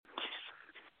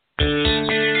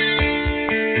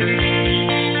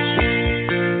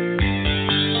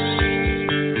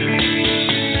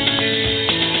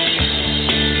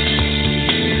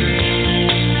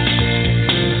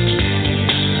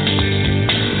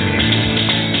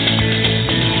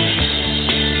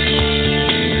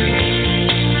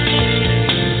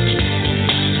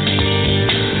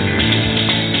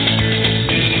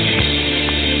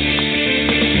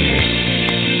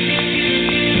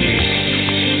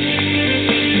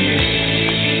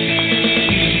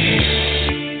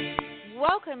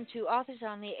To Authors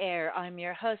on the Air. I'm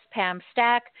your host, Pam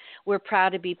Stack. We're proud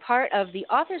to be part of the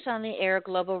Authors on the Air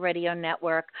Global Radio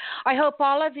Network. I hope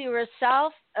all of you are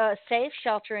safe,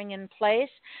 sheltering in place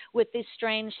with these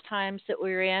strange times that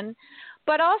we're in.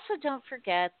 But also don't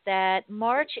forget that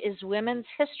March is Women's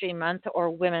History Month, or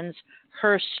Women's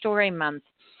Her Story Month.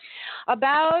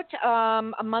 About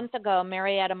a month ago,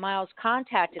 Marietta Miles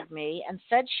contacted me and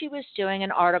said she was doing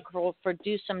an article for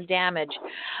Do Some Damage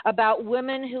about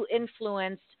women who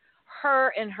influenced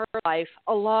her in her life,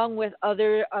 along with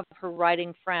other of her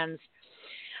writing friends.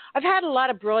 I've had a lot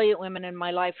of brilliant women in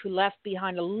my life who left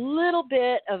behind a little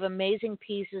bit of amazing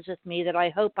pieces with me that I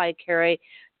hope I carry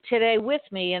today with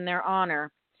me in their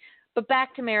honor. But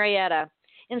back to Marietta.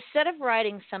 Instead of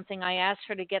writing something, I asked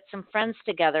her to get some friends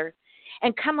together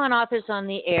and come on Authors on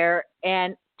the Air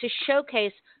and to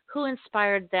showcase who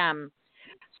inspired them.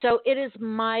 So it is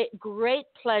my great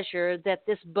pleasure that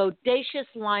this bodacious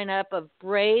lineup of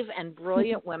brave and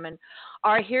brilliant women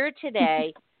are here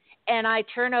today, and I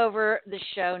turn over the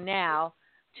show now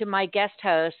to my guest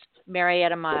host,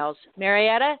 Marietta Miles.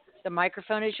 Marietta, the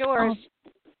microphone is yours.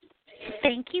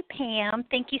 Thank you, Pam.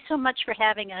 Thank you so much for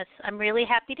having us. I'm really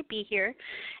happy to be here,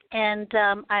 and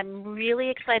I'm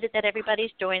really excited that everybody's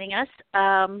joining us.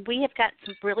 We have got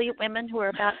some brilliant women who are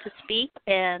about to speak,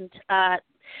 and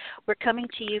we're coming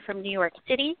to you from New York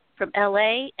City, from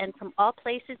L.A., and from all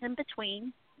places in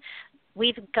between.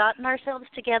 We've gotten ourselves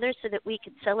together so that we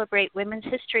could celebrate Women's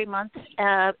History Month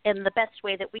in the best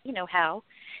way that we know how.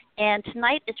 And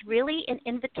tonight is really an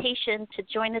invitation to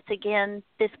join us again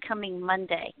this coming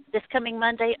Monday. This coming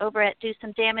Monday over at Do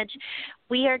Some Damage,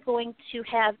 we are going to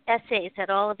have essays that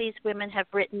all of these women have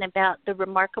written about the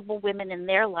remarkable women in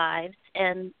their lives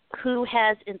and who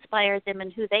has inspired them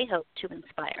and who they hope to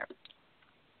inspire.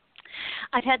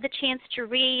 I've had the chance to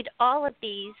read all of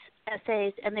these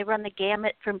essays, and they run the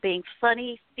gamut from being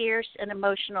funny, fierce, and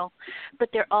emotional, but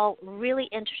they're all really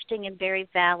interesting and very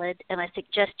valid, and I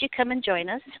suggest you come and join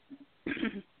us.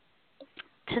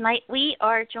 Tonight we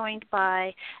are joined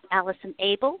by Allison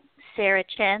Abel, Sarah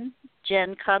Chen,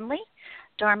 Jen Conley,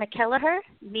 Dharma Kelleher,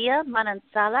 Mia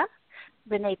Manansala,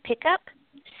 Renee Pickup,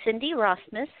 Cindy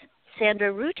Rossmus,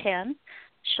 Sandra Rutan,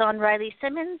 Sean Riley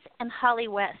Simmons, and Holly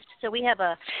West. So we have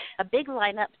a big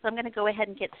lineup, so I'm going to go ahead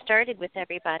and get started with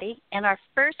everybody. And our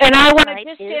first And I want to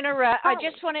just interrupt. I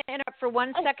just want to interrupt for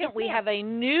 1 second. We have a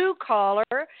new caller,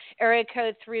 area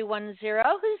code 310.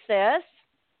 Who's this?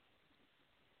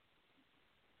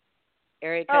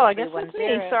 Area code 310. I guess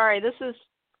it's me. Sorry,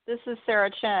 this is Sarah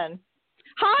Chen.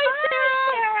 Hi,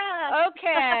 Sarah.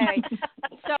 Okay.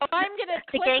 So I'm going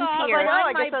to click off.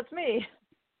 I guess that's me.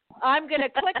 I'm going to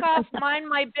click off Mind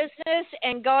My Business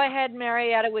and go ahead,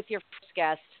 Marietta, with your first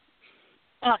guest.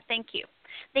 Oh, thank you.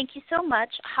 Thank you so much.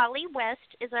 Holly West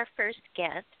is our first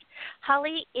guest.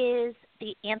 Holly is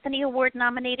the Anthony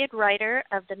Award-nominated writer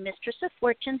of the Mistress of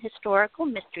Fortune Historical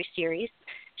Mystery Series.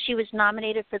 She was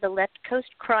nominated for the Left Coast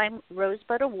Crime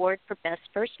Rosebud Award for Best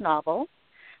First Novel.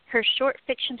 Her short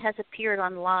fiction has appeared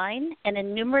online and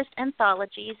in numerous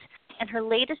anthologies, and her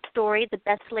latest story, The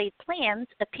Best Laid Plans,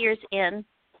 appears in,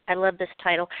 I love this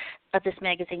title of this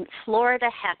magazine, Florida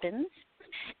Happens.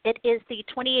 It is the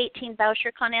 2018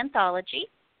 BoucherCon anthology.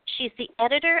 She's the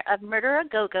editor of Murder A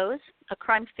Go-Go's, a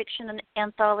crime fiction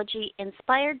anthology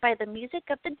inspired by the music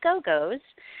of the Go-Go's,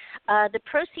 the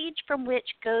proceeds from which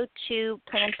go to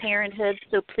Planned Parenthood,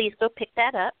 so please go pick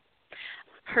that up.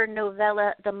 Her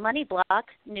novella, The Money Block,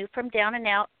 New from Down and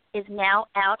Out, is now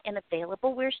out and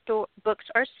available where books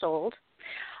are sold.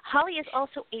 Holly is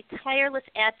also a tireless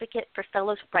advocate for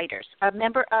fellow writers, a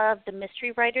member of the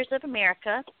Mystery Writers of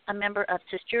America, a member of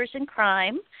Sisters in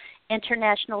Crime,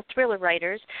 International Thriller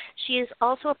Writers. She is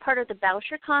also a part of the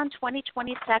BoucherCon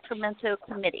 2020 Sacramento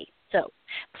Committee. So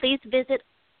please visit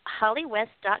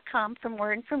hollywest.com for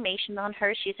more information on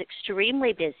her. She's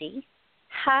extremely busy.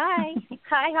 Hi.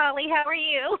 Hi, Holly. How are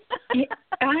you?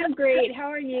 I'm great.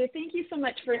 How are you? Thank you so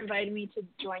much for inviting me to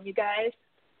join you guys.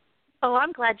 Oh,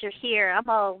 I'm glad you're here. I'm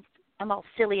all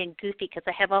silly and goofy because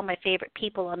I have all my favorite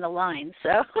people on the line. So,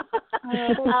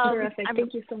 that's terrific.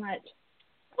 Thank you so much.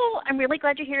 Oh, I'm really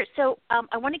glad you're here. So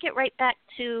I want to get right back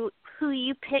to who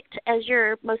you picked as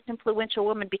your most influential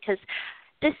woman, because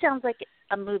this sounds like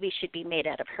a movie should be made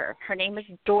out of her. Her name is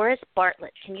Doris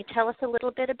Bartlett. Can you tell us a little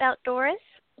bit about Doris?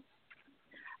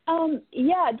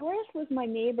 Yeah, Doris was my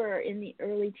neighbor in the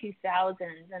early 2000s,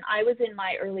 and I was in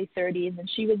my early 30s, and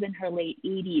she was in her late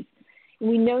 80s.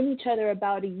 We'd known each other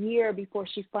about a year before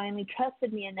she finally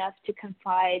trusted me enough to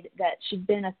confide that she'd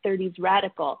been a 30s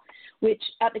radical, which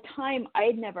at the time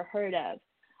I'd never heard of.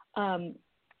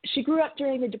 She grew up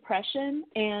during the Depression,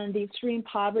 and the extreme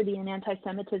poverty and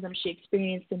anti-Semitism she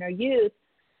experienced in her youth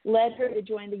led her to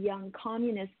join the Young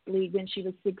Communist League when she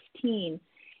was 16.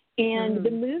 And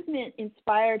the movement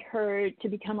inspired her to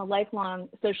become a lifelong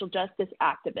social justice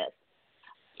activist.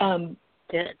 But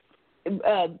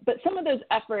some of those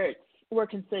efforts were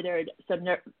considered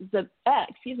subversive.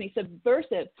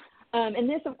 And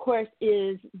this, of course,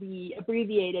 is the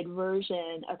abbreviated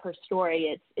version of her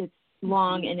story. It's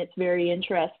long and it's very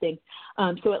interesting.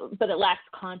 But it lacks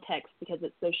context because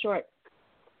it's so short.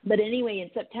 But anyway, in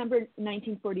September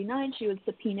 1949, she was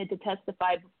subpoenaed to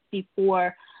testify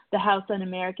before the House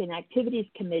Un-American Activities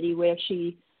Committee, where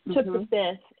she took the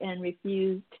fifth and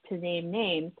refused to name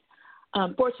names.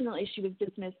 Fortunately, she was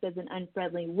dismissed as an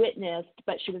unfriendly witness,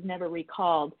 but she was never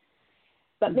recalled.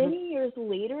 But many years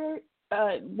later,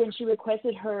 when she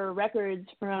requested her records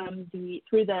through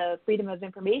the Freedom of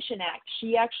Information Act,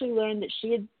 she actually learned that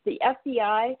the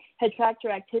FBI had tracked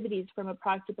her activities from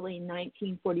approximately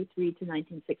 1943 to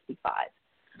 1965.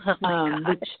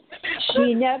 Which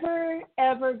she never,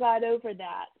 ever got over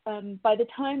that. By the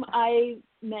time I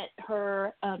met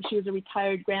her, she was a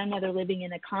retired grandmother living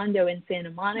in a condo in Santa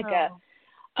Monica.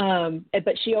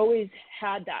 But she always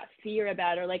had that fear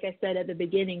about her. Like I said at the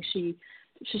beginning, she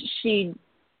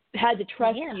had to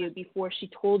trust you before she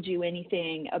told you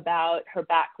anything about her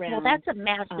background. Well, that's a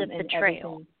massive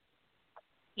betrayal.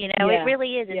 You know, it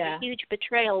really is. It's a huge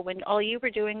betrayal when all you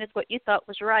were doing is what you thought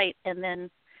was right, and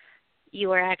then you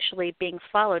are actually being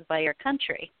followed by your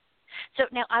country. So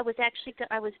now I was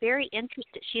very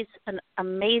interested. She's an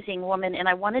amazing woman, and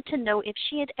I wanted to know if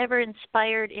she had ever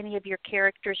inspired any of your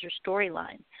characters or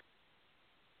storylines.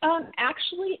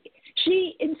 Actually,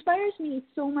 she inspires me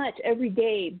so much every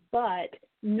day, but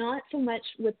not so much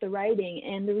with the writing.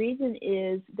 And the reason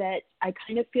is that I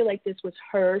kind of feel like this was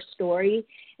her story,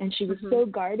 and she was so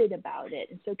guarded about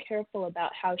it and so careful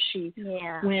about how she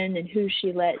when and who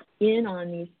she let in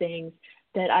on these things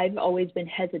that I've always been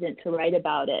hesitant to write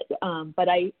about it. But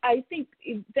I think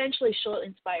eventually she'll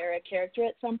inspire a character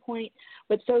at some point.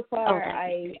 But so far,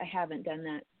 I haven't done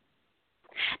that.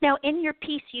 Now, in your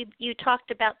piece, you talked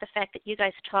about the fact that you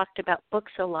guys talked about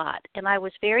books a lot, and I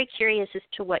was very curious as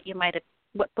to what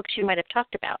books you might have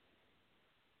talked about.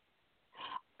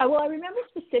 Well, I remember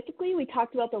specifically we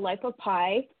talked about The Life of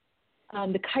Pi,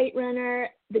 The Kite Runner,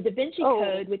 The Da Vinci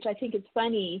Code, which I think is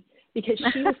funny because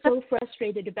she was so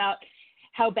frustrated about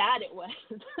how bad it was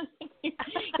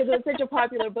because it was such a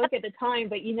popular book at the time.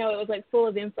 But it was like full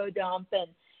of info dump, and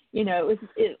it was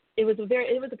a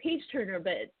page turner,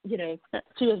 but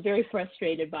she was very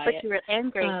frustrated by it. But you were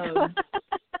angry.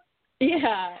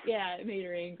 It made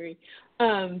her angry.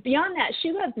 Beyond that,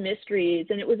 she loved mysteries,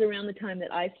 and it was around the time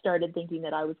that I started thinking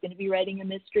that I was going to be writing a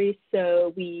mystery.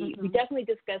 So we definitely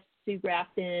discussed Sue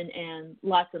Grafton and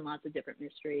lots of different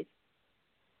mysteries.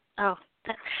 Oh,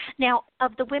 now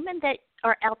of the women that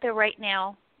are out there right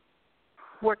now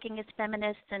working as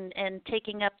feminists and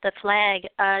taking up the flag,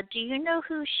 do you know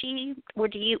who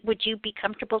would you be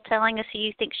comfortable telling us who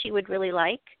you think she would really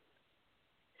like?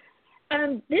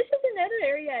 This is another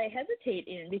area I hesitate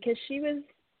in because she was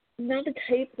not the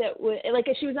type that would,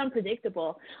 she was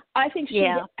unpredictable. I think she'd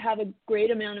have a great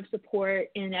amount of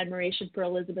support and admiration for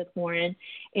Elizabeth Warren,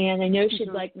 and I know she'd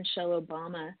like Michelle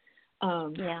Obama.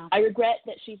 I regret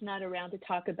that she's not around to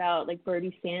talk about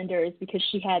Bernie Sanders because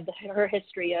she had her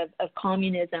history of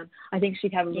communism. I think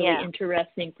she'd have a really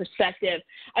interesting perspective.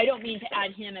 I don't mean to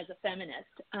add him as a feminist.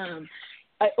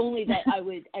 Only that I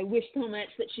wish so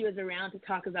much that she was around to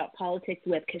talk about politics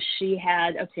with because she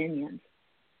had opinions.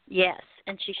 Yes,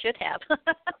 and she should have.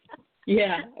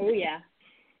 Yeah. Oh, yeah.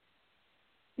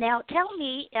 Now, tell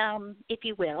me, if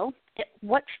you will,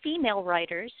 what female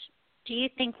writers do you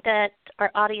think that our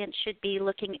audience should be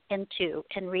looking into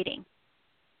and reading?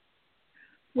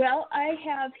 Well, I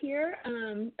have here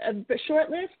a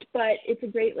short list, but it's a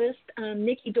great list.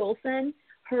 Nikki Dolson,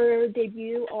 her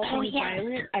debut, All Things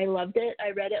Violent. I loved it.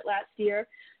 I read it last year.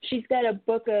 She's got a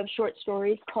book of short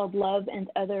stories called Love and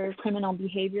Other Criminal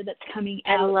Behavior that's coming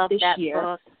out this year. I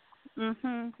love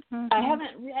that book. I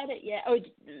haven't read it yet. Oh,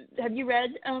 have you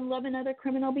read Love and Other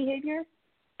Criminal Behavior?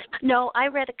 No, I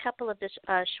read a couple of the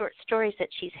short stories that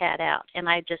she's had out, and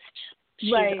I just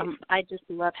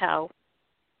love how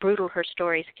brutal her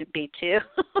stories can be too.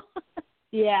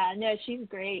 Yeah, no, she's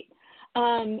great.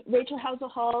 Rachel Housel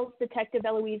Hall's Detective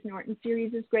Eloise Norton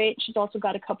series is great. She's also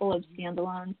got a couple of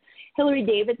standalones. Hilary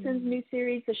Davidson's new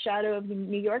series, The Shadow of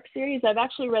New York series, I've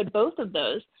actually read both of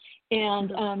those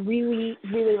and really,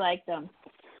 really like them.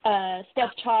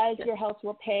 Steph Chai's Your House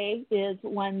Will Pay is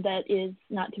one that is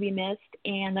not to be missed,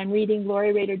 and I'm reading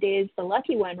Lori Rader Day's The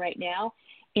Lucky One right now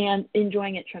and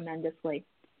enjoying it tremendously.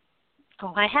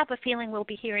 Oh, I have a feeling we'll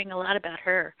be hearing a lot about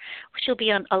her. She'll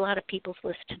be on a lot of people's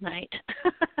list tonight.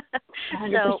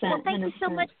 100%, well, thank 100%. you so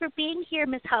much for being here,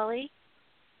 Ms. Holly.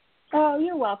 Oh,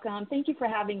 you're welcome. Thank you for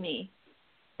having me.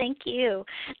 Thank you.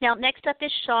 Now, next up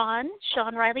is Sean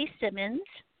Riley Simmons.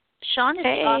 Sean is the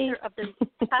author of the...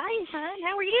 Hi, hon.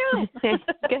 How are you?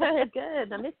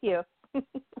 Good. I miss you.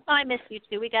 I miss you,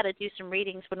 too. We got to do some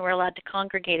readings when we're allowed to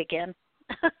congregate again.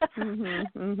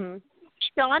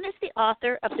 Sean is the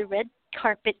author of the Red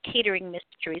Carpet Catering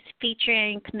Mysteries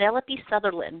featuring Penelope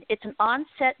Sutherland. It's an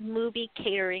on-set movie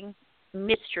catering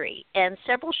mystery, and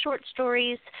several short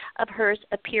stories of hers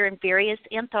appear in various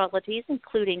anthologies,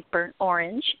 including Burnt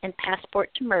Orange and Passport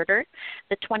to Murder,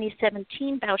 the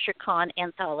 2017 Boucher Kahn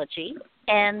anthology,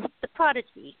 and The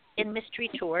Prodigy in Mystery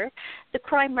Tour, the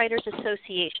Crime Writers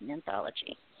Association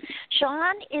anthology.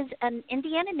 Sean is an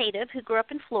Indiana native who grew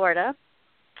up in Florida.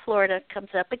 Florida comes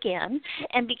up again,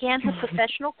 and began her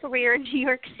professional career in New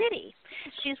York City.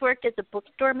 She's worked as a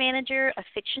bookstore manager, a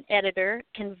fiction editor,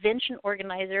 convention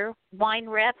organizer, wine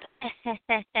rep,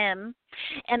 and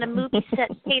a movie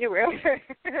set caterer.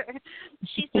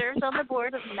 She serves on the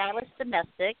board of Malice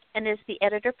Domestic and is the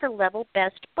editor for Level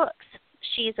Best Books.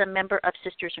 She's a member of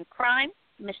Sisters in Crime,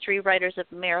 Mystery Writers of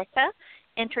America,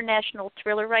 International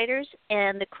Thriller Writers,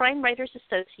 and the Crime Writers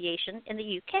Association in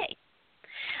the UK.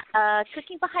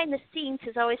 Cooking behind the scenes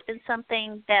has always been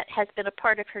something that has been a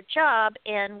part of her job,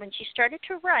 and when she started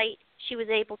to write, she was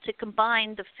able to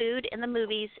combine the food and the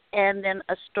movies and then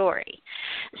a story.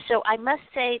 So I must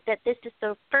say that this is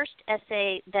the first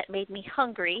essay that made me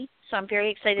hungry, so I'm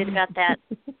very excited about that.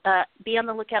 Be on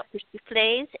the lookout for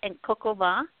soufflés and coq au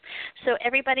vin. So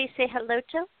everybody say hello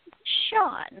to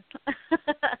Sean.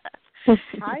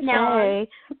 Hi, now,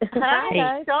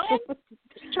 hi, Sean.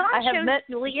 Sean I have met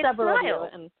Julia several Child.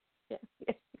 of you.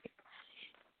 And,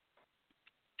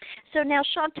 So now,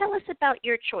 Sean, tell us about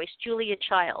your choice, Julia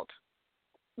Child.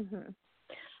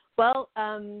 Well,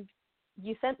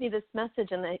 you sent me this message,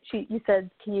 and you said,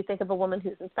 "Can you think of a woman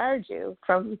who's inspired you?"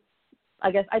 From,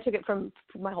 I guess I took it from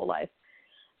my whole life,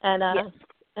 and Yes.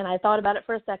 and I thought about it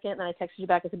for a second, and I texted you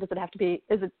back. I said, "Does it have to be?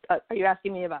 Are you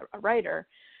asking me about a writer?"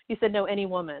 You said, "No, any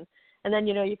woman." And then,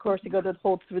 of course, you go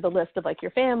through the list of, like,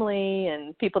 your family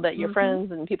and people that your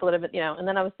friends and people that have, and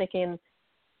then I was thinking,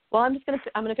 well, I'm going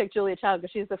to pick Julia Child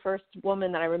because she's the first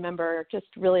woman that I remember just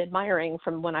really admiring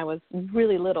from when I was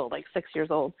really little, like 6 years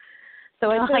old.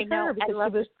 So I chose her because I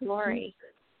love she was the story.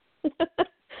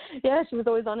 Yeah, she was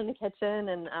always on in the kitchen,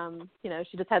 and,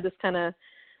 she just had this kind of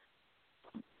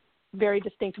very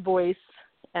distinct voice.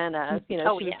 And, she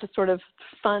was just sort of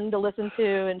fun to listen to,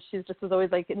 and she just was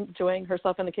always, like, enjoying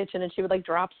herself in the kitchen, and she would, like,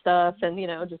 drop stuff and,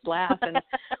 just laugh. And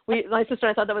my sister and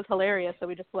I thought that was hilarious, so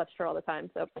we just watched her all the time.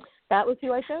 So that was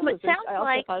who I chose. But it sounds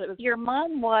like your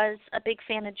mom was a big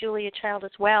fan of Julia Child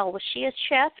as well. Was she a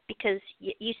chef? Because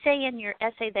you say in your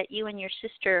essay that you and your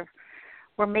sister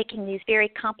were making these very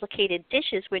complicated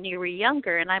dishes when you were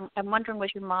younger, and I'm wondering,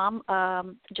 was your mom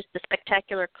just a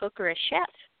spectacular cook or a chef?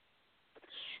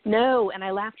 No, and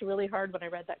I laughed really hard when I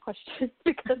read that question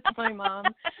because my mom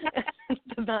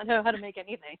did not know how to make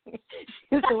anything. She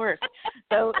was the worst.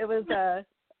 So it was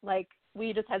like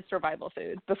we just had survival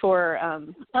food before.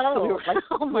 So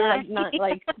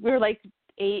we were like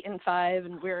 8 and 5,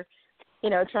 and we were,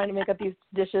 trying to make up these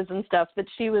dishes and stuff. But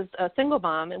she was a single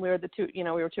mom, and we were we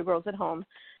were 2 girls at home,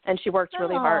 and she worked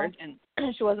really hard, and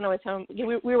she wasn't always home.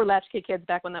 We were latchkey kids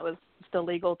back when that was still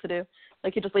legal to do.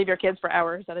 Like, you just leave your kids for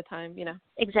hours at a time,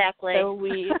 Exactly. So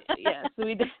we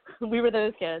were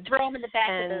those kids. Throw them in the back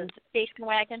of the station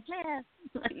wagon.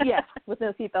 Yeah, with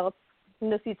no seatbelts,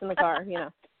 no seats in the car,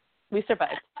 We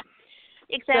survived.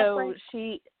 Exactly.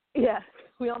 So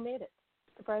we all made it,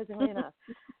 surprisingly enough.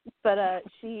 But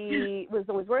she was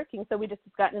always working, so we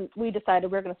decided we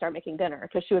were going to start making dinner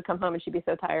because she would come home and she'd be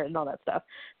so tired and all that stuff.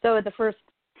 So at the first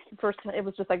it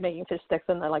was just like making fish sticks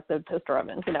in the toaster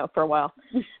oven, for a while.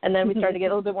 And then we started to get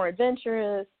a little bit more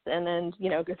adventurous. And then,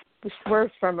 we're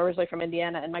originally from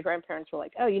Indiana, and my grandparents were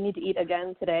like, "Oh, you need to eat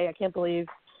again today." I can't believe,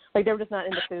 they were just not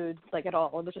into food, at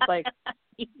all. It was just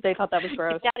They thought that was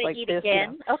gross. You gotta like eat this,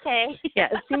 again. Okay. Yeah,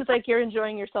 it seems like you're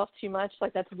enjoying yourself too much.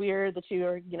 Like that's weird that you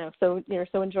are, so you're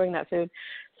so enjoying that food.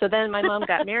 So then my mom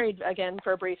got married again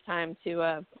for a brief time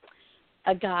to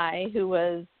a guy who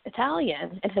was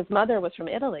Italian, and his mother was from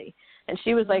Italy. And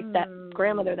she was like that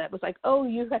grandmother that was like, oh,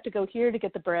 you have to go here to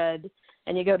get the bread,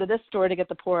 and you go to this store to get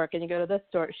the pork, and you go to this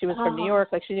store. She was from New York.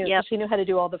 Like she knew how to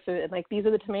do all the food. And like, these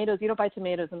are the tomatoes. You don't buy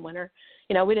tomatoes in winter.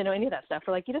 We didn't know any of that stuff.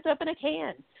 We're like, you just open a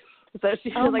can. So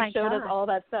she showed us all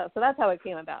that stuff. So that's how it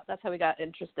came about. That's how we got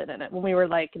interested in it when we were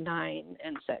like 9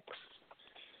 and 6.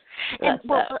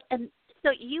 And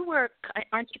so you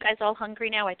aren't you guys all hungry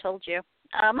now? I told you.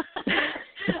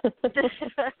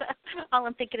 All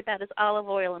I'm thinking about is olive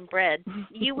oil and bread.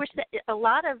 You were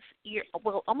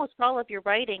almost all of your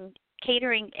writing,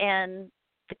 catering and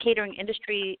the catering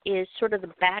industry is sort of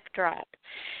the backdrop.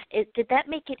 Did that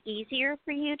make it easier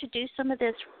for you to do some of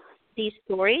these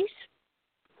stories?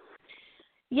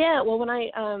 Yeah, well, when I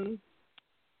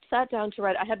sat down to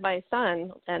write, I had my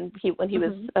son, and when he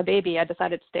was a baby, I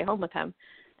decided to stay home with him,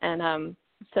 and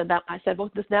so that I said,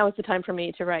 well, now is the time for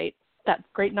me to write that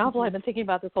great novel I've been thinking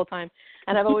about this whole time.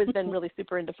 And I've always been really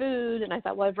super into food, and I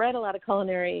thought, well, I've read a lot of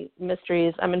culinary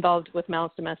mysteries. I'm involved with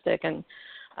Malice Domestic, and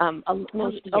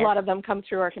a lot of them come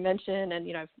through our convention,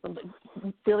 and I've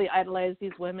really idolized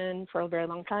these women for a very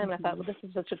long time. And I thought, well, this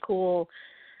is such a cool.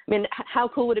 I mean, how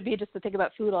cool would it be just to think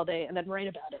about food all day and then write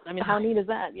about it? I mean, how neat is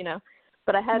that,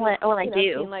 But I had I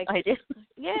do.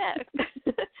 Yeah.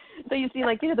 So you see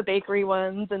the bakery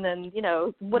ones, and then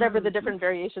whatever the different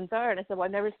variations are. And I said, well,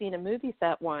 I've never seen a movie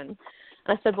set one.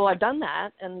 And I said, well, I've done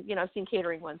that, and I've seen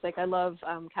catering ones. Like I love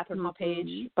Catherine Hall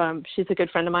Page. She's a good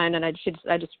friend of mine, and I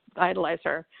just idolize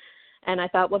her. And I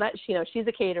thought, well, that she's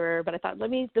a caterer, but I thought,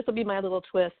 this will be my little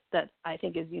twist that I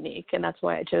think is unique, and that's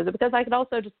why I chose it, because I could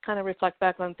also just kind of reflect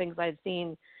back on things I'd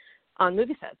seen on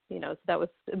movie sets, So it was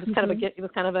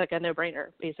kind of like a no-brainer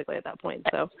basically at that point.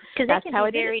 So because they can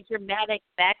be very dramatic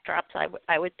backdrops.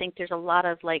 I would think there's a lot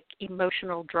of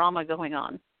emotional drama going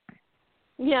on.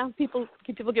 Yeah, people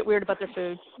get weird about their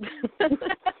food.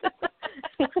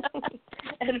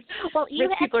 And well, you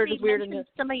rich people are just weird in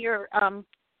some of your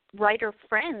writer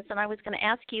friends, and I was going to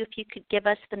ask you if you could give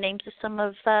us the names of some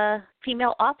of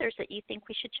female authors that you think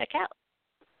we should check out.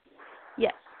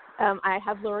 Yes. I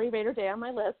have Lori Rader Day on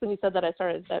my list. When you said that, I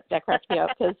started, that cracked me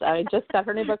up because I just got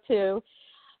her new book too.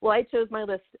 Well, I chose my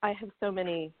list. I have so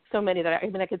many that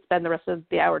I could spend the rest of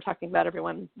the hour talking about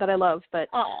everyone that I love, but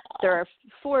there are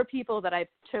 4 people that I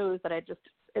chose that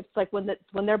it's like when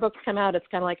their books come out, it's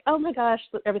kind of like, oh my gosh,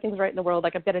 everything's right in the world.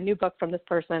 Like I've got a new book from this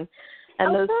person.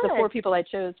 And the 4 people I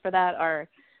chose for that are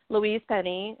Louise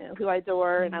Penny, who I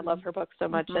adore, and I love her books so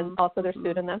much, and also there's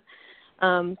food in them.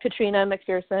 Katrina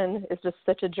McPherson is just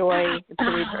such a joy to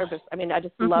read her. I mean, I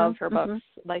just love her books.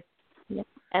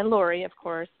 And Lori, of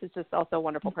course, is just also a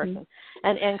wonderful person.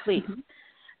 And Anne Cleese.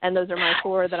 And those are my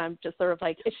 4 that I'm just sort of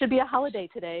like, it should be a holiday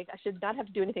today. I should not have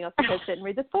to do anything else besides sit and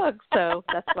read this book. So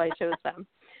that's why I chose them.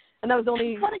 And that was the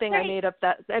only thing I made up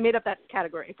that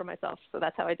category for myself. So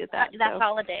that's how I did that.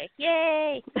 Holiday.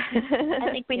 Yay. I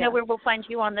think we know where we'll find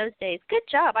you on those days. Good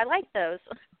job. I like those.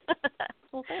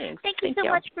 Well, thanks. Thank you so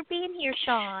much for being here,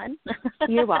 Sean.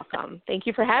 You're welcome. Thank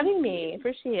you for having me.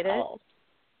 Appreciate it. Oh.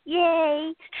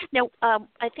 Yay. Now,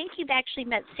 I think you've actually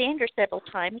met Sandra several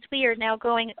times. We are now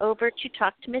going over to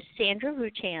talk to Miss Sandra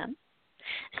Rutan.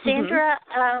 Sandra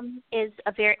is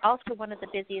also one of the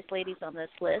busiest ladies on this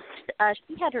list.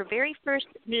 She had her very first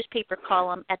newspaper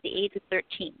column at the age of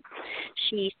 13.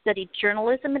 She studied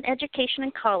journalism and education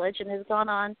in college and has gone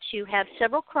on to have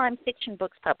several crime fiction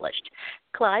books published.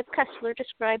 Clive Cussler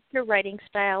described her writing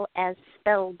style as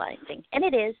spellbinding, and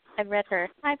it is. I've read her.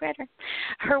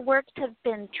 Her works have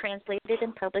been translated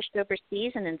and published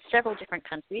overseas and in several different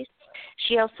countries.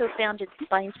 She also founded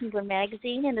Spine-Tingler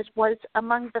magazine and was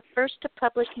among the first to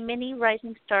publish many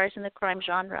rising stars in the crime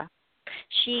genre.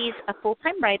 She's a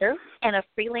full-time writer and a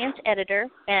freelance editor,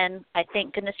 and I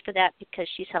thank goodness for that because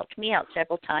she's helped me out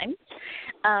several times.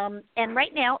 And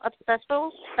right now, a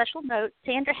special note,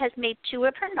 Sandra has made 2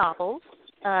 of her novels,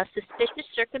 Suspicious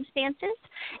Circumstances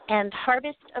and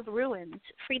Harvest of Ruins,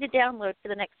 free to download for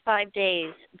the next 5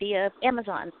 days via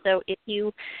Amazon. So if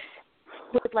you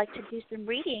would like to do some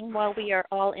reading while we are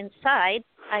all inside,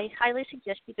 I highly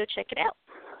suggest you go check it out.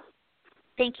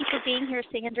 Thank you for being here,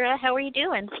 Sandra. How are you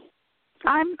doing?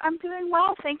 I'm doing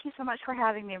well. Thank you so much for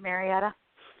having me, Marietta.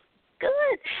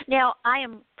 Good. Now, I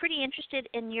am pretty interested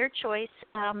in your choice.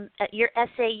 Your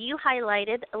essay, you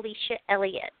highlighted Alicia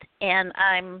Elliott, and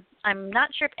I'm not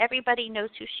sure if everybody knows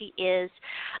who she is.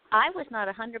 I was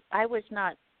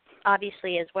not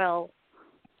obviously as well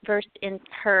versed in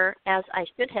her as I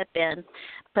should have been,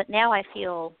 but now I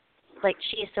feel like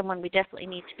she is someone we definitely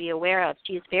need to be aware of.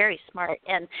 She is very smart,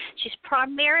 and she's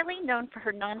primarily known for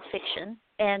her nonfiction,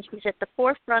 and she's at the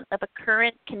forefront of a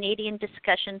current Canadian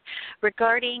discussion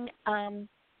regarding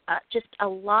just a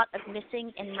lot of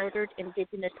missing and murdered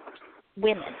Indigenous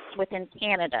women within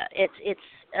Canada.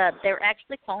 They're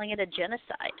actually calling it a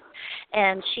genocide,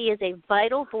 and she is a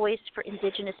vital voice for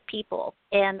Indigenous people.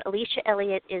 And Alicia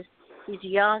Elliott she's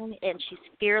young and she's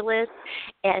fearless,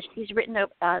 and she's written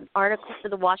an article for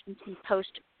the Washington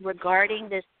Post regarding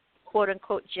this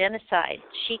quote-unquote genocide.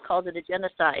 She calls it a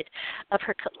genocide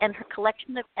and her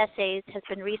collection of essays has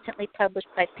been recently published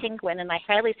by Penguin, and I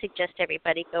highly suggest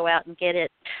everybody go out and get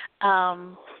it.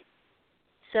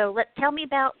 So tell me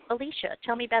about Alicia.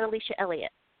 Tell me about Alicia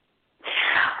Elliott.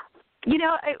 You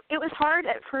know, it was hard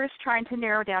at first trying to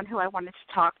narrow down who I wanted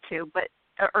to talk to,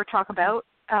 or talk about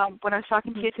when I was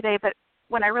talking to you today. But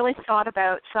when I really thought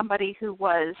about somebody who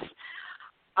was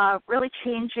really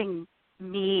changing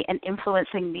me and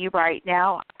influencing me right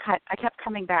now, I kept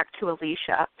coming back to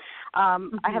Alicia.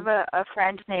 I have a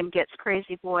friend named Gets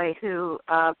Crazy Boy who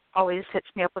always hits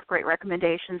me up with great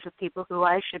recommendations of people who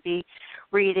I should be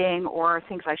reading or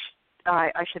things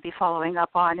I should be following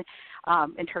up on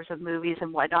in terms of movies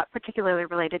and whatnot, particularly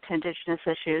related to Indigenous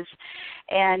issues.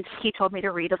 And he told me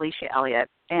to read Alicia Elliott,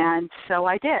 and so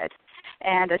I did.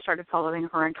 And I started following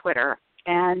her on Twitter.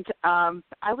 And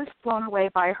I was blown away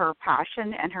by her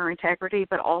passion and her integrity,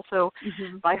 but also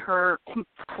by her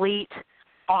complete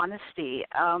honesty.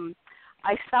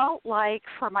 I felt like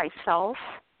for myself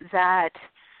that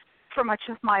for much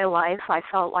of my life I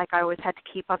felt like I always had to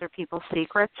keep other people's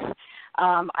secrets.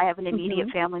 I have an immediate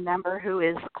family member who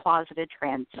is closeted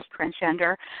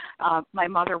transgender. My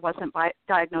mother wasn't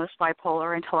diagnosed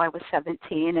bipolar until I was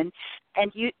 17,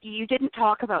 and you didn't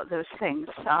talk about those things.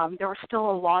 There were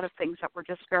still a lot of things that were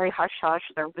just very hush-hush.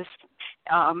 There was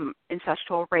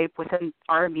incestual rape within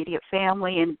our immediate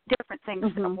family and different things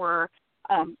that were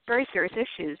very serious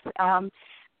issues.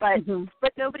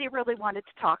 But nobody really wanted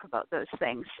to talk about those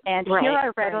things. And here I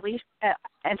read Alicia,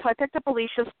 and so I picked up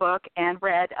Alicia's book and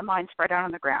read A Mind Spread Out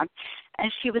on the Ground.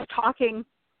 And she was talking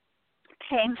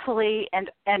painfully and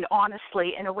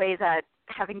honestly in a way that,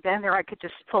 having been there, I could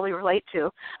just fully relate to,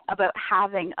 about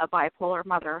having a bipolar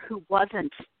mother who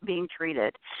wasn't being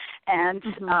treated, and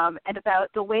about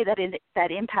the way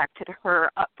that impacted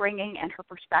her upbringing and her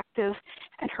perspective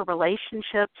and her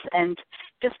relationships, and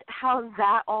just how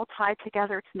that all tied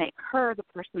together to make her the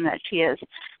person that she is.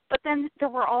 But then there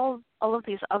were all of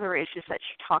these other issues that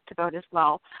she talked about as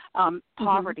well.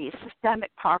 Poverty,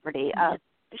 systemic poverty.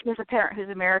 She has a parent who's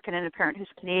American and a parent who's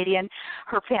Canadian.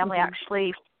 Her family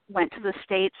actually went to the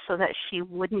States so that she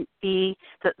wouldn't be,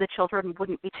 that the children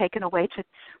wouldn't be taken away to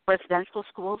residential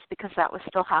schools, because that was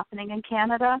still happening in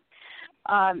Canada.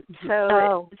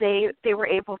 So they were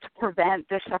able to prevent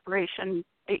the separation,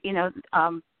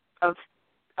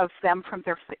 of them from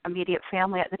their immediate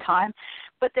family at the time.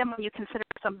 But then when you consider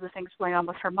some of the things going on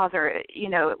with her mother,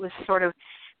 it was sort of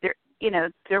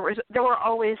there were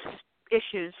always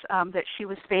issues that she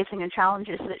was facing and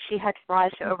challenges that she had to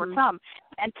rise to overcome.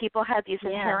 And people had these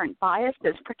inherent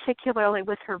biases, particularly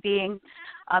with her being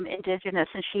Indigenous.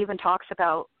 And she even talks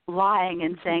about lying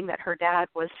and saying that her dad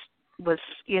was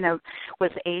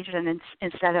Asian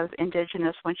instead of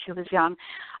Indigenous when she was young.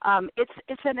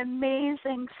 It's an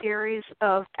amazing series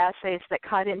of essays that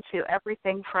cut into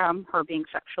everything from her being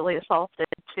sexually assaulted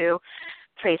to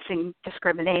facing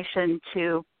discrimination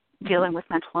to dealing with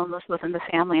mental illness within the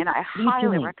family, and I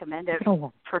highly recommend it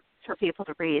for people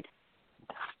to read.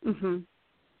 And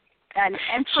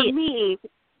for me,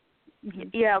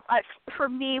 for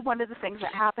me, one of the things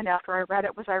that happened after I read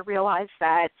it was I realized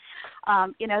that,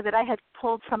 that I had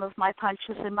pulled some of my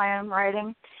punches in my own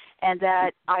writing, and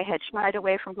that I had shied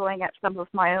away from going at some of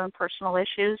my own personal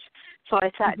issues. So I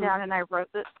sat down and I wrote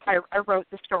I wrote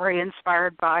the story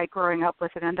inspired by growing up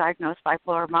with an undiagnosed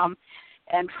bipolar mom.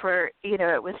 And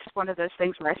it was one of those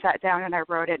things where I sat down and I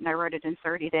wrote it in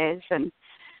 30 days. And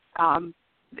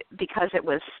because it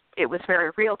was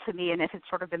very real to me, and it had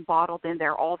sort of been bottled in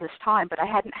there all this time, but I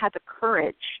hadn't had the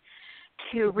courage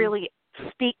to really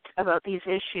speak about these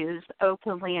issues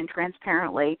openly and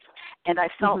transparently. And I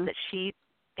felt that she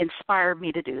inspired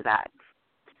me to do that.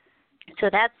 So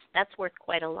that's worth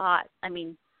quite a lot. I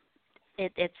mean,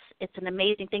 it's an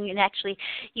amazing thing. And actually,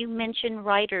 you mentioned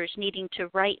writers needing to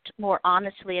write more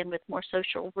honestly and with more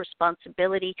social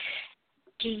responsibility.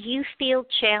 Do you feel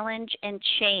challenge and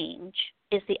change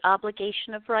is the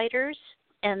obligation of writers,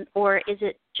 or is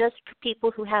it just for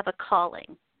people who have a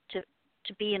calling to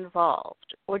to be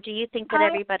involved, or do you think that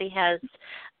everybody has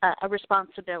a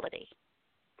responsibility?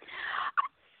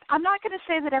 I'm not going to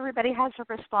say that everybody has a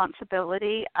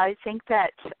responsibility. I think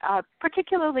that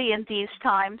particularly in these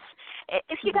times,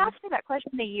 if you'd asked me that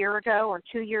question a year ago or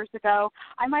 2 years ago,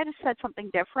 I might have said something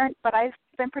different, but I've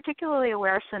been particularly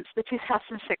aware since the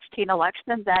 2016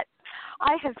 election that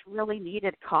I have really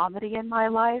needed comedy in my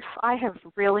life. I have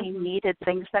really needed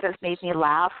things that have made me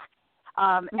laugh.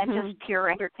 And just pure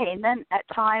entertainment at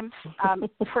times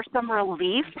for some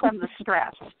relief from the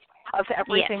stress of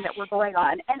everything that we're going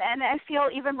on. And I feel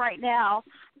even right now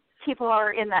people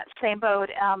are in that same boat.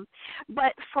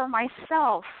 But for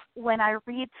myself, when I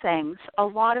read things, a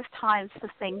lot of times the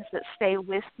things that stay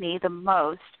with me the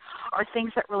most are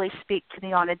things that really speak to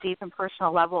me on a deep and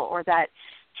personal level, or that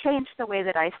change the way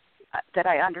that I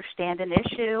understand an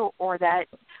issue, or that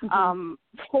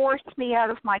force me out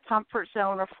of my comfort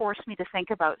zone, or force me to think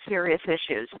about serious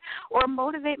issues, or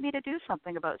motivate me to do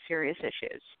something about serious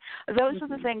issues. Those are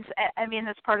the things. I mean,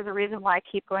 that's part of the reason why I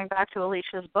keep going back to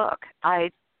Alicia's book. I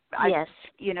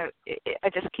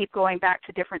just keep going back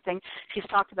to different things. She's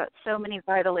talked about so many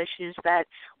vital issues that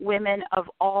women of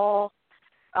all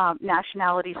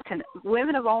nationalities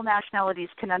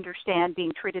can understand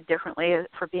being treated differently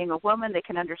for being a woman. They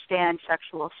can understand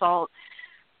sexual assault.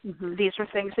 These are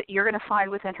things that you're going to find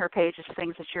within her pages,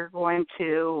 things that you're going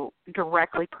to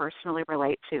directly, personally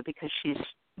relate to, because she's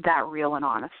that real and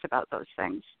honest about those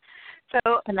things.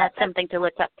 And that's something to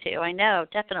look up to. I know,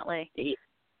 definitely.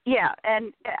 Yeah,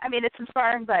 and I mean, it's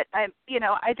inspiring, but I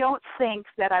don't think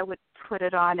that I would put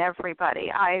it on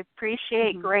everybody. I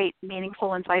appreciate great, meaningful,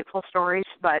 insightful stories,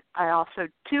 but I also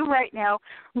too right now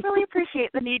really appreciate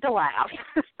the need to laugh.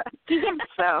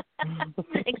 So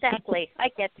exactly, I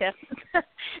get you.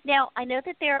 Now, I know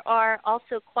that there are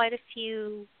also quite a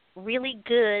few really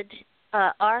good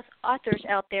authors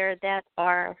out there that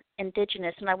are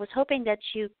Indigenous, and I was hoping that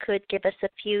you could give us a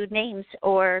few names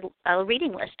or a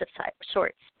reading list of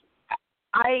sorts.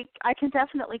 I can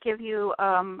definitely give you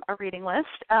a reading list.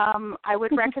 I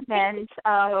would recommend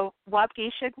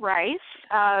Wabgeshig Rice.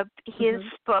 His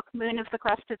book, Moon of the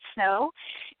Crusted Snow,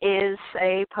 is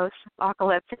a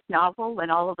post-apocalyptic novel, and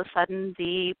all of a sudden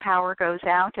the power goes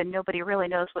out and nobody really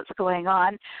knows what's going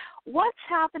on. What's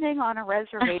happening on a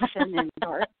reservation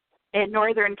in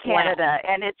northern Canada?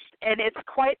 Wow. And it's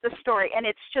quite the story, and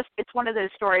it's one of those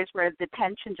stories where the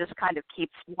tension just kind of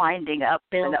keeps winding up,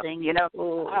 building,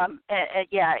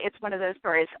 yeah, it's one of those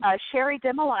stories. Sherry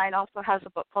Dimeline also has a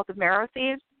book called The Marrow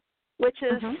Thieves, which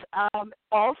is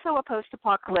also a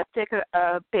post-apocalyptic,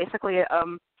 basically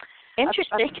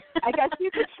interesting. I guess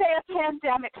you could say a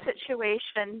pandemic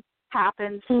situation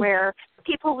happens where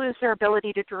people lose their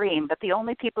ability to dream, but the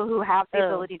only people who have the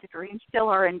ability to dream still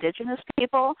are Indigenous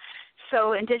people.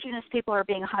 So Indigenous people are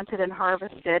being hunted and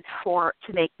harvested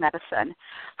to make medicine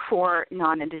for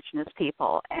non-Indigenous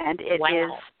people, and it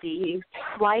is the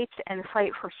flight and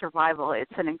fight for survival. It's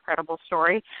an incredible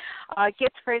story.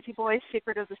 Git's Crazy Boys,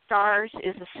 Secret of the Stars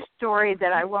is a story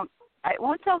that I won't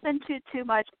delve into too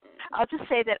much. I'll just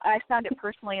say that I found it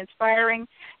personally inspiring.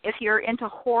 If you're into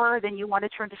horror, then you want to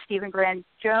turn to Stephen Grant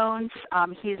Jones.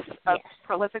 He's a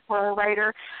prolific horror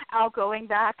writer. Al Going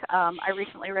Back, I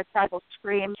recently read Tribal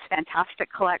Screams,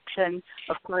 fantastic collection.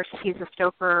 Of course, he's a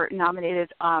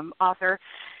Stoker-nominated author.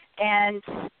 And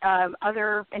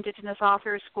other Indigenous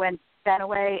authors, Gwen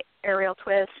Benaway, Ariel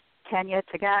Twist, Tanya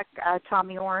Tagak,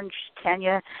 Tommy Orange,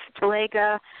 Tanya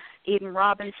Talega, Eden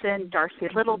Robinson, Darcy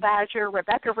Little Badger,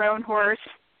 Rebecca Roanhorse.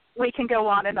 We can go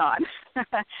on and on.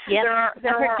 Yes, there I've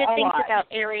heard are good things lot. about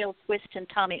Ariel Twist and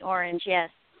Tommy Orange. Yes.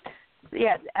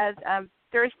 Yes,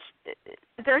 there's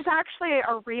actually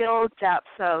a real depth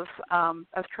of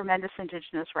tremendous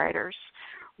Indigenous writers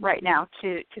right now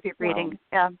to be reading.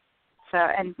 I'm so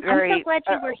glad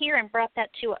you were here and brought that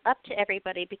up to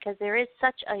everybody, because there is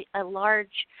such a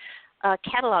large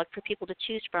catalog for people to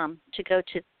choose from to go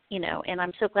to. And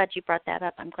I'm so glad you brought that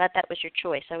up. I'm glad that was your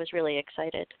choice. I was really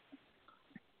excited.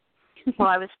 Well,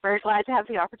 I was very glad to have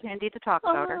the opportunity to talk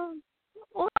about her.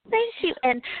 Well, thank you.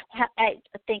 And I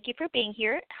thank you for being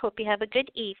here. Hope you have a good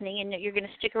evening, and you're going to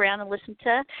stick around and listen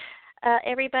to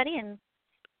everybody. And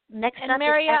next up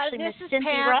Marietta, is actually Miss Cindy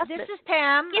Ross. This is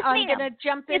Pam. Yes, I'm ma'am. going to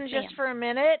jump in just for a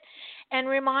minute and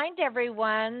remind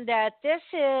everyone that this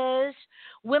is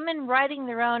Women Writing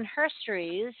Their Own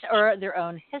Herstories, or Their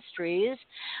Own Histories,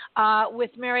 with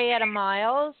Marietta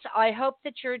Miles. I hope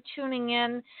that you're tuning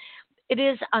in. It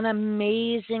is an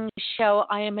amazing show.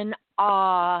 I am in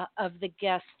awe of the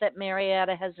guests that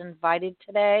Marietta has invited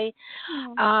today.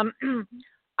 I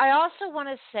also want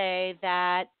to say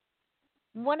that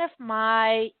one of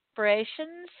my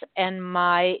inspirations and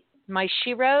my my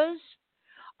sheroes,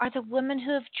 are the women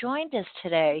who have joined us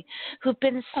today, who've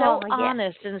been so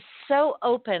honest and so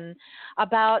open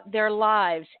about their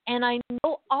lives. And I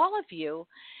know all of you,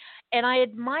 and I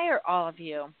admire all of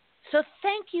you. So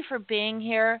thank you for being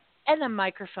here, and the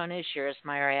microphone is yours,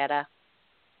 Marietta.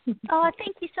 Oh,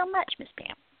 thank you so much, Miss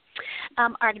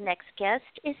Pam. Our next guest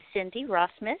is Cindy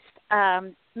Rossmith.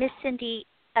 Miss Cindy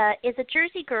is a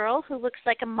Jersey girl who looks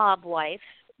like a mob wife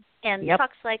and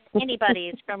talks like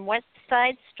anybody's from West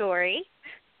Side Story.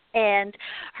 And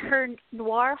her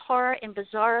noir, horror, and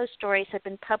bizarro stories have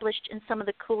been published in some of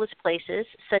the coolest places,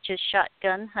 such as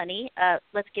Shotgun Honey.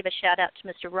 Let's give a shout-out to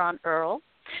Mr. Ron Earl.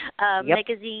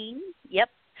 Magazine,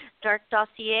 Dark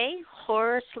Dossier,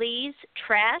 Horror Sleaze,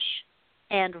 Trash,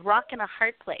 and Rock in a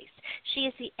Hard Place. She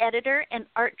is the editor and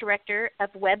art director of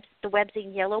the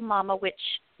webzine Yellow Mama, which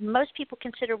most people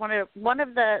consider one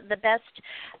of the best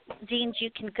zines you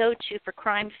can go to for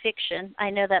crime fiction. I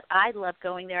know that I love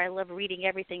going there. I love reading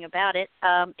everything about it.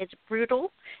 It's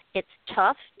brutal, it's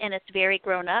tough, and it's very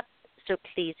grown up, so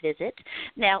please visit.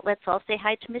 Now let's all say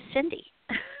hi to Miss Cindy.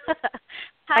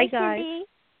 Hi, guys. Cindy.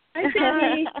 Hi,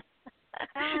 Cindy.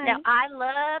 Hi. Now, I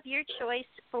love your choice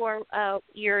for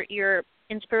your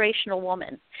inspirational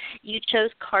woman. You chose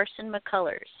Carson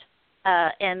McCullers.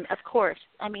 And, of course,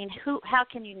 I mean, how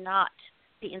can you not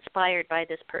be inspired by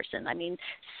this person? I mean,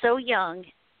 so young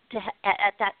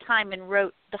at that time and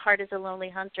wrote The Heart is a Lonely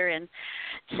Hunter. And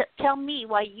tell me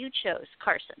why you chose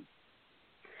Carson.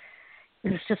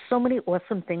 There's just so many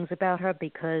awesome things about her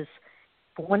because,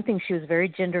 for one thing, she was very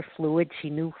gender fluid. She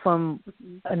knew from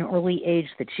an early age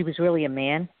that she was really a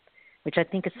man, which I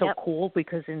think is so cool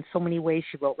because in so many ways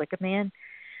she wrote like a man.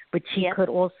 But she could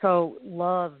also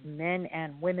love men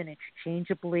and women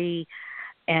interchangeably.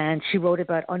 And she wrote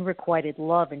about unrequited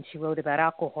love, and she wrote about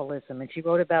alcoholism, and she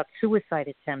wrote about suicide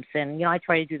attempts. And, you know, I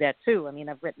try to do that too. I mean,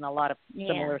 I've written a lot of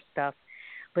similar stuff.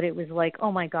 But it was like,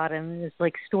 oh, my God. And there's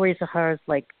like stories of hers,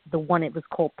 like the one, it was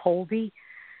called Poldy.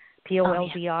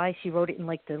 Poldi. She wrote it in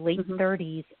like the late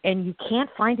 30s, and you can't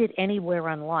find it anywhere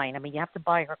online. I mean, you have to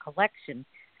buy her collection,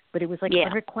 but it was like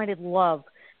unrequited love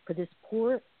for this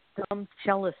poor, dumb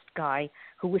cellist guy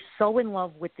who was so in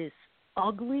love with this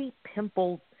ugly,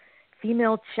 pimpled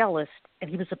female cellist, and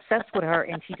he was obsessed with her,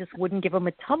 and she just wouldn't give him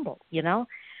a tumble, you know?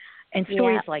 And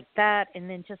stories like that, and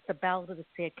then just the Ballad of the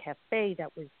Sad Cafe,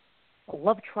 that was a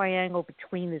love triangle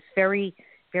between this very,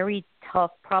 very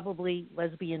tough, probably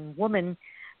lesbian woman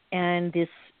and this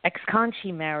ex-con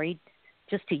she married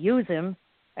just to use him,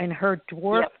 and her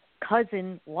dwarf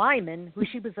cousin, Lyman, who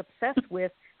she was obsessed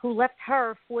with, who left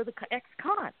her for the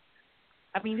ex-con.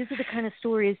 I mean, these are the kind of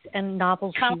stories and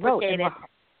novels she wrote.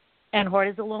 And Heart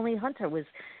is a Lonely Hunter was,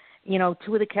 you know,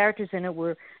 two of the characters in it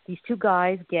were these two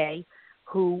guys, gay,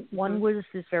 who one was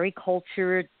this very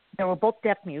cultured, they were both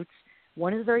deaf mutes.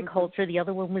 One is very cultured, the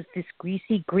other one was this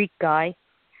greasy Greek guy,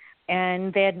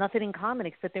 and they had nothing in common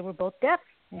except they were both deaf.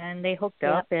 And they hooked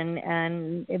up,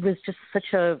 and it was just such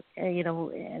a, you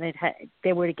know, and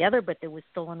they were together, but there was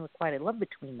still unrequited love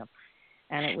between them.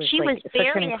 And it was she like, was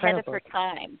very ahead of her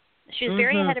time. She was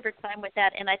very ahead of her time with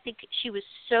that, and I think she was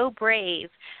so brave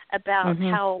about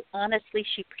how honestly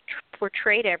she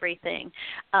portrayed everything.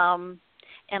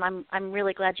 And I'm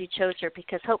really glad you chose her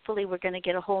because hopefully we're going to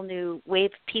get a whole new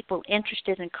wave of people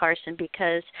interested in Carson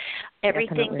because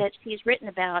everything that she's written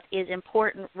about is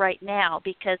important right now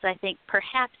because I think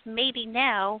perhaps maybe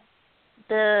now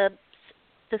the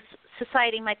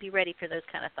society might be ready for those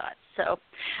kind of thoughts. So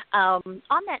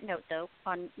on that note, though,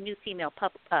 on new female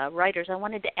writers, I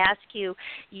wanted to ask you,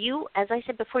 as I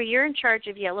said before, you're in charge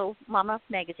of Yellow Mama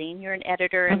magazine. You're an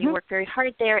editor, and you work very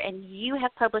hard there, and you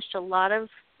have published a lot of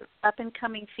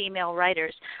up-and-coming female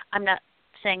writers. I'm not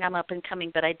saying I'm up-and-coming,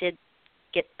 but I did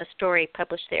get a story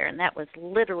published there, and that was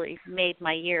literally made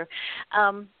my year.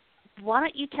 Why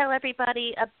don't you tell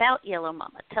everybody about Yellow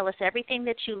Mama? Tell us everything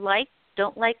that you like,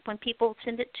 don't like when people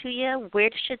send it to you. Where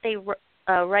should they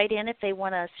write in if they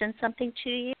want to send something to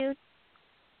you?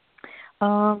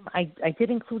 I did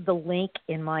include the link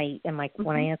in my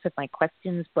when I answered my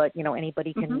questions, but you know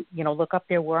anybody can you know look up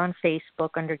there. We're on Facebook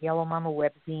under Yellow Mama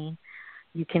Webzine.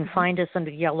 You can find us under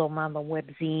Yellow Mama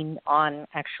Webzine on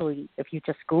actually if you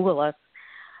just Google us.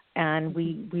 And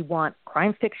we want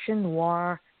crime fiction,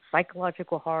 noir,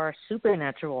 psychological horror,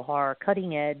 supernatural horror,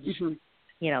 cutting edge.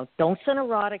 You know, don't send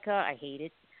erotica. I hate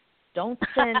it. Don't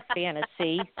send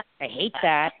fantasy. I hate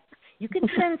that. You can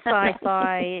send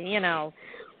sci-fi, you know.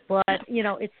 But, you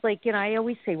know, it's like, you know, I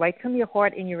always say, write from your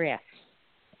heart and your ass,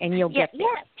 and you'll get there,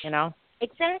 you know.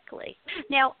 Exactly.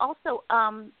 Now, also,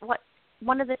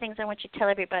 one of the things I want you to tell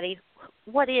everybody,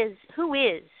 who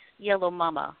is Yellow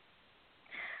Mama?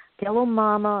 Yellow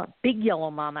Mama, Big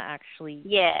Yellow Mama actually.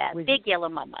 Yeah, was Big Yellow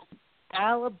Mama.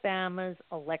 Alabama's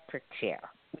electric chair,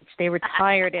 which they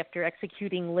retired after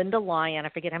executing Linda Lyon. I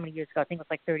forget how many years ago. I think it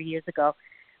was like 30 years ago.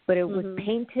 But it was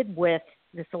painted with,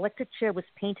 this electric chair was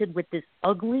painted with this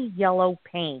ugly yellow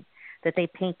paint that they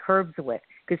paint curves with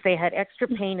because they had extra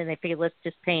paint and they figured, let's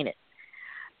just paint it.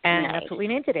 And that's what we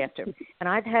named it after. And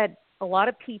I've had a lot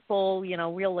of people, you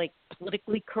know, real like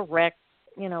politically correct,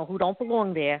 you know, who don't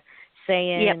belong there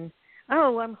saying,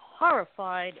 oh, I'm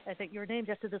horrified that you're named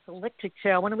after this electric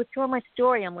chair. I want to withdraw my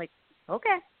story. I'm like,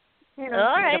 okay. You know,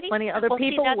 Alrighty. there's plenty of other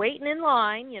people waiting in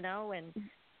line, you know, and,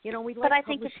 you know, we like but I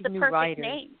think it's the perfect writers.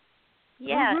 name.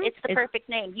 Yeah, it's the perfect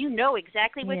name. You know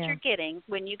exactly what you're getting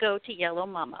when you go to Yellow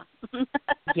Mama.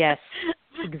 Yes,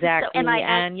 exactly. So,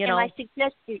 and you know, I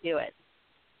suggest you do it.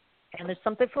 And there's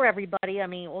something for everybody. I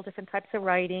mean, all different types of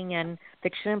writing and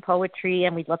fiction and poetry,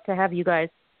 and we'd love to have you guys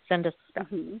send us stuff,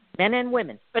 men and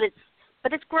women. But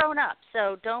it's grown up,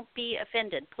 so don't be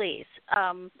offended, please.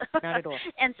 Not at all.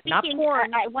 And speaking,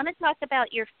 I want to talk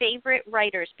about your favorite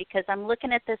writers because I'm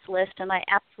looking at this list, and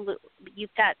you've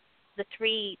got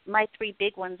my three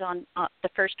big ones on the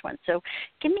first one. So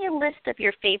give me a list of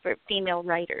your favorite female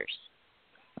writers.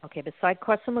 Okay, beside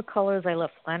Carson McCullers, I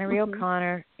love Flannery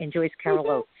O'Connor and Joyce Carol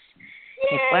Oates.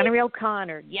 And Flannery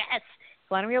O'Connor,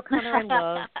 Flannery O'Connor I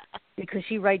love because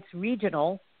she writes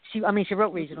regional. She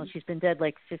wrote regional. She's been dead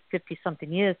like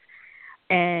 50-something years.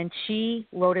 And she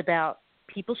wrote about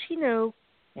people she knew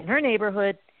in her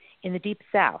neighborhood in the Deep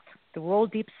South, the rural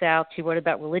Deep South. She wrote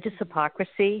about religious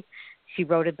hypocrisy. She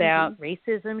wrote about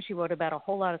racism. She wrote about a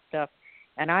whole lot of stuff.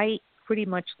 And I pretty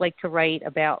much like to write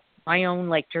about my own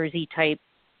like Jersey type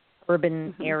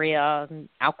urban area,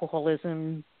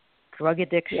 alcoholism, drug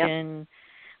addiction,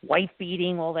 wife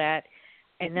beating, all that.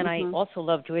 And then I also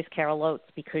love Joyce Carol Oates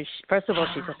because, first of all,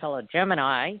 she's a fellow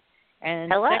Gemini.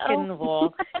 And second of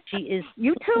all, she is,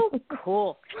 you too?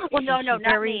 Cool. Well, no,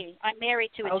 not me. I'm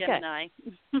married to a Gemini.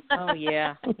 Oh,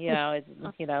 yeah. Yeah,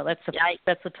 you know, that's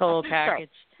a total package.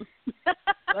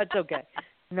 That's okay.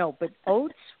 No, but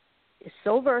Oates is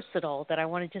so versatile that I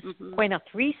want to just point out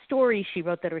 3 stories she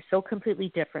wrote that are so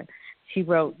completely different. She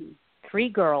wrote 3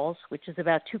 Girls, which is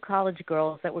about 2 college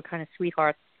girls that were kind of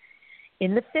sweethearts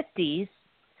in the 50s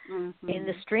in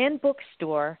the Strand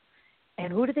bookstore.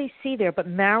 And who do they see there but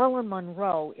Marilyn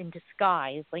Monroe in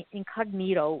disguise, like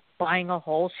incognito, buying a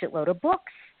whole shitload of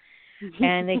books.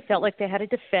 And they felt like they had to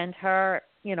defend her,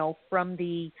 you know, from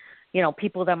the, you know,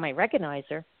 people that might recognize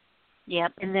her.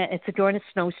 Yep. And then it's during a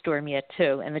snowstorm yet,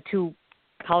 too. And the 2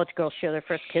 college girls share their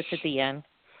first kiss at the end.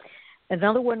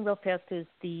 Another one real fast is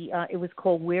it was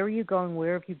called Where Are You Going,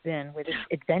 Where Have You Been? Where this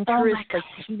adventurous,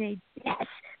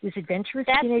 this adventurous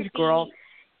teenage girl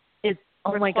is,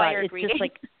 oh my God, it's just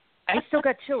like, I still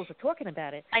got chills of talking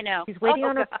about it. I know. He's waiting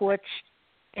on her porch,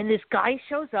 and this guy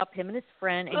shows up, him and his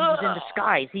friend, and he's in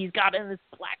disguise. He's got in this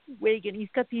black wig, and he's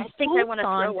got these I want to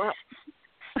throw up.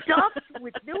 Stuffed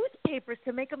with newspapers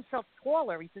to make himself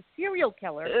taller. He's a serial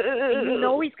killer. And you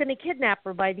know he's going to kidnap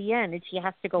her by the end, and she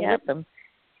has to go with him.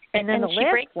 And then the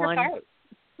last one,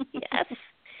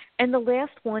 and the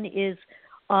last one is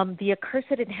The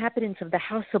Accursed Inhabitants of the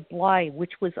House of Bly,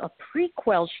 which was a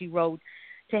prequel she wrote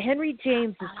to Henry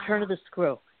James's Turn of the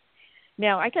Screw.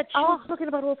 Now, I got chills talking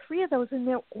about all 3 of those, and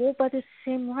they're all by the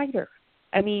same writer.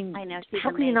 I mean, I know,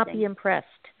 how can you not be impressed?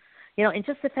 You know, and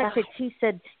just the fact that she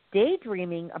said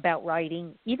daydreaming about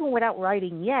writing, even without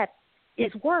writing yet,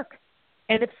 is work.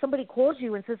 And if somebody calls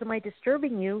you and says, am I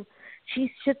disturbing you, you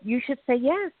should say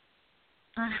yes.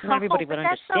 Not everybody would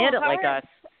understand it like us.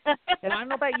 And I don't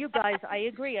know about you guys. I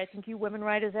agree. I think you women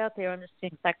writers out there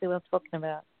understand exactly what I'm talking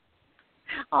about.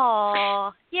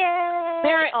 Oh, yay!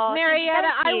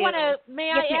 Marietta,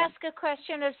 may I ask a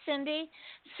question of Cindy?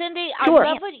 Cindy, sure.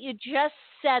 I love what you just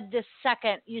said this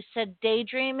second. You said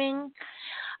daydreaming.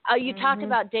 You talked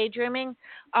about daydreaming.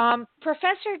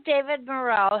 Professor David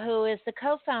Morrell, who is the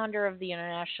co-founder of the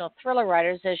International Thriller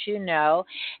Writers, as you know,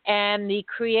 and the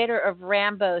creator of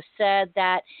Rambo, said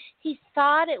that he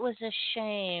thought it was a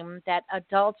shame that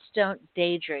adults don't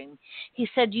daydream. He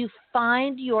said you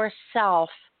find yourself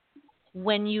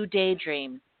when you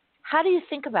daydream. How do you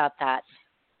think about that?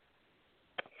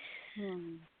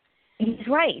 He's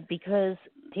right, because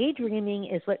daydreaming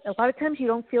is what a lot of times you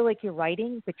don't feel like you're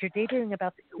writing, but you're daydreaming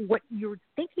about what you're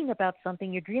thinking about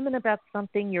something, you're dreaming about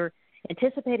something, you're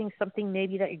anticipating something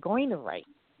maybe that you're going to write.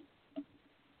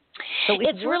 So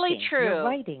it's really true. You're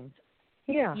writing.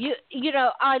 Yeah. You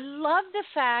know, I love the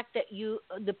fact that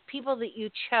the people that you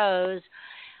chose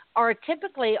are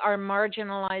typically our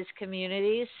marginalized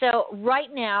communities. So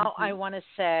right now I want to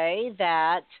say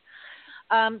that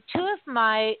Two of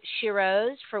my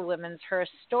sheroes for Women's Her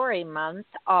Story Month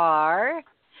are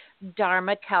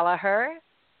Dharma Kelleher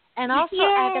and also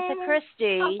Agatha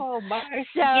Christie. Oh, my.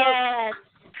 So, yes.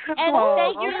 And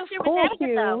thank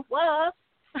you. Whoa.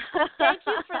 Thank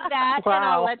you for that, Wow. and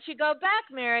I'll let you go back,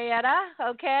 Marietta,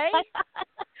 okay?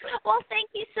 Well, thank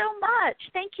you so much.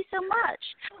 Thank you so much.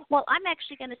 Well, I'm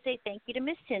actually going to say thank you to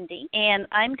Miss Cindy, and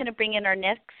I'm going to bring in our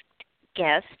next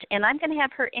guest, and I'm going to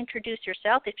have her introduce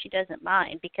herself if she doesn't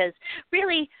mind, because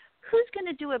really, who's going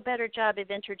to do a better job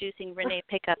of introducing Renee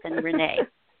Pickup than Renee?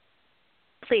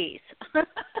 Please.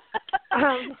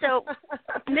 So,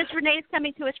 Miss Renee's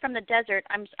coming to us from the desert.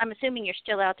 I'm assuming you're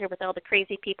still out there with all the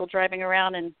crazy people driving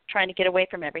around and trying to get away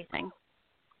from everything.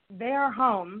 They are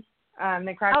home.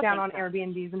 They cracked down on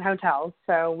Airbnbs and hotels,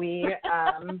 so we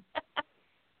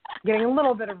getting a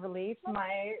little bit of relief.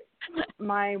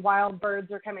 My wild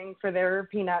birds are coming for their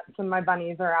peanuts, and my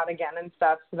bunnies are out again and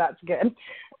stuff, so that's good.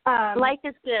 Life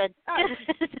is good.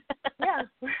 Yeah,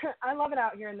 I love it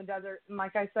out here in the desert. And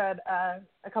like I said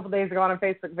a couple days ago on a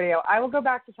Facebook video, I will go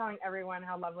back to telling everyone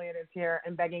how lovely it is here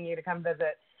and begging you to come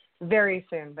visit very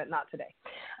soon, but not today.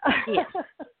 Yes.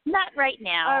 Not right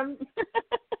now.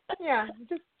 Yeah,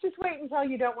 just wait until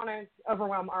you don't want to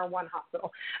overwhelm our one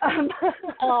hospital.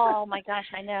 Oh my gosh,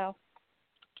 I know.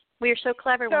 We are so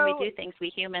clever when we do things, we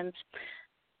humans.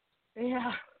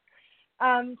 Yeah.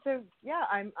 So yeah,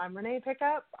 I'm Renee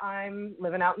Pickup. I'm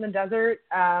living out in the desert.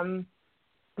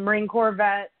 Marine Corps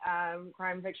vet,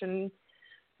 crime fiction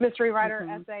mystery writer,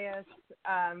 essayist,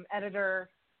 editor.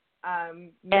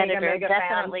 Mega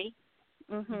definitely.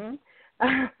 Fan.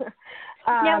 Mhm.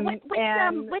 Now,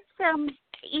 what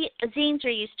zines are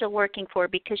you still working for?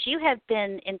 Because you have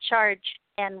been in charge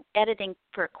and editing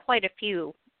for quite a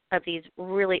few of these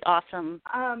really awesome.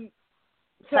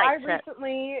 So I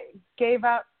recently gave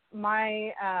up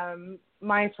my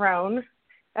my throne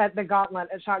at the Gauntlet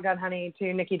at Shotgun Honey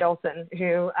to Nikki Dolson,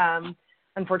 who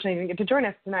unfortunately didn't get to join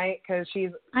us tonight because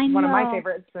she's one of my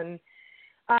favorites. And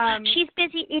she's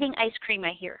busy eating ice cream,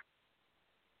 I hear.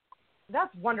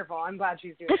 That's wonderful. I'm glad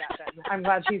she's doing that then. I'm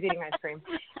glad she's eating ice cream.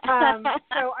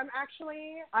 So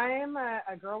I'm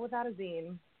a girl without a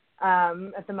zine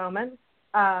at the moment.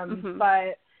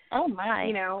 But, oh my.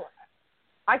 You know,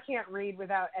 I can't read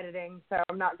without editing, so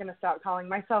I'm not going to stop calling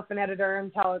myself an editor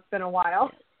until it's been a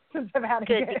while since I've had a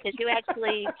Good, because you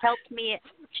actually helped me.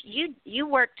 You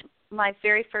worked my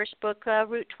very first book,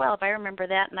 Route 12. I remember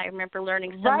that, and I remember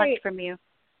learning so much from you.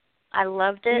 I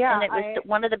loved it, and it was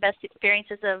one of the best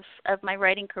experiences of my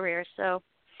writing career. So,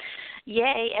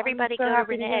 yay, everybody so go to happy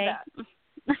Renee. To hear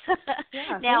that.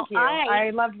 Yeah, now, thank you.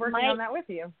 I loved working on that with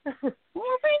you.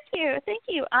 Well, thank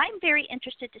you. I'm very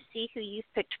interested to see who you've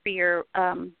picked for your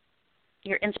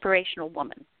inspirational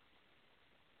woman.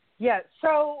 Yeah,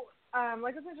 so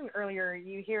like I mentioned earlier,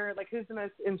 you hear like who's the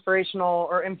most inspirational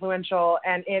or influential,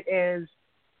 and it is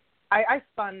I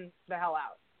spun the hell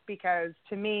out. Because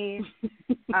to me,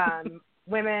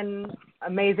 women,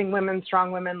 amazing women,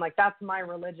 strong women, like that's my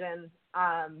religion.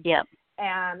 Yep.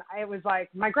 And it was like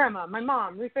my grandma, my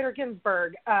mom, Ruth Bader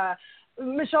Ginsburg,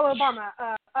 Michelle Obama,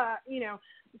 you know.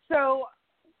 So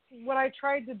what I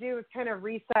tried to do is kind of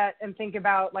reset and think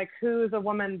about like who's a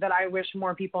woman that I wish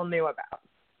more people knew about,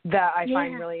 that I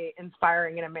find really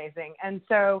inspiring and amazing. And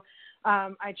so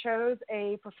I chose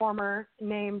a performer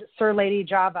named Sir Lady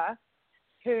Java,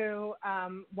 who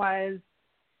was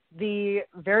the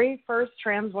very first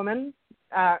trans woman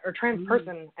or trans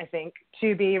person, I think,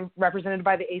 to be represented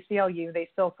by the ACLU. They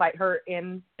still cite her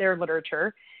in their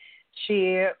literature.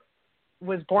 She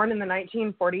was born in the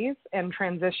 1940s and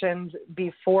transitioned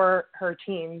before her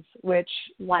teens, which,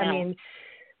 I mean,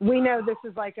 we know this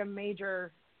is like a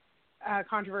major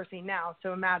controversy now,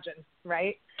 so imagine,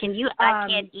 right? Can you? I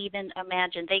can't even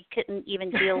imagine. They couldn't even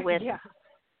deal with. Yeah.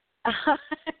 Wow,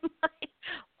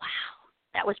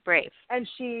 that was brave. And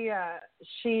she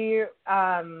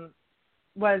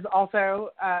was also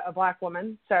a Black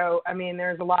woman. So, I mean,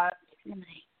 there's a lot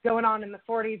going on in the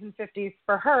 40s and 50s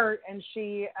for her. And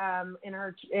she, in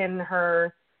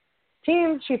her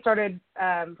teens, she started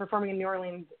performing in New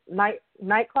Orleans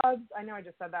nightclubs. I know I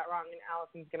just said that wrong, and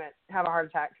Allison's going to have a heart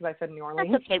attack because I said New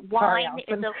Orleans. That's okay. Wine Sorry,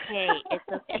 is okay. It's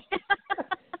okay.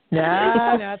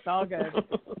 No, it's all good.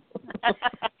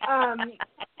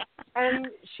 And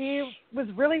she was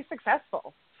really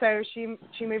successful. So she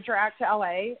moved her act to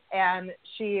LA, and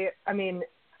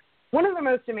one of the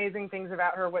most amazing things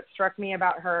about her, what struck me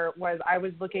about her was I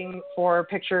was looking for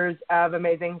pictures of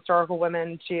amazing historical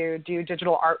women to do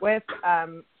digital art with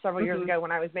several years ago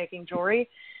when I was making jewelry.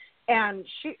 And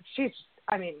she's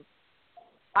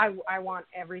I want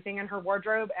everything in her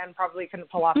wardrobe and probably couldn't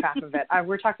pull off half of it.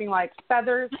 We're talking like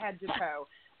feathers head to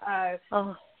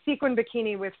toe, sequin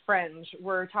bikini with fringe.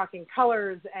 We're talking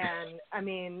colors and, I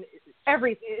mean,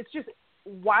 everything. It's just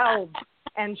wild.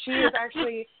 And she is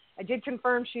actually, I did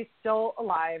confirm she's still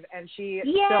alive, and she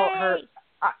still,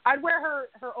 I'd wear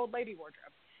her old lady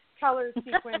wardrobe. Colors,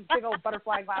 sequins, big old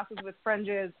butterfly glasses with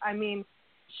fringes. I mean,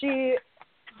 she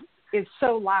is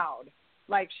so loud.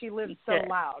 Like, she lives so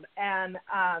loud. And,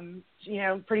 you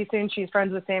know, pretty soon she's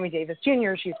friends with Sammy Davis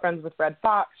Jr. She's friends with Red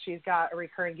Fox. She's got a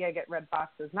recurring gig at Red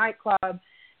Fox's nightclub.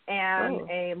 And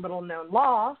a little-known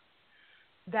law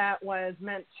that was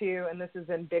meant to, and this is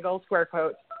in big old square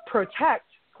quotes, protect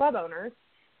club owners,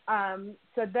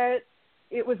 said that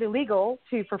it was illegal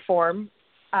to perform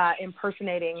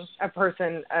impersonating a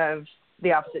person of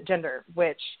the opposite gender,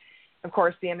 which, of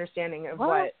course, the understanding of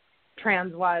what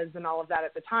trans was and all of that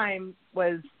at the time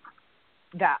was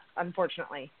that,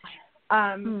 unfortunately.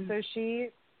 So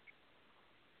she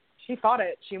fought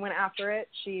it. She went after it.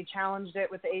 She challenged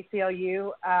it with the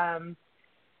ACLU.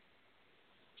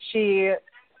 She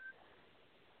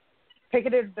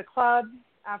picketed the club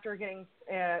after getting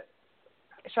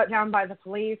shut down by the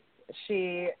police.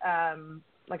 She,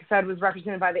 like I said, was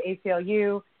represented by the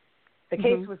ACLU. The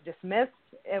case was dismissed.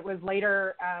 It was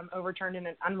later overturned in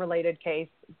an unrelated case,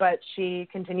 but she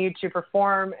continued to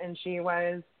perform, and she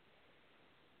was,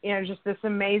 you know, just this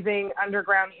amazing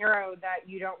underground hero that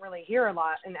you don't really hear a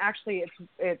lot. And actually,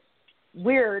 it's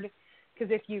weird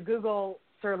because if you Google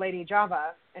Sir Lady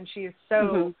Java, and she is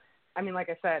so, I mean, like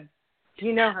I said,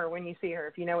 you know her when you see her,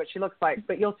 if you know what she looks like,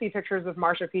 but you'll see pictures of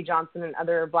Marsha P. Johnson and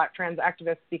other Black trans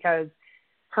activists because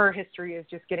her history is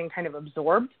just getting kind of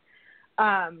absorbed.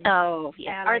 And Are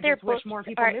there books? Wish more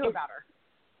people knew about her.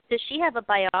 Does she have a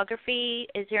biography?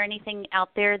 Is there anything out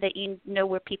there that you know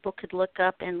where people could look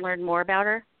up and learn more about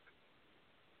her?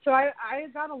 So I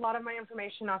got a lot of my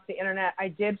information off the internet. I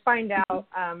did find out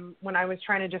when I was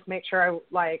trying to just make sure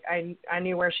I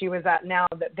knew where she was at now,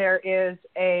 that there is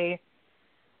a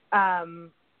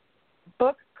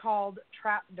book called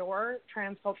Trapdoor,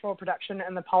 Transcultural Production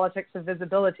and the Politics of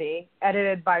Visibility,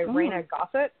 edited by Raina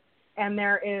Gossett. And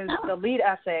there is the lead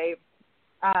essay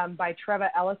by Treva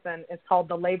Ellison. It's called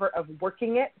The Labor of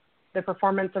Working It, The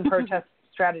Performance and Protest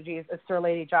Strategies of Sir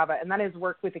Lady Java. And that is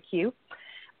work with a Q.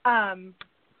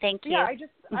 Thank you. Yeah,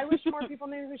 I wish more people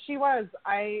knew who she was.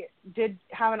 I did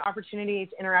have an opportunity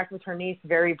to interact with her niece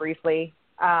very briefly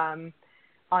on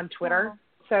Twitter.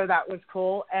 So that was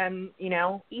cool. And, you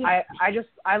know,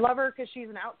 I love her because she's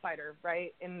an outsider,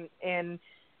 right? In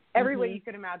every way you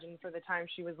could imagine for the time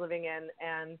she was living in.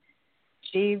 And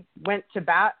she went to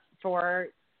bat for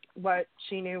what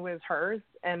she knew was hers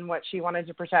and what she wanted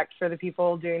to protect for the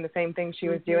people doing the same thing she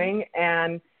was doing.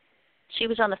 And she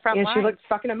was on the front line. She looked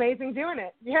fucking amazing doing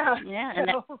it. Yeah. Yeah. And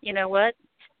that, you know what?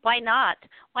 Why not?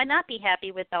 Why not be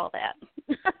happy with all that?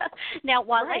 Now,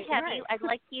 while I have you, I'd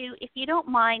like you, if you don't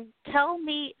mind, tell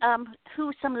me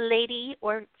who some lady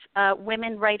or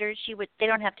women writers you would, they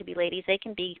don't have to be ladies, they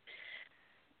can be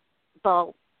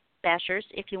ball bashers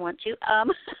if you want to.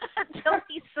 Tell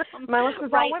me some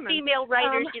female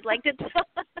writers you'd like to tell.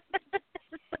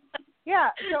 Yeah,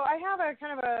 so I have a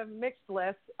kind of a mixed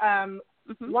list.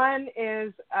 One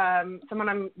is someone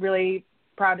I'm really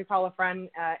proud to call a friend,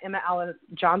 Emma Alice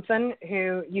Johnson,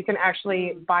 who you can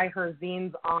actually buy her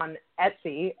zines on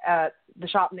Etsy at the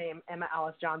shop name Emma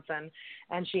Alice Johnson.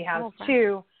 And she has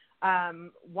two,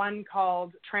 one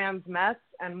called Trans Mess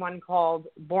and one called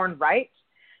Born Right.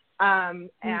 And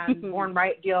Born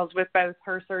Right deals with both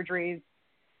her surgeries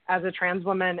as a trans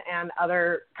woman and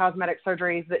other cosmetic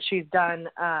surgeries that she's done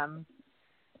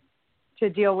to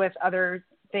deal with other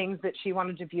things that she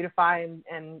wanted to beautify.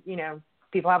 And you know,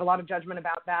 people have a lot of judgment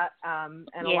about that and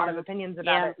a lot of opinions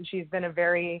about it. And she's been a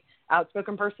very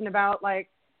outspoken person about, like,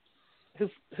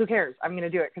 who cares? I'm going to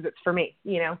do it because it's for me,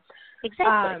 you know?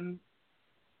 Exactly.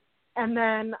 And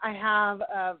then I have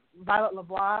Violet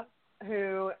LeBlanc,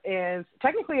 who is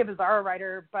technically a Bizarro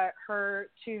writer, but her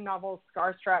two novels,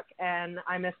 Scarstruck and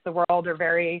I Miss the World, are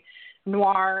very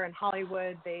noir and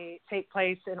Hollywood. They take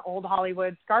place in old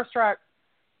Hollywood. Scarstruck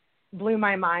blew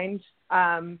my mind.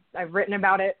 I've written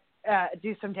about it,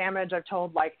 Do Some Damage. I've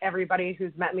told, like, everybody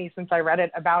who's met me since I read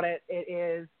it about it. It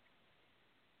is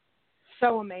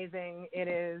so amazing. It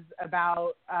is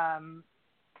about,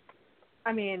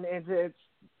 it's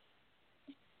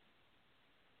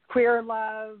queer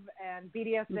love and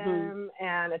BDSM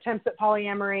and attempts at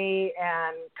polyamory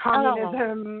and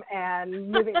communism and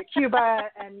moving to Cuba.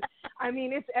 And I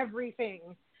mean, it's everything.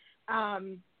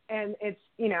 And it's,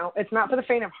 you know, it's not for the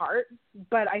faint of heart,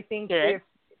 but I think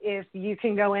if you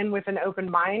can go in with an open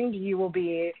mind, you will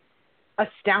be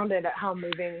astounded at how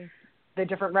moving the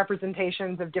different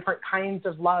representations of different kinds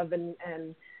of love and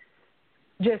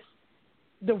just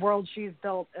the world she's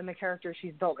built and the characters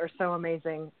she's built are so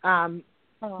amazing.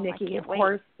 Nikki, of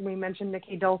course, we mentioned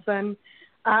Nikki Dolson.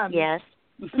 Yes.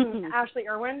 Ashley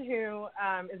Irwin, who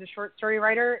is a short story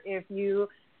writer. If you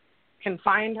can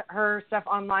find her stuff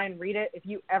online, read it. If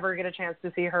you ever get a chance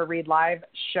to see her read live,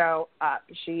 show up.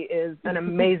 She is an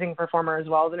amazing performer as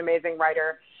well as an amazing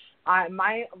writer.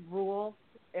 My rule,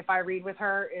 if I read with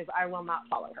her, is I will not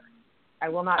follow her. I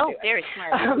will not do it. Oh, very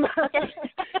smart.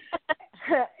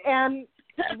 And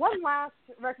one last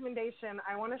recommendation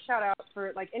I want to shout out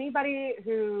for like anybody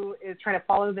who is trying to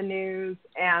follow the news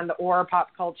and or pop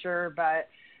culture, but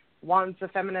wants a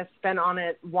feminist spin on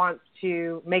it, wants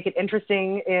to make it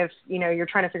interesting if, you know, you're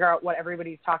trying to figure out what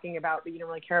everybody's talking about, but you don't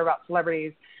really care about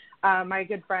celebrities. My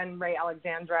good friend Ray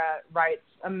Alexandra writes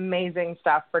amazing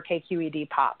stuff for KQED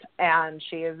Pop, and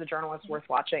she is a journalist worth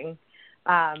watching.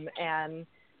 And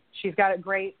she's got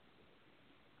great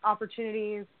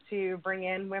opportunities to bring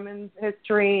in women's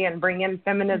history and bring in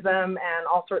feminism and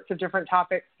all sorts of different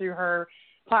topics through her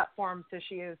platform, so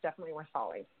she is definitely worth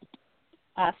following.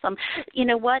 Awesome. You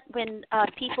know what? When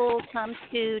people come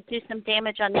to do some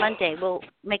damage on Monday, we'll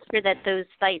make sure that those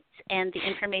sites and the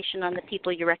information on the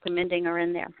people you're recommending are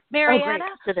in there. Marietta,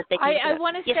 so that they can I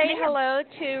want to say hello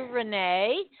to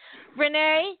Renee.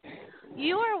 Renee,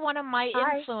 you are one of my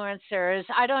influencers.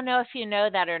 I don't know if you know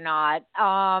that or not.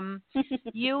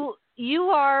 You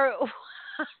are,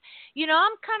 you know,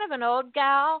 I'm kind of an old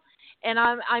gal, and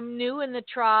I'm new in the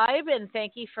tribe, and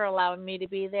thank you for allowing me to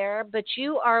be there. But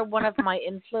you are one of my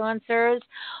influencers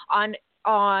on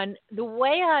the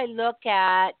way I look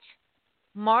at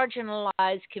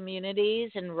marginalized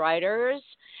communities and writers.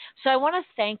 So I want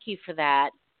to thank you for that,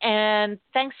 and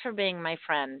thanks for being my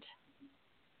friend.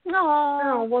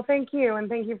 Oh, well, thank you, and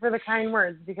thank you for the kind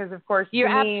words, because, of course, you're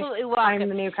to me, absolutely welcome. I'm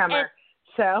the newcomer.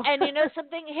 And you know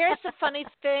something? Here's the funny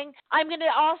thing. I'm going to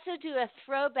also do a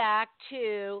throwback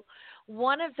to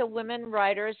one of the women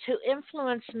writers who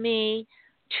influenced me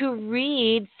to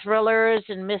read thrillers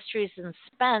and mysteries and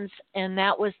suspense, and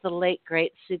that was the late,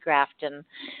 great Sue Grafton.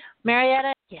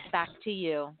 Marietta, back to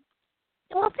you.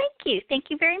 Well, thank you. Thank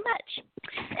you very much.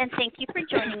 And thank you for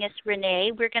joining us,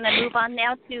 Renee. We're going to move on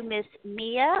now to Miss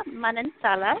Mia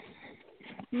Manansala.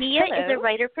 Mia is a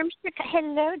writer from Chicago.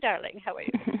 Hello, darling. How are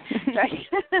you? Sorry.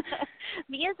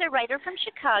 Mia is a writer from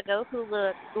Chicago who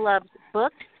loves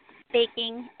books,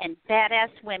 baking, and badass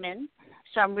women.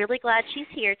 So I'm really glad she's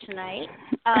here tonight.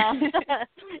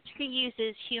 She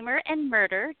uses humor and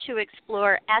murder to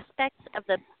explore aspects of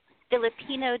the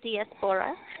Filipino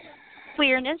diaspora,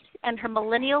 queerness, and her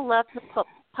millennial love of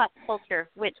pop culture,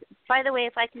 which, by the way,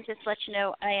 if I can just let you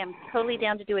know, I am totally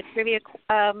down to do a trivia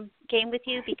game with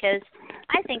you because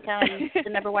I think I'm the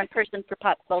number one person for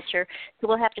pop culture, so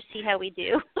we'll have to see how we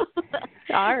do.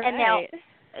 All right. And now,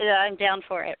 I'm down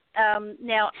for it.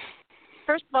 Now,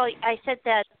 first of all, I said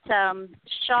that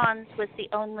Sean's was the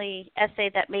only essay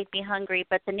that made me hungry,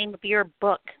 but the name of your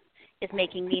book is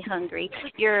making me hungry.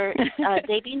 Your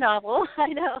debut novel, I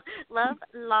know, Love,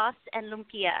 Loss, and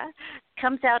Lumpia,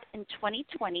 comes out in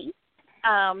 2020.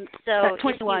 So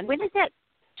 21. When is that?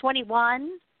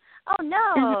 21? Oh,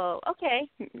 no. Okay.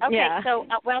 Okay. Yeah. So,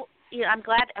 well, yeah, I'm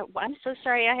glad. I'm so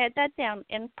sorry I had that down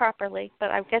improperly,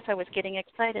 but I guess I was getting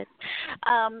excited.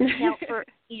 Now, for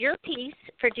your piece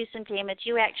for Do Some Damage,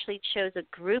 you actually chose a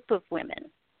group of women.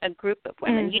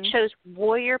 You chose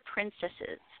warrior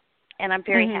princesses. And I'm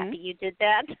very happy you did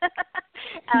that.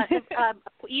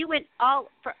 You went all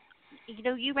for, you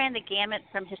know, you ran the gamut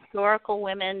from historical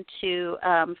women to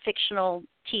fictional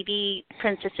TV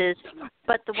princesses.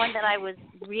 But the one that I was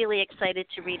really excited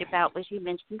to read about was you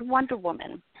mentioned Wonder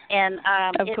Woman, and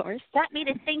of course, got me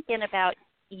to thinking about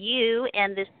you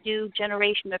and this new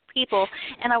generation of people.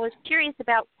 And I was curious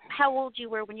about how old you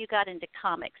were when you got into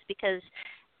comics, because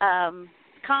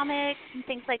comics and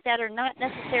things like that are not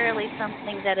necessarily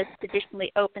something that is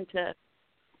traditionally open to,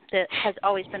 that has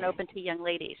always been open to young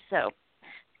ladies. So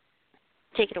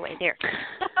take it away there.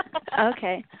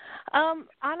 Okay.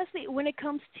 Honestly, when it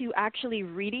comes to actually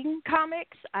reading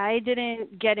comics, I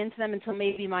didn't get into them until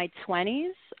maybe my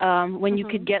 20s, when you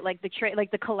could get like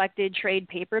the collected trade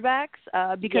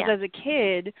paperbacks. Because as a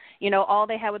kid, you know, all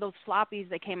they had were those floppies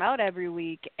that came out every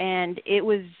week, and it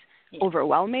was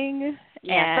overwhelming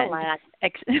and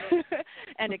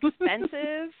and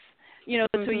expensive, you know,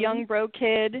 to a young broke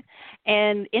kid,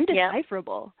 and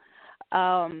indecipherable.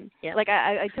 Like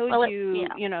I told you,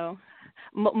 you know,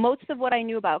 most of what I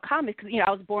knew about comics, you know,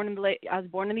 I was born in the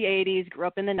 80s, grew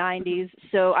up in the 90s,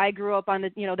 so I grew up on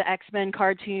the, you know, the X-Men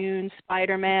cartoons,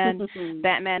 Spider-Man,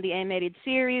 Batman the animated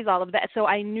series, all of that. So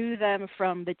I knew them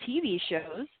from the TV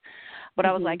shows. But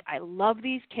I was like, I love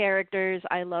these characters.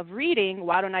 I love reading.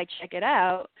 Why don't I check it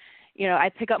out? You know, I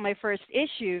pick up my first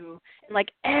issue, and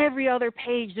like every other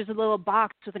page, there's a little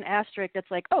box with an asterisk that's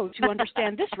like, oh, to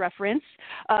understand this reference,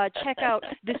 check out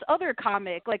this other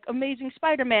comic, like Amazing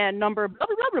Spider-Man number blah,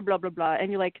 blah, blah, blah, blah, blah.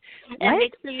 And you're like, what? And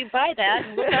make sure you buy that.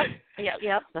 Yep.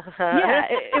 Yeah,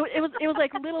 it was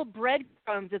like little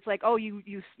breadcrumbs. It's like, oh, you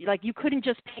couldn't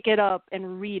just pick it up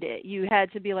and read it. You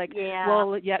had to be like,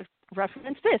 well, yeah,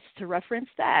 reference this to reference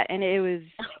that, and it was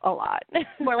a lot.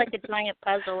 More like a giant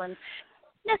puzzle and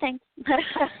nothing.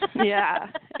 Yeah,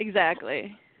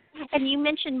 exactly. And you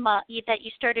mentioned that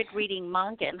you started reading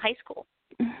manga in high school.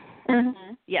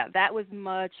 Yeah, that was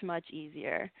much, much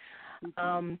easier. You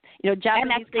know, Japanese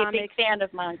I'm actually comics. a big fan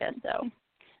of manga, so.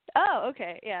 Oh,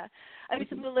 okay, yeah. I mean,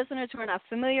 some of the listeners who are not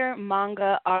familiar,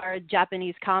 manga are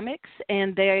Japanese comics,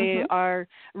 and they are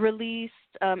released,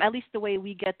 at least the way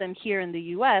we get them here in the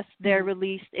U.S., they're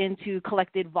released into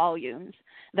collected volumes.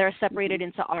 They're separated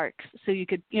into arcs. So you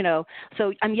could, you know,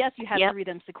 yes, you have to read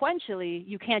them sequentially.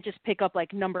 You can't just pick up,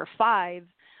 like, number 5,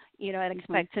 you know, and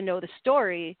expect to know the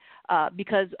story,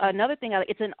 because another thing,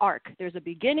 it's an arc. There's a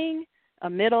beginning, a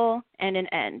middle, and an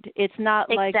end. It's not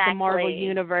like the Marvel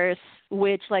Universe,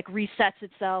 which like resets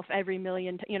itself every few years.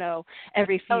 And no,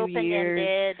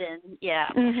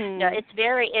 it's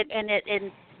very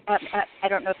I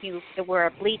don't know if you were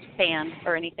a Bleach fan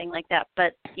or anything like that,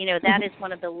 but you know that is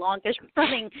one of the longest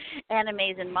running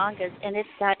animes and mangas, and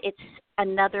it's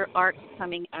another arc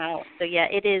coming out. So yeah,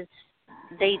 it is.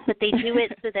 They do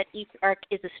it so that each arc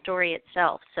is a story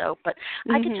itself. So, but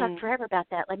I could talk forever about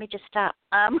that. Let me just stop.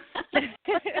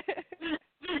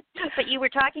 But you were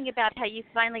talking about how you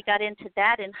finally got into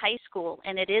that in high school,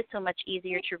 and it is so much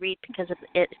easier to read because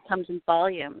it comes in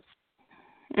volumes.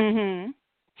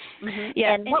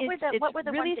 Yeah. And what were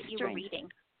the really ones that you were reading?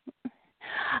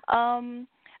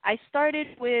 I started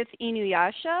with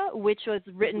Inuyasha, which was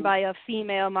written by a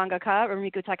female mangaka,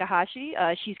 Rumiko Takahashi.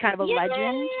 She's kind of a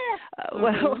legend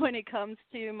when it comes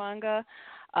to manga.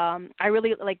 I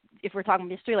really like, if we're talking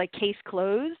mystery, like Case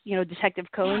Closed. You know, Detective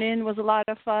Conan was a lot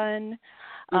of fun.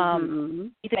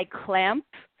 Like Clamp,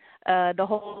 the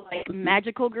whole like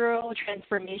magical girl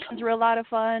transformations were a lot of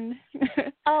fun.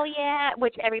 Oh yeah,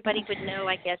 which everybody would know,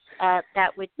 I guess.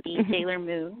 That would be Sailor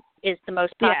Moon is the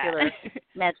most popular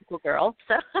magical girl.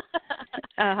 So.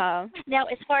 Now,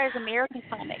 as far as American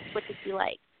comics, what did you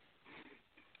like?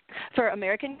 For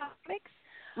American comics?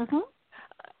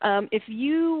 If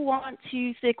you want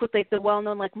to stick with like the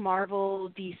well-known like Marvel,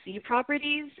 DC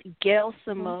properties, Gail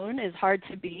Simone is hard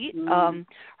to beat.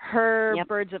 Her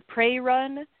Birds of Prey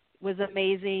run was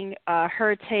amazing.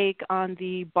 Her take on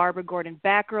the Barbara Gordon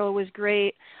Batgirl was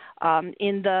great.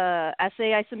 In the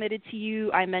essay I submitted to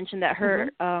you, I mentioned that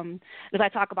her, as I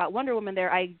talk about Wonder Woman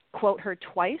there, I quote her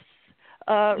twice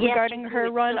regarding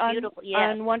her run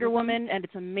on Wonder Woman, and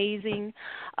it's amazing.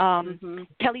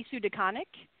 Kelly Sue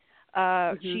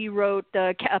DeConnick, she wrote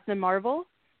Captain Marvel,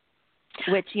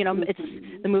 which, you know,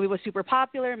 the movie was super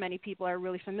popular. Many people are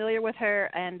really familiar with her,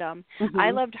 and I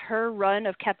loved her run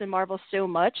of Captain Marvel so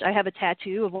much. I have a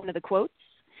tattoo of one of the quotes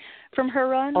from her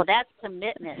run. Oh, that's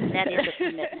commitment. That is a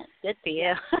commitment. Good for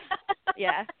you.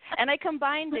 Yeah. And I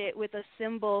combined it with a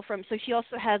symbol so she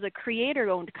also has a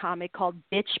creator-owned comic called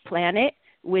Bitch Planet,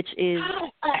 which is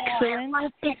excellent. I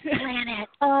love Bitch Planet.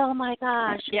 Oh, my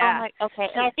gosh. Yeah. Okay.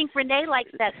 And I think Renee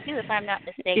likes that, too, if I'm not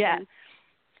mistaken. Yeah.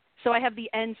 So I have the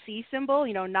NC symbol,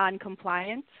 you know,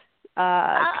 non-compliant,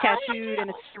 tattooed, and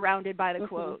it's surrounded by the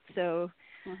quote. So,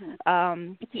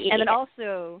 and then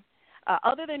also,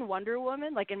 other than Wonder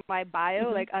Woman, like in my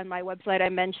bio, like on my website, I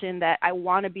mentioned that I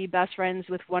want to be best friends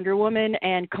with Wonder Woman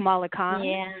and Kamala Khan,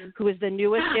 who is the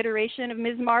newest iteration of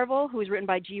Ms. Marvel, who is written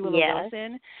by G. Willow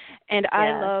Wilson. And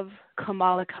I love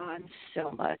Kamala Khan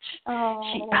so much.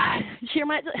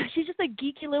 She's just a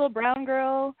geeky little brown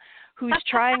girl who's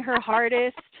trying her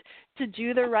hardest to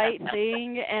do the right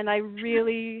thing, and I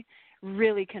really,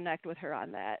 really connect with her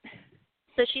on that.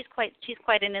 So she's quite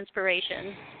an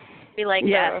inspiration. Be like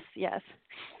her. Yes.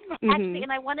 Actually,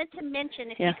 and I wanted to mention,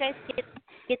 if you guys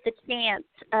get the chance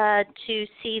to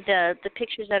see the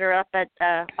pictures that are up at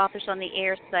Authors on the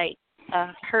Air site,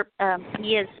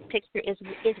 Mia's picture is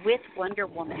with Wonder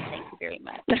Woman. Thank you very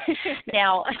much.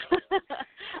 Now,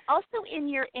 also in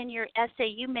your essay,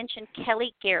 you mentioned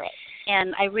Kelly Garrett,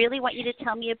 and I really want you to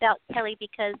tell me about Kelly,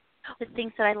 because the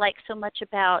things that I like so much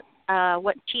about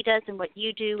what she does and what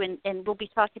you do, and we'll be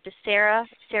talking to Sarah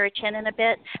Chen in a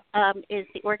bit, is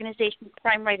the organization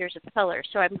Crime Writers of Color.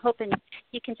 So I'm hoping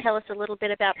you can tell us a little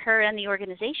bit about her and the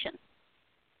organization.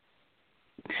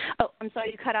 Oh, I'm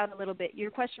sorry, you cut out a little bit.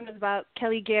 Your question was about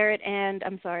Kelly Garrett and,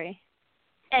 I'm sorry.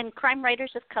 And Crime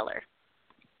Writers of Color.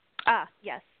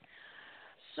 Yes.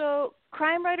 So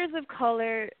Crime Writers of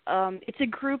Color, it's a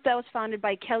group that was founded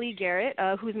by Kelly Garrett,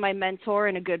 who's my mentor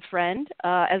and a good friend,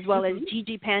 as well as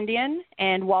Gigi Pandian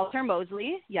and Walter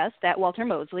Mosley. Yes, that Walter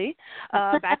Mosley,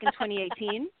 back in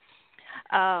 2018.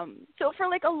 So for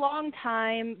like a long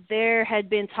time, there had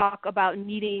been talk about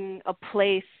needing a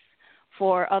place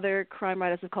for other crime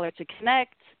writers of color to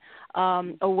connect,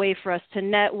 a way for us to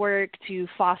network, to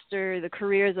foster the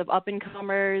careers of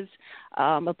up-and-comers,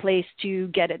 a place to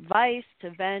get advice, to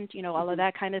vent, all of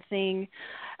that kind of thing.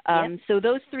 So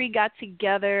those three got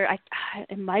together.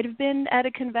 It might have been at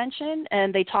a convention,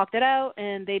 and they talked it out,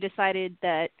 and they decided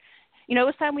that, it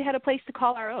was time we had a place to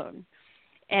call our own.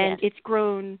 And it's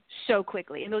grown so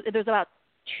quickly. And there's about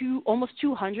almost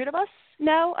 200 of us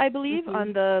now, I believe,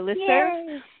 on the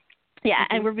listserv. Yeah,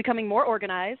 and we're becoming more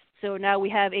organized. So now we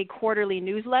have a quarterly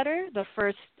newsletter, the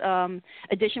first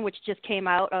edition, which just came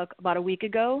out about a week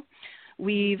ago.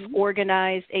 We've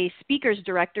organized a speakers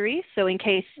directory. So in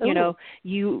case,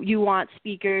 you want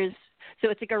speakers, so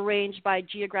it's like arranged by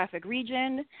geographic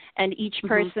region, and each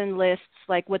person lists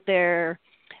like what their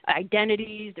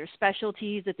identities, their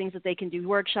specialties, the things that they can do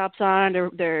workshops on, or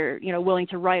they're, willing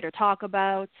to write or talk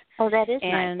about. Oh, that is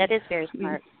nice. That is very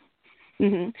smart.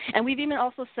 And we've even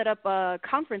also set up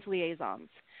conference liaisons.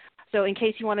 So in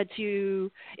case you wanted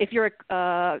to, if you're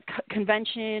a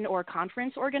convention or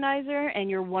conference organizer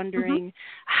and you're wondering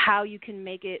how you can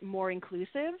make it more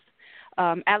inclusive,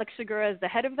 Alex Segura is the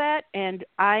head of that, and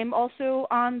I'm also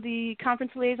on the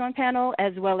conference liaison panel,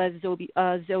 as well as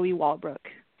Zoe Walbrook.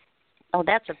 Oh,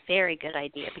 that's a very good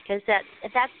idea, because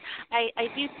I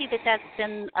do see that's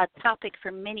been a topic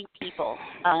for many people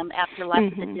after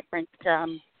lots of the different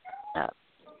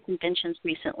conventions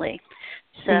recently.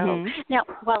 So now,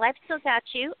 while I've still got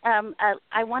you,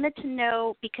 I wanted to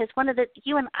know, because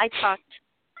you and I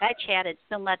chatted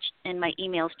so much in my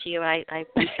emails to you, I'm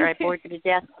sure I bored you to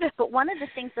death. But one of the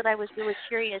things that I was really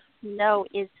curious to know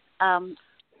is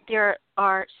there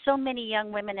are so many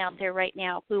young women out there right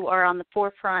now who are on the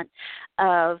forefront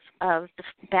of the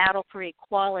battle for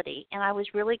equality, and I was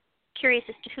really curious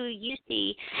as to who you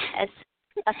see as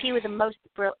a few of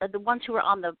the ones who are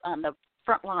on the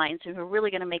front lines and who are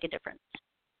really going to make a difference.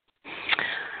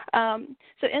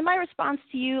 So in my response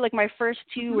to you, like my first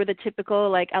two were the typical,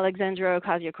 like Alexandra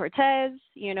Ocasio-Cortez,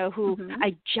 who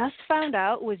I just found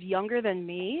out was younger than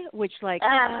me, which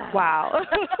wow.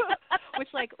 Which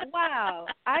wow,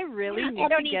 I really need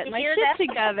to get my shit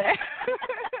together.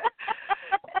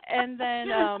 And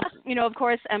then, of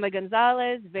course, Emma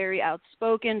Gonzalez, very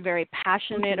outspoken, very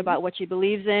passionate about what she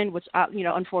believes in, which,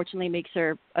 unfortunately makes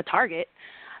her a target.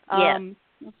 And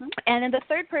then the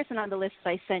third person on the list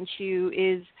I sent you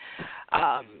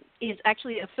is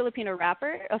actually a Filipino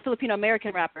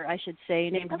American rapper, I should say,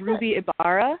 named Ruby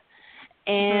Ibarra.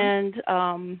 And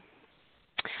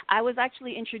I was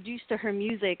actually introduced to her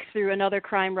music through another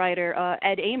crime writer,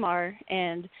 Ed Amar,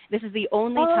 and this is the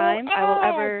only time I will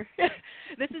ever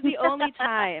this is the only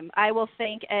time I will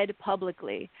thank Ed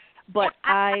publicly. But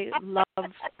I love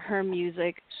her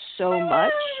music so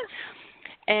much.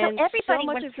 And so everybody so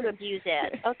much wants to abuse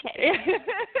Ed. Okay.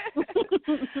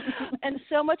 And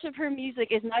so much of her music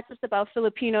is not just about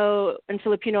Filipino and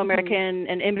Filipino American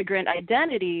and immigrant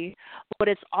identity, but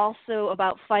it's also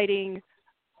about fighting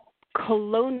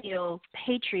colonial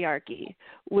patriarchy,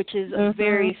 which is a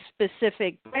very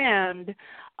specific brand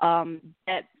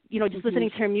that, just listening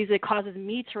to her music causes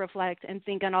me to reflect and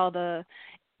think on all the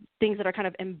things that are kind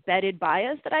of embedded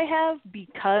bias that I have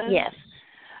because,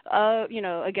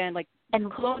 again, and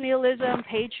colonialism,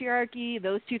 patriarchy,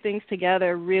 those two things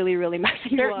together really, really mess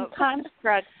you certain up.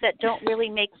 constructs that don't really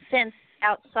make sense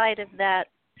outside of that,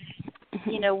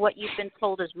 what you've been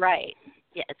told is right.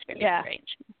 Yeah, it's very strange.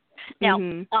 Now,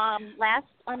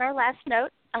 on our last note,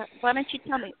 why don't you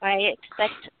tell me? I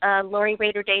expect Lori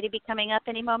Rader Day to be coming up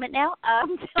any moment now.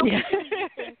 Tell me who you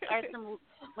think are some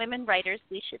women writers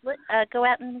we should go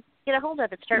out and get a hold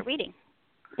of and start reading.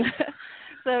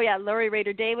 So, Lori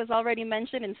Rader Day was already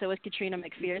mentioned, and so was Katrina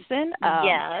McPherson.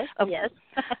 Yes.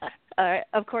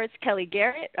 Of course, Kelly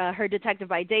Garrett, her Detective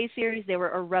by Day series, they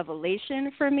were a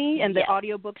revelation for me, and the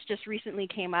audiobooks just recently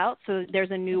came out, so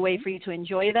there's a new way for you to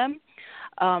enjoy them.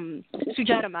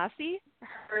 Sujata Massey,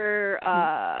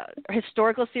 her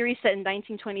historical series set in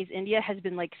 1920s India has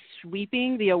been like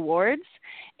sweeping the awards,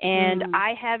 and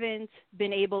I haven't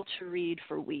been able to read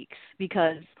for weeks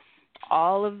because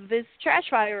all of this trash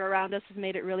fire around us has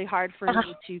made it really hard for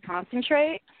me to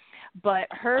concentrate. But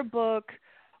her book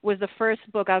was the first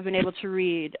book I've been able to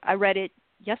read. I read it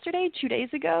yesterday, 2 days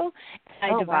ago,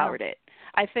 and I devoured it.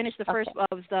 I finished the first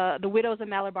of the Widows of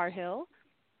Malabar Hill.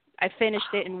 I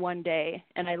finished it in 1 day,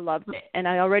 and I loved it. And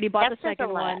I already bought the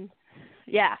second one.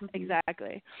 Yeah,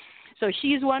 exactly. So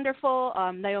she's wonderful.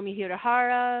 Naomi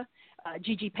Hirahara,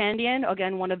 Gigi Pandian,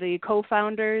 again, one of the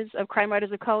co-founders of Crime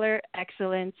Writers of Color,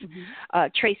 excellent.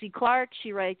 Tracy Clark,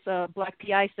 she writes a Black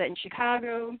PI set in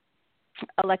Chicago.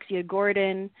 Alexia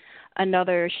Gordon,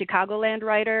 another Chicagoland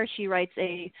writer. She writes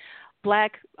a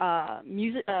Black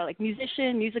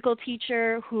musician, musical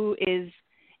teacher who is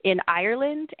in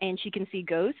Ireland, and she can see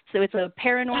ghosts. So it's a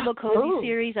paranormal cozy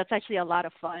series that's actually a lot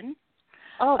of fun.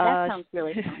 Oh, that sounds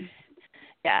really fun.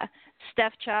 Yeah.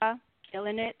 Steph Cha,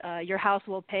 killing it. Your House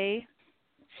Will Pay.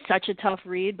 Such a tough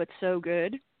read, but so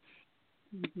good.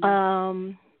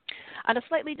 On a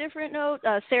slightly different note,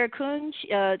 Sarah Kuhn,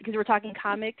 because we're talking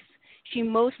comics, she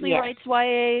mostly writes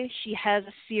YA. She has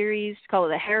a series called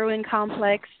The Heroine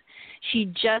Complex. She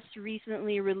just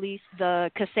recently released the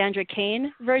Cassandra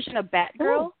Cain version of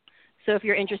Batgirl. So if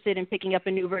you're interested in picking up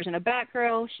a new version of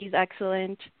Batgirl, she's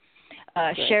excellent.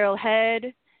 Cheryl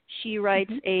Head, she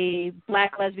writes a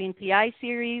Black lesbian PI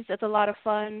series. That's a lot of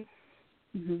fun.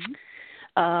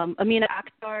 Amina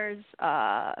Akhtar's,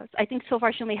 I think so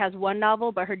far she only has one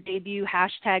novel, but her debut,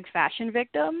 #Fashion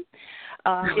Victim,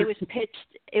 it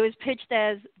was pitched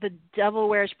as The Devil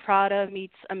Wears Prada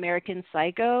meets American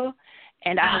Psycho,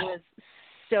 and I was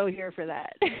so here for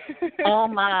that. Oh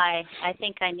my, I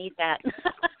think I need that.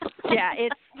 Yeah,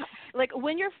 it's like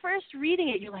when you're first reading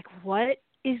it, you're like, what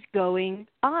is going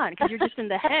on? Because you're just in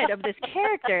the head of this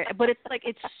character, but it's like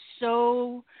it's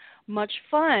so much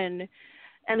fun.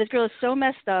 And this girl is so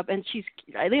messed up, and she's,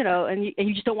 and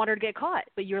you just don't want her to get caught.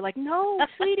 But you're like, no,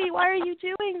 sweetie, why are you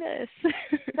doing this?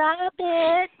 Stop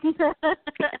it.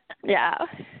 Yeah.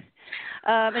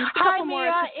 And just a couple more.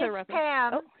 Mia, it's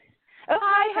Pam.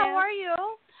 Hi, how are you?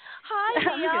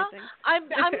 Hi, Mia.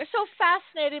 I'm so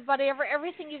fascinated by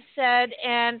everything you've said.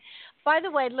 And by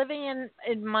the way, living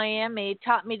in Miami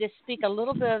taught me to speak a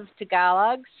little bit of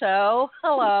Tagalog. So,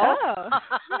 hello. Oh.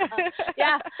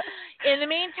 Yeah. In the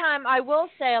meantime, I will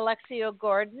say Alexia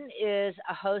Gordon is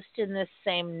a host in this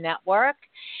same network.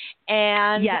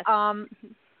 And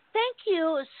thank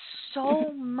you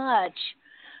so much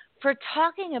for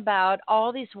talking about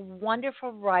all these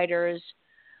wonderful writers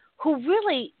who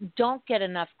really don't get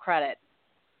enough credit.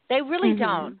 They really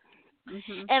don't.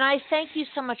 And I thank you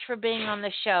so much for being on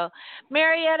the show.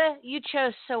 Marietta, you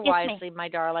chose so wisely, my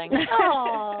darling.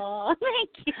 Oh, thank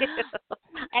you.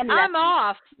 And I'm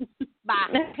off. Bye.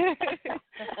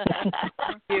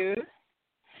 Thank you.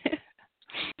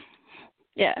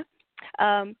 Yeah.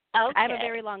 I have a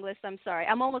very long list. I'm sorry.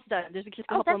 I'm almost done. There's just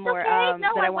a couple more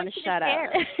that I want to shout out.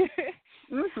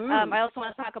 I also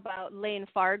want to talk about Lane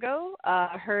Fargo.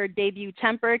 Her debut,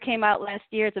 Temper, came out last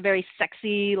year. It's a very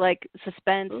sexy,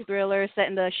 suspense thriller set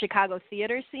in the Chicago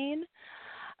theater scene.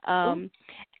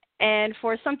 And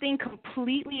for something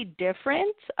completely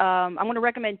different, I'm going to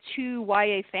recommend 2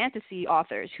 YA fantasy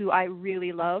authors who I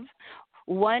really love.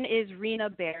 One is Rena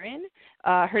Barron.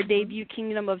 Her debut,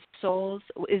 Kingdom of Souls,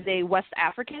 is a West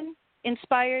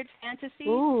African-inspired fantasy.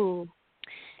 Ooh.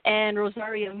 And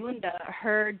Rosaria Munda,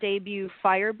 her debut,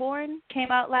 Fireborn, came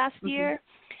out last year.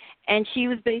 And she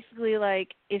was basically like,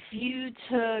 if you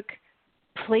took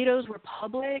Plato's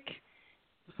Republic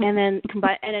and then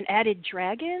added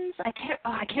dragons, I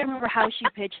can't remember how she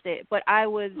pitched it, but I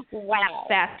was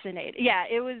fascinated. Yeah,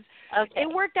 it was. Okay.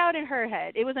 It worked out in her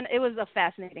head. It was a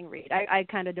fascinating read. I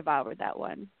kind of devoured that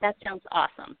one. That sounds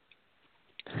awesome.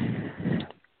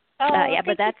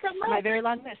 But that's my very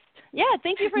long list. Yeah,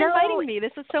 thank you for inviting me.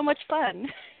 This was so much fun.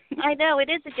 I know, it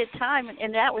is a good time,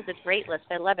 and that was a great list.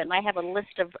 I love it. And I have a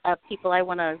list of people I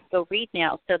want to go read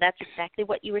now, so that's exactly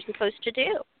what you were supposed to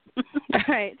do. All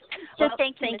right. So well,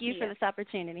 thank you for this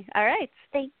opportunity. All right.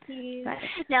 Thank you. Bye.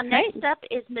 Now, next up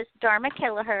is Miss Dharma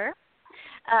Kelleher.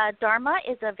 Dharma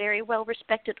is a very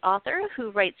well-respected author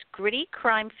who writes gritty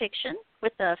crime fiction,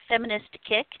 with a feminist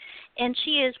kick, and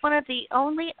she is one of the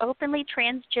only openly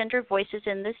transgender voices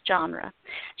in this genre.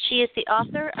 She is the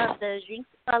author of the Jinx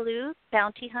Baloo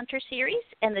Bounty Hunter series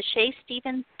and the Shay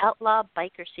Stevens Outlaw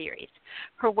Biker series.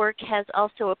 Her work has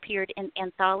also appeared in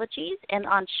anthologies and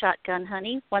on Shotgun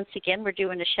Honey. Once again, we're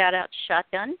doing a shout-out to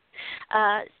Shotgun.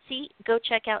 Go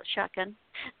check out Shotgun.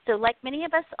 So like many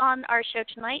of us on our show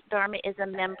tonight, Dharma is a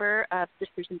member of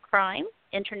Sisters in Crime,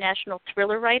 International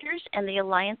Thriller Writers, and the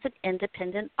Alliance of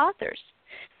Independent Authors.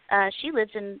 She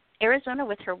lives in Arizona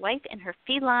with her wife and her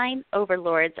feline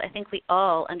overlords. I think we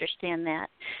all understand that.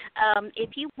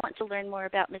 If you want to learn more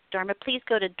about Ms. Dharma, please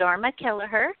go to Dharma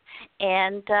Kelleher,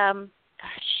 and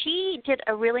she did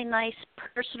a really nice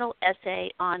personal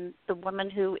essay on the woman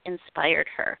who inspired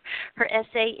her. Her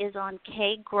essay is on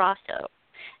Kay Grosso.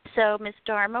 So, Ms.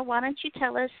 Dharma, why don't you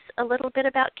tell us a little bit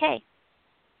about Kay?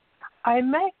 I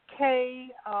met Kay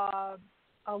a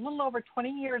little over 20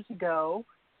 years ago,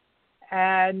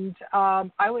 and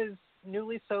I was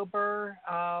newly sober.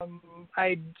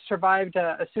 I survived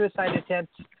a suicide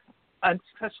attempt,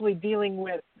 especially dealing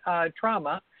with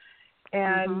trauma.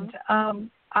 And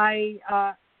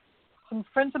some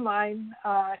friends of mine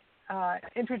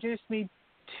introduced me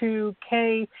to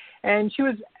Kay, and she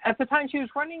was, at the time, she was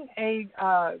running a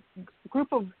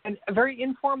very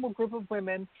informal group of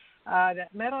women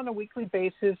that met on a weekly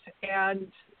basis and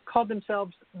called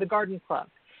themselves the Garden Club.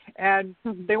 And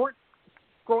they weren't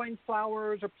growing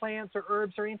flowers or plants or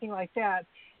herbs or anything like that.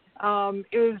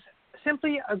 It was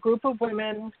simply a group of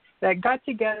women that got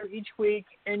together each week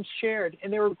and shared,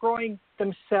 and they were growing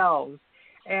themselves.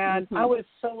 And I was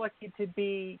so lucky to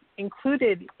be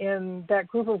included in that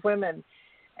group of women.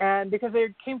 And because they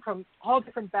came from all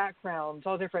different backgrounds,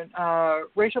 all different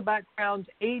racial backgrounds,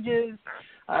 ages.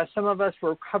 Some of us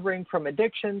were recovering from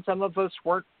addiction. Some of us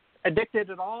weren't addicted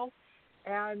at all.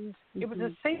 And it was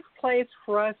a safe place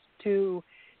for us to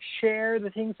share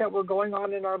the things that were going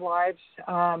on in our lives,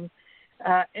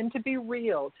 and to be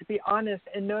real, to be honest,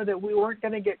 and know that we weren't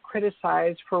going to get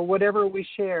criticized for whatever we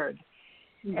shared.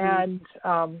 And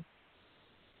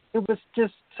it was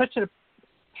just such a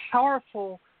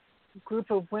powerful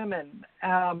group of women,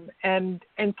 and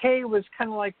Kay was kind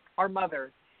of like our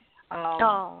mother.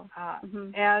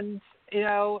 And you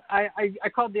know, I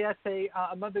called the essay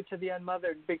 "A Mother to the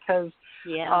Unmothered" because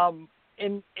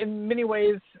in many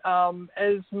ways,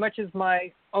 as much as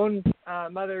my own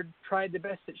mother tried the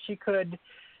best that she could,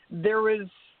 there was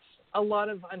a lot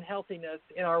of unhealthiness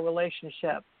in our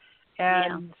relationship,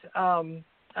 and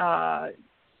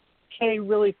Kay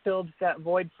really filled that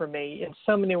void for me in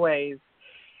so many ways.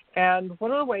 And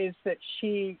one of the ways that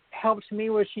she helped me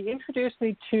was she introduced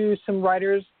me to some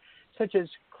writers such as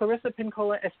Clarissa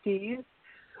Pinkola Estes,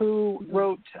 who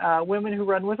wrote Women Who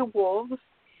Run with the Wolves,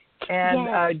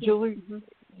 and Julie,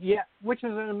 which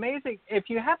is an amazing, if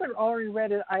you haven't already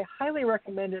read it, I highly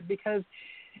recommend it because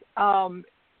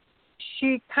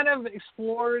she kind of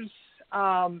explores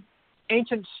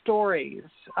ancient stories,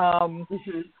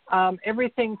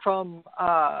 everything from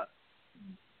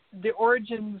the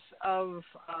origins of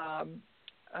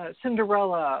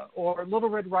Cinderella or Little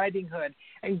Red Riding Hood,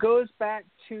 and goes back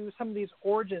to some of these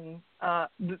origins,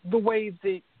 the way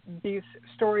these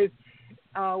stories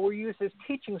were used as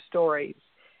teaching stories,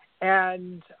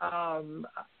 and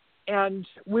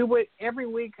we would every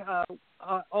week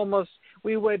almost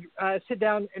we would sit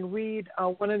down and read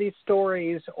one of these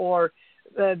stories or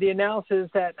the analysis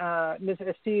that Ms.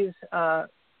 Estes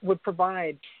would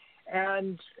provide,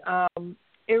 and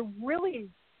it really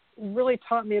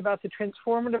taught me about the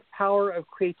transformative power of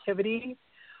creativity,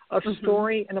 of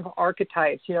story, and of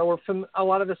archetypes. You know, a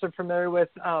lot of us are familiar with,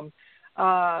 you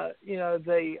know,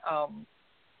 the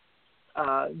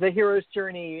hero's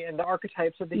journey and the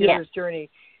archetypes of the hero's journey.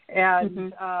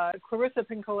 And Clarissa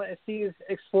Pinkola Estes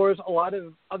explores a lot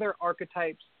of other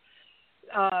archetypes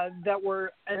that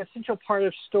were an essential part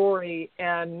of story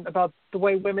and about the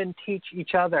way women teach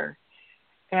each other.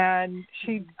 And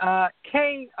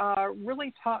Kay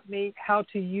really taught me how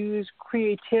to use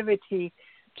creativity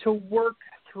to work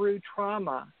through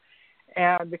trauma.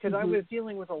 And because I was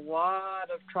dealing with a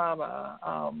lot of trauma,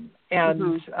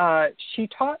 and she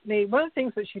taught me, one of the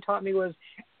things that she taught me was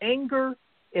anger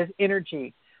is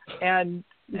energy, and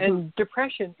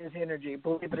depression is energy,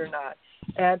 believe it or not.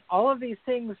 And all of these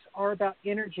things are about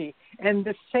energy, and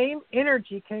the same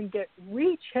energy can get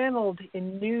rechanneled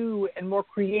in new and more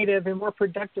creative and more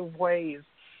productive ways.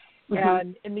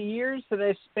 And in the years that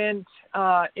I spent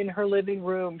in her living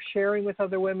room, sharing with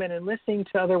other women and listening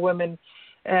to other women,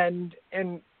 and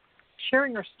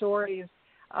sharing our stories,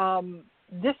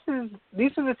 these are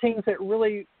the things that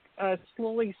really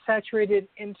slowly saturated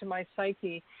into my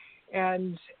psyche,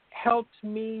 and helped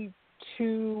me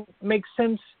to make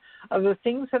sense of the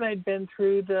things that I'd been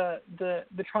through, the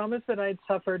traumas that I'd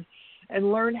suffered,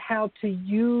 and learn how to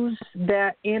use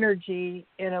that energy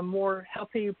in a more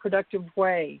healthy, productive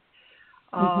way.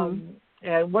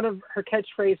 And one of her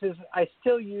catchphrases I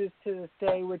still use to this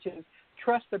day, which is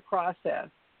trust the process.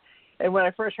 And when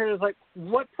I first heard it, I was like,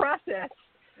 what process?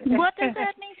 What does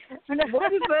that mean?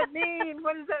 What does that mean?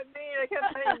 What does that mean? I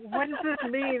kept saying, what does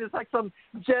this mean? It's like some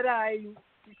Jedi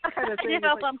kind of thing.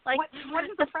 I'm like, what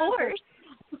is the Force?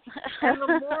 And the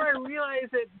more I realize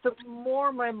it, the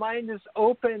more my mind is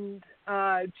opened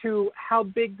to how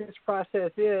big this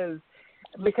process is.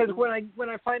 Because when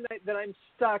I find that I'm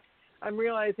stuck, I'm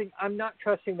realizing I'm not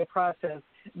trusting the process.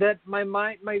 That my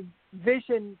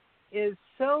vision is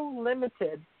so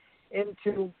limited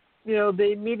into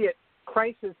the immediate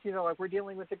crisis. Like we're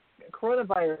dealing with the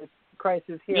coronavirus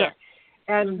crisis here. Yes.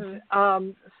 And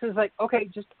so it's like, okay,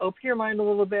 just open your mind a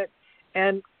little bit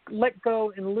and let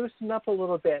go and loosen up a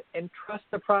little bit and trust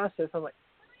the process. I'm like,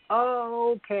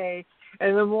 oh, okay.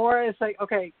 And the more it's like,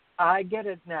 okay, I get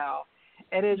it now.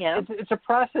 And it's a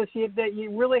process that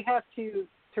you really have to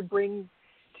bring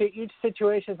to each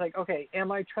situation. It's like, okay,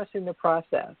 am I trusting the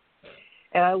process?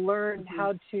 And I learned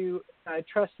how to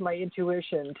trust my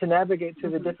intuition, to navigate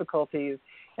through the difficulties,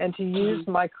 and to use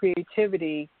my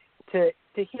creativity to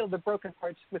heal the broken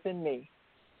parts within me.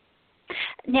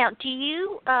 Now, do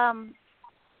you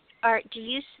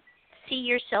see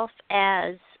yourself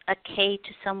as a K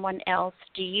to someone else?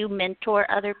 Do you mentor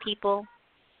other people?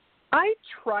 I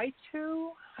try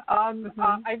to. I've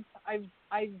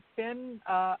been.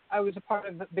 I was a part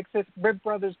of Big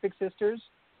Brothers Big Sisters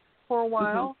for a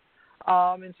while,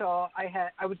 and so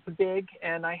I was the big,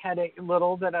 and I had a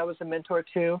little that I was a mentor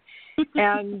to,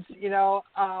 and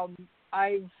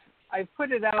I've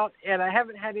put it out, and I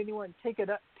haven't had anyone take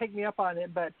me up on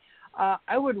it, but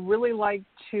I would really like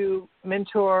to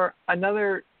mentor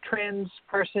another trans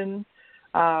person,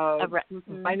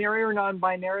 binary or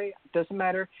non-binary, doesn't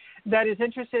matter, that is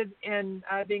interested in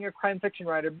being a crime fiction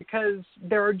writer, because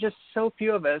there are just so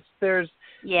few of us. There's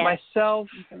myself,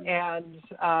 and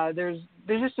there's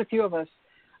just a few of us.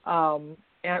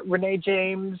 Renee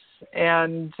James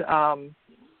and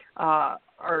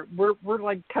we're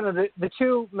like kind of the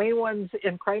two main ones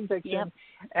in crime fiction,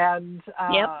 and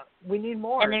we need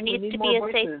more. And there needs to be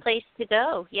a safe place to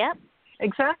go. Yep.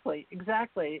 Exactly.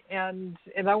 And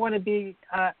I want to be.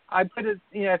 I put it.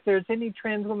 If there's any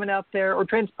trans woman out there, or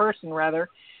trans person rather,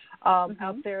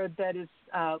 out there that is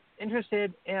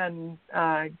interested in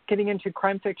getting into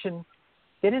crime fiction,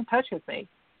 get in touch with me,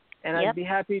 and I'd be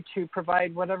happy to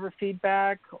provide whatever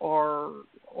feedback or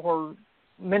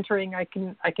mentoring I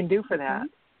can do for that.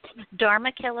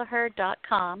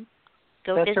 DharmaKelleher.com.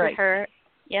 Go That's visit right. her.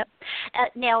 Yep.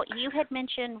 Now, you had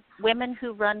mentioned Women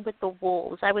Who Run with the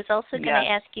Wolves. I was also going to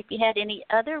ask you if you had any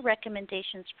other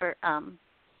recommendations for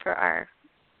our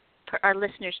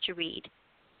listeners to read.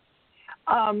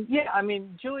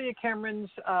 Julia Cameron's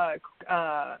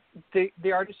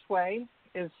The Artist's Way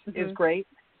is great.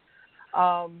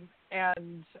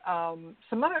 And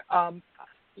some other.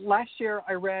 Last year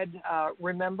I read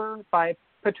Remember by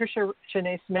Patricia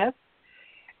Shanae Smith,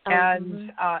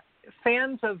 and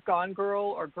fans of Gone Girl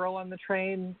or Girl on the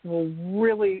Train will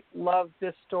really love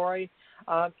this story.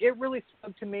 It really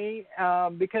spoke to me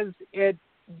because it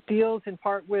deals in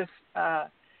part with the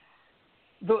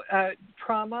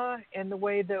trauma and the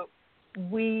way that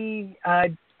we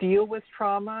deal with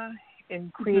trauma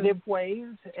in creative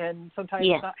ways and sometimes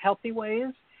not healthy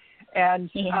ways. And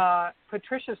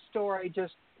Patricia's story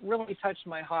just really touched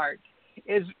my heart.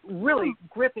 Is really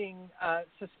gripping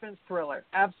suspense thriller,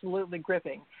 absolutely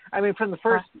gripping. I mean, from the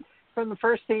first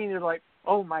scene, you're like,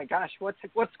 oh my gosh,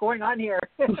 what's going on here?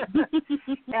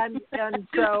 and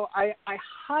so I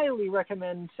highly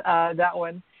recommend that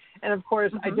one. And of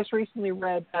course, I just recently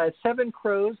read Seven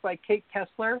Crows by Kate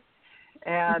Kessler,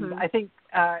 and I think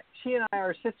she and I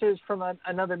are sisters from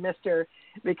another mister,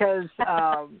 because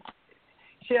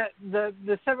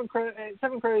the Seven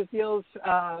Crows deals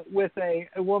with a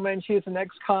woman. She's an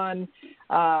ex-con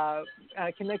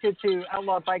connected to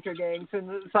outlaw biker gangs, and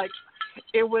it's like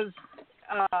it was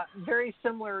very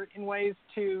similar in ways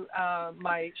to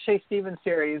my Shay Stevens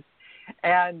series,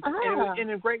 and it was in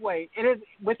a great way. It is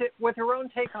with her own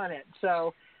take on it.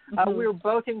 So we were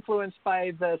both influenced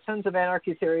by the Sons of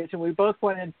Anarchy series, and we both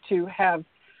wanted to have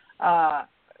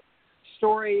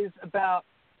stories about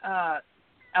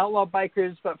outlaw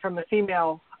bikers, but from a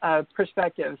female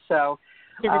perspective. So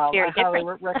it's very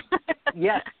different.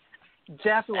 Yes,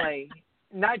 definitely.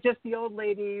 Not just the old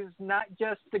ladies, not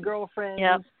just the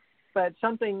girlfriends, but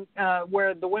something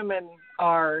where the women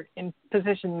are in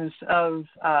positions of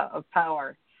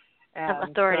power. And of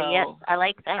authority, yes. I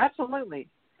like that. Absolutely.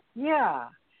 Yeah.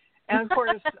 And, of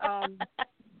course,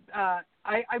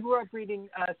 I grew up reading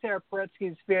Sarah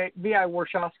Paretsky's V.I.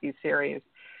 Warshawski series.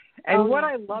 And what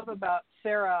I love about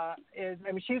Sarah is,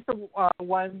 I mean, she's the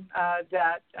one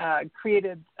that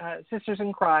created Sisters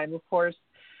in Crime, of course.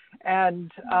 And,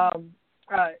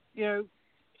 you know,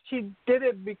 she did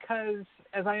it because,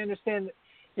 as I understand it,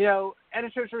 you know,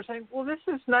 editors were saying, well, this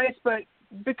is nice, but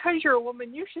because you're a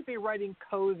woman, you should be writing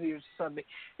cozy or something.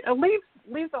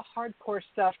 Leave the hardcore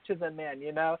stuff to the men,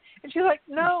 you know. And she's like,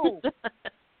 no,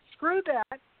 screw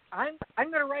that. I'm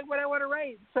going to write what I want to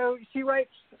write. So she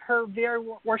writes her V.I.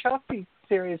 Warshawski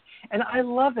series, and I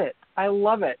love it. I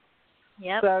love it.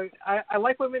 Yep. So I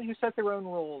like women who set their own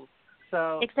rules.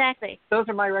 So exactly. Those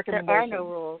are my recommendations. There are no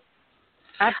rules.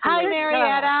 Absolutely. Hi,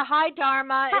 Marietta. Hi,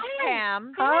 Dharma. It's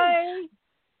Pam. Hi.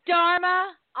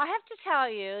 Dharma, I have to tell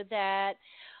you that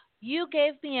you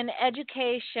gave me an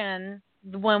education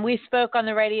when we spoke on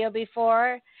the radio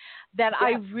before that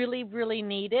I really, really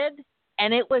needed.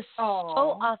 And it was so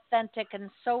authentic and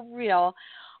so real.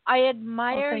 I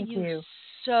admire you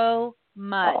so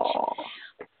much.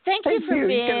 Thank you for being.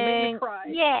 You're gonna make me cry.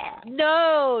 Yeah.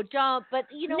 No, don't. But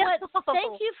you know what?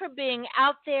 Thank you for being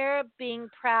out there, being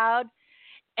proud,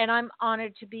 and I'm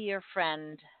honored to be your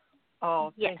friend.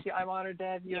 Oh, thank you. I'm honored to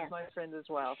have you as my friend as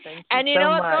well. Thank you. And you so know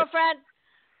what, much. girlfriend?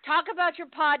 Talk about your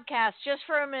podcast just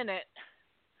for a minute.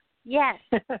 Yes.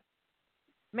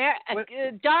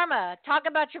 Dharma, talk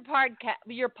about your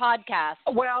podcast.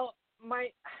 Well,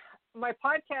 my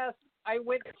podcast, I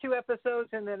went 2 episodes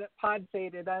and then it pod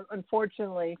faded.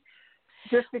 Unfortunately,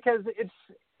 just because it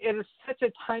is such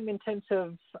a time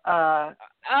intensive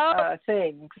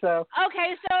thing. So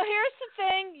okay, so here's the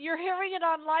thing: you're hearing it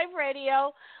on live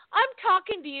radio. I'm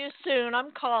talking to you soon.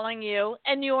 I'm calling you,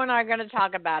 and you and I are going to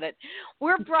talk about it.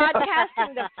 We're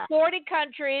broadcasting to 40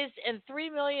 countries and 3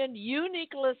 million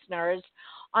unique listeners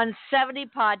on 70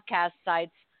 podcast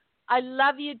sites. I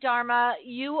love you, Dharma.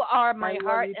 You are my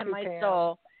heart and my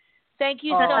soul. Thank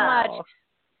you so much.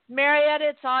 Marietta,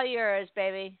 it's all yours,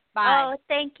 baby. Bye. Oh,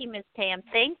 thank you, Ms. Pam.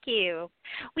 Thank you.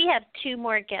 We have 2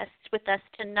 more guests with us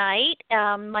tonight.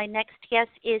 My next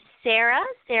guest is Sarah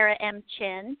M.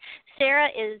 Chen. Sarah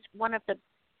is one of the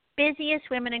busiest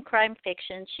women in crime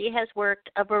fiction. She has worked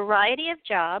a variety of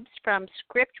jobs, from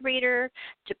script reader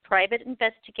to private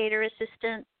investigator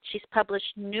assistant. She's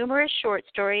published numerous short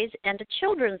stories and a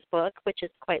children's book, which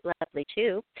is quite lovely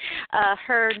too.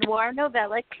 Her noir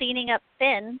novella, Cleaning Up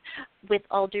Finn, with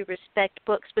all due respect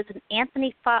books, was an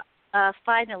Anthony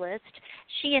finalist.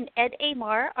 She and Ed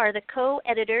Amar are the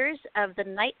co-editors of The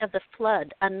Night of the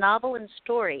Flood, a novel and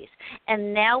stories.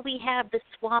 And now we have The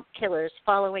Swamp Killers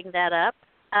following that up.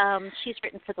 She's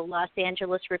written for the Los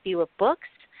Angeles Review of Books,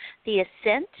 The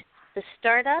Ascent, The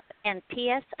Startup, and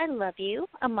P.S. I Love You,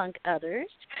 among others.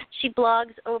 She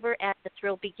blogs over at The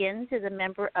Thrill Begins, is a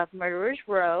member of Murderers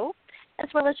Row, as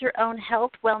well as her own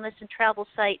health, wellness, and travel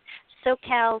site,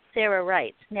 SoCal Sarah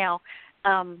Writes. Now,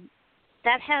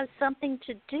 that has something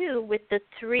to do with the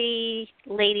 3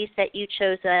 ladies that you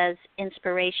chose as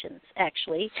inspirations,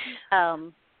 actually.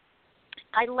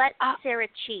 I let Sarah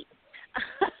cheat.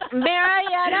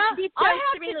 Marietta, I have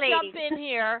to ladies. jump in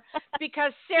here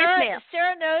because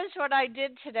Sarah knows what I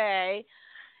did today.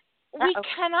 We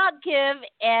cannot give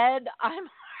Ed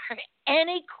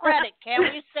any credit, can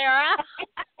we, Sarah?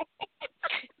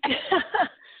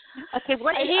 Okay,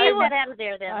 what did you get out of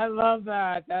there then? I love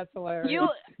that. That's hilarious.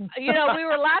 You know, we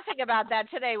were laughing about that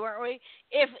today, weren't we?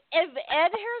 If Ed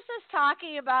hears us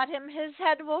talking about him, his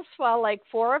head will swell like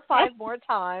 4 or 5 more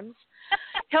times.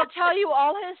 He'll tell you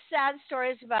all his sad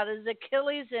stories about his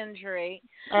Achilles injury.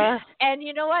 And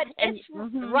you know what? It's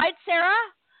right, Sarah?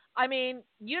 I mean,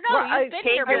 you know, you've been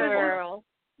here before.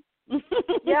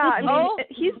 Yeah, I mean,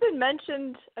 he's been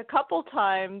mentioned a couple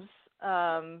times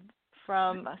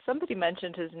from somebody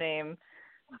mentioned his name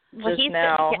just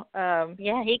now.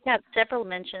 He got several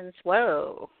mentions.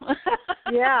 Whoa.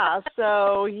 Yeah,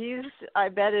 so I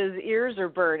bet his ears are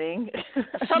burning. So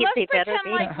let's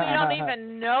pretend like we don't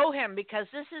even know him, because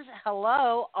this is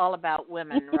all about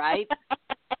women, right?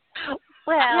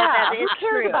 Well, yeah, that is who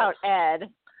cares true. about Ed?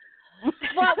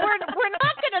 Well, we're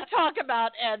not going to talk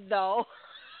about Ed, though.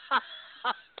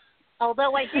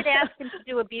 Although I did ask him to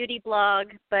do a beauty blog,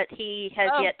 but he has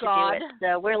yet to do it.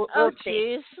 So we'll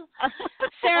see.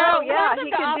 Sarah,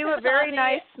 he can do a very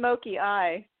nice smoky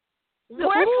eye.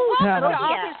 Welcome to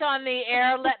Office on the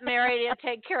Air. Let Marietta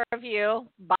take care of you.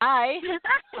 Bye.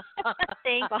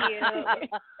 Thank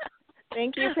you.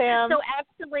 Thank you, Pam. So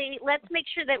actually, let's make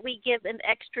sure that we give an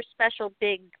extra special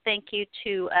big thank you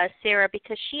to Sarah,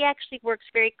 because she actually works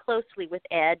very closely with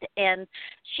Ed, and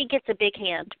she gets a big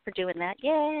hand for doing that.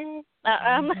 Yay!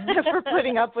 For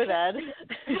putting up with Ed.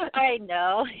 I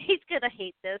know. He's going to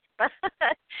hate this. But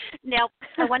now,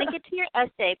 I want to get to your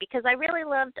essay, because I really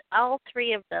loved all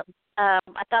three of them. I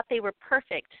thought they were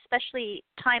perfect, especially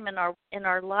time in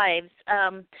our lives.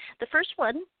 The first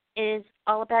one is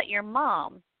all about your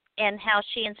mom and how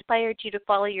she inspired you to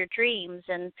follow your dreams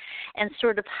and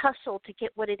sort of hustle to get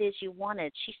what it is you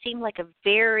wanted. She seemed like a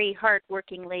very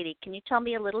hard-working lady. Can you tell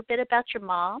me a little bit about your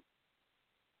mom?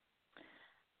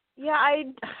 Yeah, I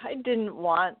didn't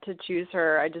want to choose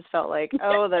her. I just felt like,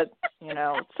 oh, that's,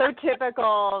 so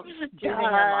typical choosing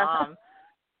her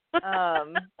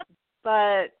mom.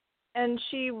 And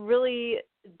she really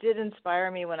did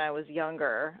inspire me when I was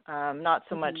younger. Not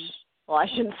so much, well, I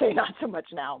shouldn't say not so much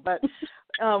now, but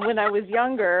when I was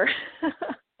younger,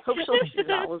 hopefully she's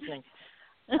not listening.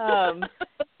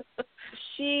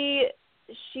 She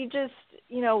just,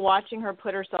 watching her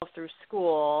put herself through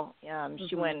school,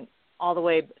 she went all the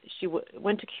way, she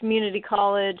went to community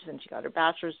college, then she got her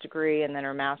bachelor's degree and then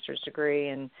her master's degree.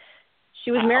 And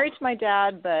she was married to my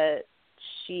dad, but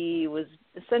she was,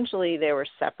 essentially they were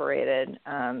separated.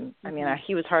 I mean,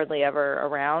 he was hardly ever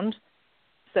around.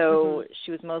 So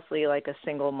she was mostly like a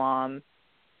single mom.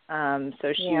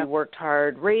 So she worked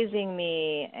hard raising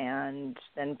me and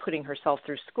then putting herself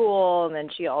through school. And then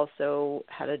she also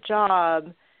had a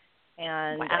job.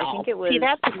 And I think it was... See,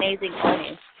 that's amazing for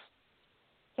me.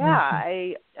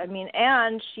 Yeah, I mean,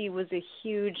 and she was a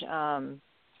huge,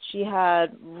 she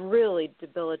had really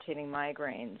debilitating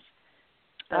migraines.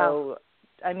 So,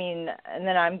 I mean, and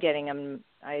then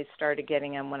I started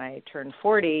getting them when I turned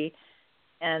 40.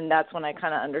 And that's when I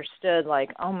kind of understood,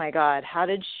 like, oh my God, how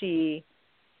did she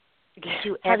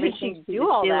do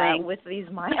all that with these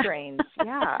migraines?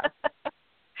 Yeah.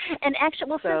 And actually,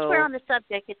 well, since we're on the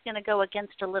subject, it's going to go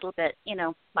against a little bit,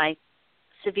 my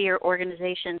severe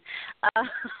organization. Go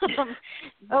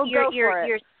for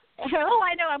it.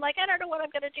 I know. I'm like, I don't know what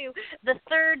I'm going to do. The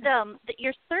third,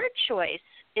 your third choice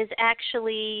is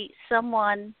actually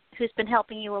someone who's been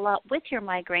helping you a lot with your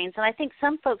migraines, and I think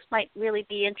some folks might really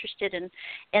be interested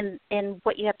in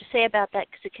what you have to say about that,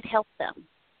 because it could help them.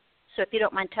 So if you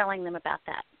don't mind telling them about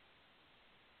that.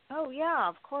 Oh, yeah,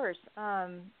 of course.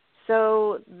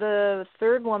 So the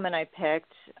third woman I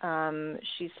picked,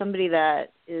 she's somebody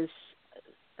that is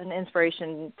an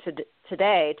inspiration to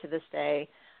this day.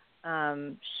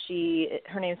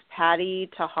 Her name's Patty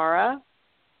Tahara,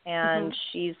 and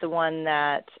she's the one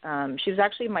that she was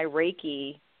actually my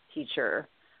Reiki teacher.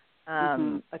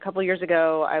 A couple years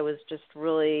ago, I was just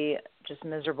really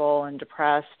miserable and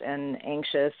depressed and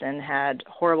anxious and had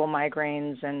horrible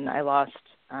migraines, and I lost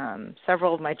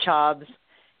several of my jobs,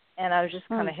 and I was just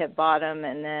kind of hit bottom.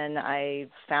 And then I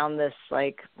found this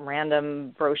like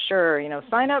random brochure,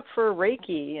 sign up for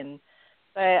Reiki, and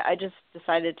I just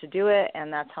decided to do it,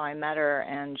 and that's how I met her.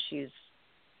 And she's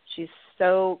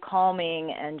so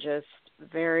calming and just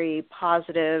very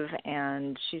positive,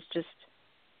 and she's just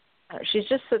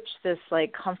such this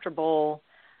like comfortable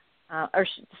or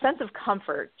sense of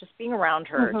comfort just being around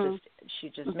her. She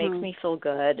just makes me feel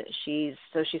good. She's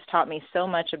taught me so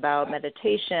much about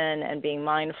meditation and being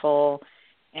mindful,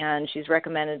 and she's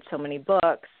recommended so many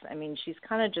books. I mean, she's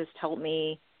kind of just helped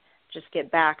me just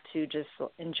get back to just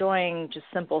enjoying just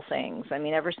simple things. I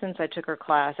mean, ever since I took her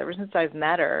class, ever since I've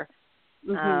met her,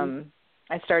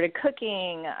 I started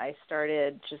cooking. I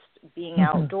started just being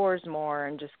outdoors more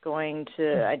and just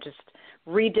I just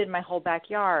redid my whole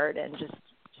backyard and just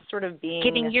sort of being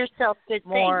giving yourself good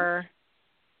more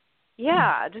things.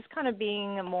 Yeah, just kind of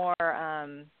being more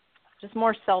just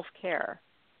more self-care.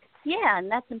 Yeah, and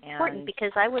that's important,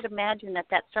 because I would imagine that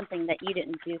that's something that you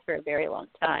didn't do for a very long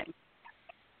time.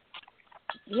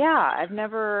 Yeah, I've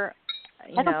never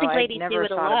I don't think ladies do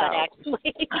it a lot,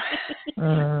 actually.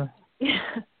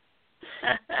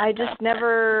 I just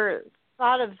never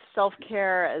thought of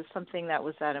self-care as something that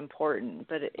was that important,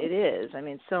 but it is. I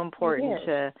mean, it's so important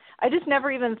I just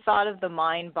never even thought of the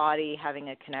mind-body having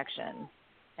a connection.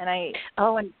 And I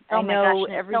know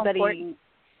everybody. So important.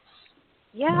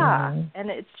 Yeah, and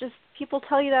it's just, people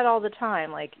tell you that all the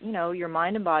time, like, your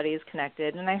mind and body is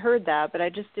connected. And I heard that, but I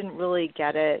just didn't really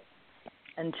get it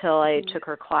until I took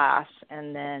her class,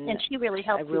 and then she really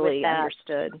helped I really you with that.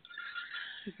 Understood.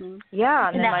 Yeah,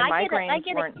 and then now, my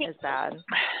migraines weren't as bad.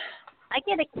 I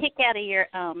get a kick out of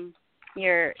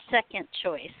your second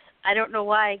choice, I don't know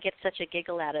why I get such a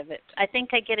giggle out of it. I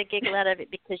think I get a giggle out of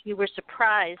it because you were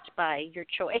surprised by your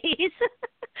choice.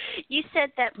 You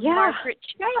said that Margaret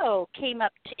Cho came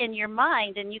up in your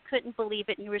mind, and you couldn't believe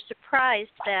it, and you were surprised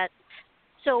that.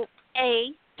 So,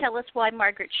 A, tell us why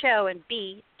Margaret Cho, and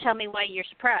B, tell me why you're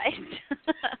surprised.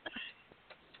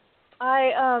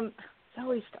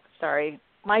 Zoe, sorry.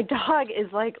 My dog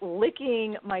is like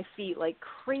licking my feet like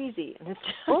crazy. And it's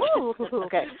oh,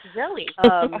 okay. Zoe.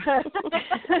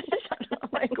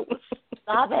 Like,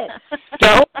 stop it.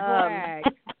 Don't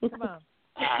come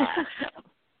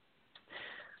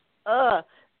on.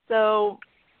 So,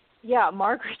 yeah,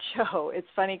 Margaret Cho. It's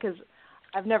funny because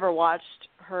I've never watched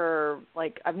her.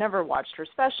 I've never watched her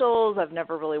specials. I've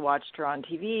never really watched her on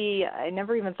TV. I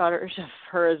never even thought of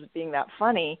her as being that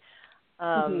funny.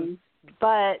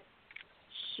 But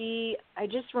I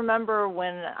just remember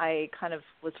when I kind of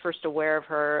was first aware of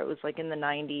her, it was like in the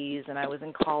 90s, and I was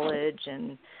in college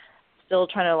and still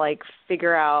trying to like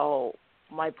figure out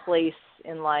my place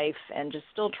in life, and just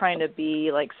still trying to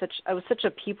be I was such a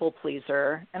people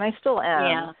pleaser, and I still am.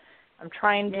 Yeah. I'm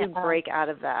trying to break out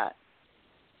of that.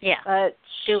 Yeah. But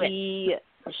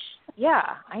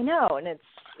yeah, I know, and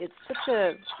it's such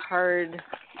a hard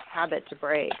habit to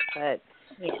break, but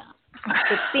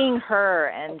but seeing her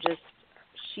and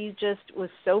she just was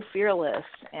so fearless,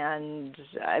 and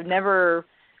I'd never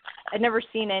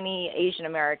seen any Asian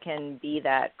American be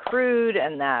that crude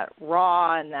and that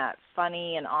raw and that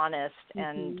funny and honest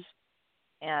and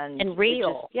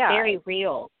real, very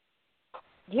real.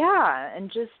 Yeah, and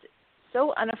just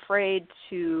so unafraid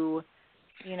to,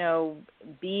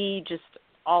 be just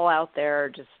all out there,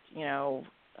 just just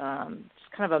kind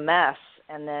of a mess,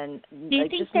 and then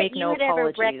just make no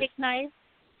apologies. Ever recognized?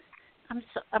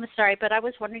 I'm sorry, but I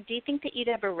was wondering, do you think that you'd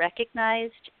ever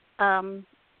recognized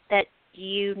that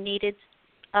you needed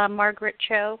Margaret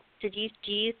Cho? Do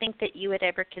you think that you had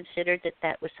ever considered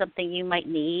that was something you might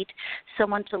need,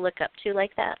 someone to look up to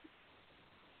like that?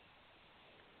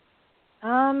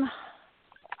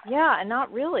 Yeah, and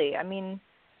not really. I mean,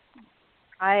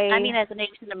 as an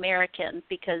Asian American,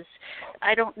 because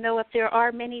I don't know if there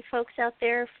are many folks out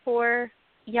there for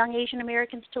young Asian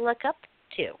Americans to look up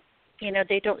to.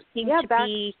 They don't seem to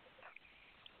be.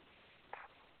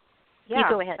 Yeah, you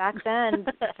go ahead. Back then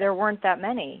there weren't that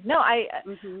many. No, I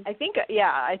think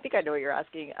I know what you're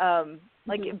asking.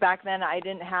 Back then I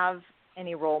didn't have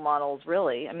any role models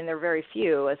really. I mean, there were very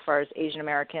few as far as Asian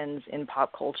Americans in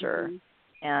pop culture,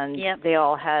 and they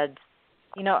all had.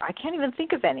 I can't even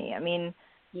think of any. I mean,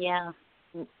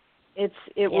 it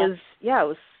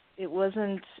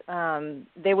wasn't.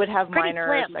 They would have pretty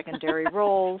minor slim. secondary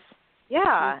roles.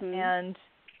 Yeah, and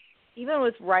even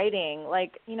with writing,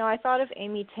 I thought of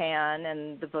Amy Tan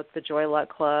and the book The Joy Luck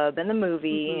Club and the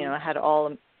movie, had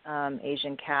all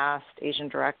Asian cast, Asian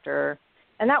director,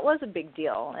 and that was a big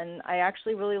deal. And I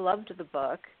actually really loved the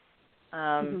book.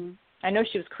 I know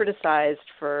she was criticized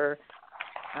for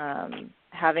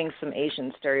having some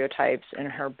Asian stereotypes in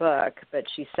her book, but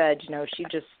she said, she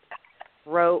just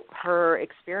wrote her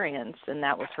experience, and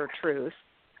that was her truth.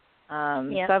 So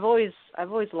I've always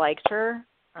liked her,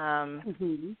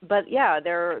 but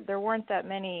there weren't that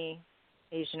many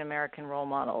Asian American role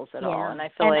models at all, and I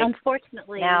feel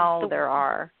unfortunately now there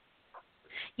are.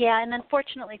 Yeah, and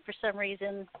unfortunately for some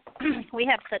reason we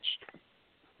have such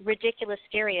ridiculous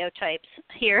stereotypes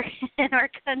here in our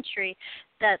country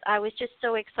that I was just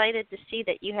so excited to see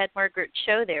that you had Margaret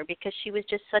Cho there, because she was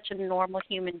just such a normal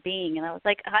human being, and I was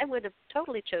like, I would have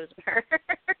totally chosen her.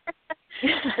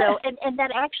 So, and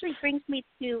that actually brings me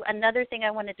to another thing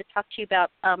I wanted to talk to you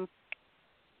about.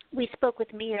 We spoke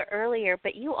with Mia earlier,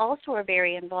 but you also are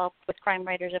very involved with Crime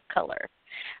Writers of Color.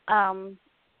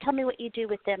 Tell me what you do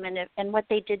with them and what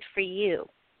they did for you.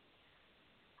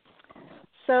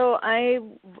 So I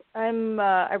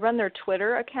run their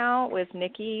Twitter account with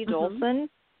Nikki Dolson.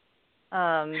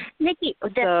 Nikki,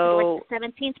 that's the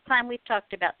 17th time we've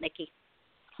talked about Nikki.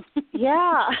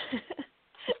 Yeah,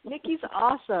 Nikki's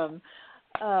awesome.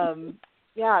 I'm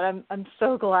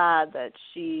so glad that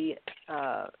she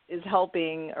is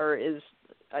helping, or is.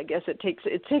 I guess it takes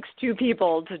two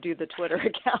people to do the Twitter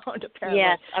account, apparently.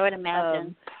 Yes, I would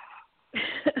imagine.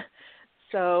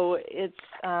 So it's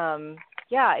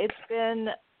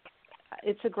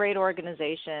it's a great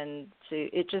organization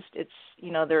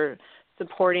they're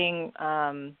supporting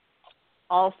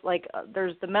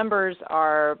there's the members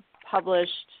are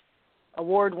published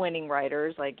award-winning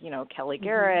writers like Kelly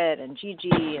Garrett and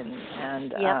Gigi and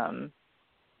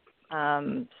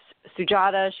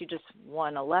Sujata. She just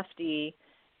won a Lefty,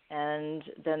 and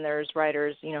then there's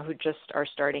writers who just are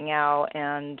starting out,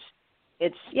 and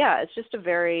it's just a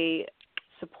very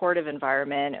supportive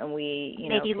environment, and we,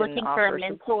 maybe can looking offer for a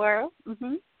mentor.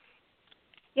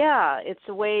 Yeah, it's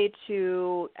a way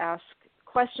to ask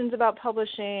questions about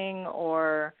publishing,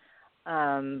 or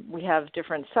we have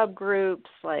different subgroups,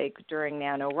 like during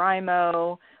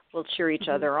NaNoWriMo, we'll cheer each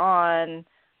other on.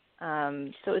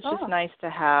 So it's just nice to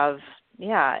have,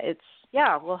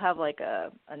 we'll have like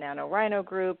a NaNoWriMo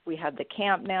group. We had the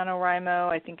Camp NaNoWriMo,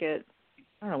 I don't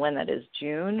know when that is,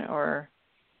 June or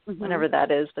whenever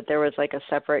that is, but there was like a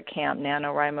separate Camp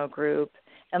NaNoWriMo group.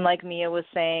 And like Mia was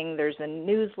saying, there's a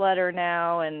newsletter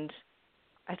now, and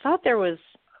I thought there was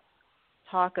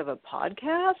talk of a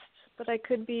podcast, but I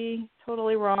could be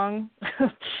totally wrong.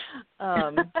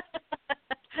 I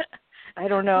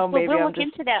don't know. Maybe we'll I'm just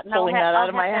into that, pulling that out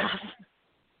of my ass.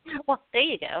 Well, there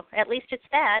you go. At least it's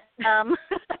that. And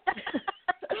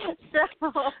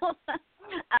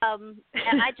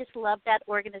I just love that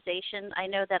organization. I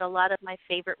know that a lot of my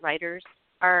favorite writers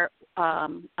are a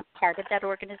part of that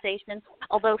organization.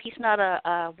 Although he's not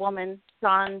a woman,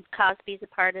 John Cosby's a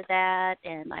part of that,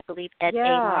 and I believe Ed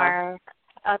Amar.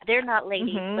 They're not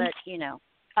ladies, but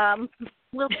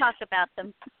we'll talk about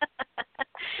them.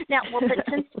 Now, but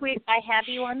since I have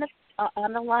you on the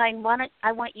line,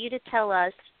 I want you to tell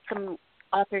us some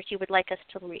authors you would like us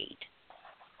to read.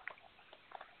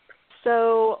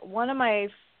 So one of my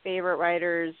favorite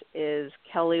writers is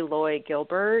Kelly Loy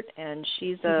Gilbert, and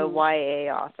she's a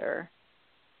YA author.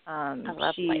 I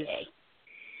love YA.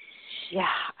 Yeah,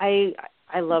 I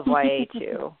love YA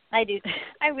too. I do.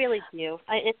 I really do.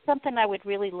 It's something I would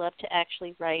really love to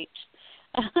actually write.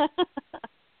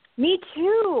 Me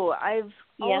too. I've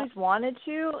always wanted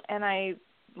to, and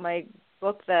my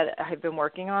book that I've been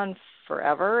working on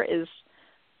forever is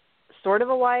sort of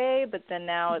a YA, but then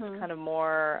now it's kind of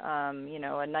more, a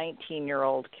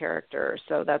 19-year-old character,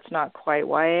 so that's not quite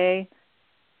YA.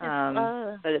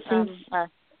 But it seems...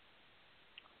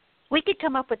 we could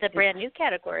come up with a brand new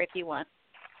category if you want.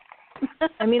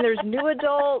 I mean, there's new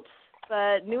adult,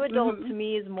 but new adult to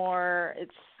me is more,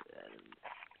 it's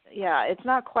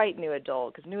not quite new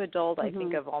adult, because new adult I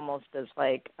think of almost as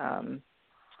like, I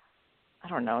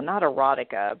don't know, not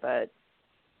erotica, but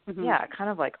kind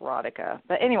of like erotica.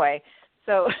 But anyway,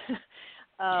 so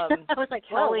I was like,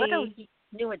 Kelly, what are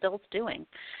new adults doing?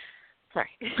 Sorry.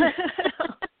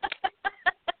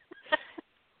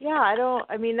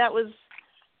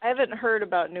 I haven't heard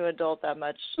about new adult that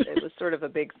much. It was sort of a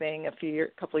big thing a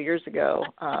couple of years ago.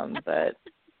 But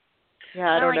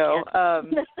I don't know.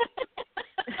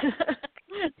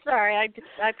 Sorry,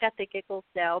 I've got the giggles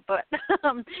now. But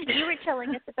you were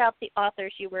telling us about the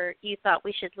authors you thought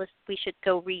we should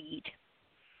go read.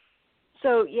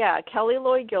 So Kelly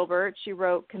Loy Gilbert. She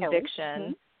wrote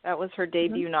Conviction. That was her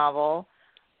debut novel.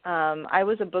 I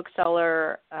was a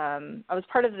bookseller. I was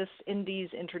part of this Indies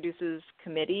Introduces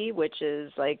committee, which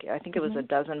is like, I think it was a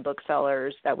dozen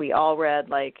booksellers that we all read,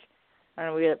 we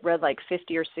read like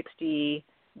 50 or 60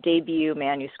 debut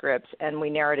manuscripts, and we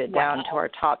narrowed it down to our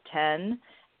top 10.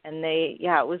 And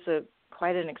it was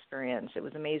quite an experience. It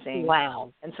was amazing.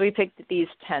 Wow. And so we picked these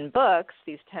 10 books,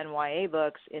 these 10 YA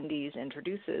books, Indies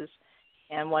Introduces,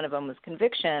 and one of them was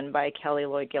Conviction by Kelly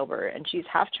Loy Gilbert. And she's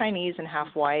half Chinese and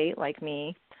half white, like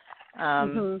me.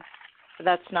 But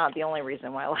that's not the only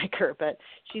reason why I like her, but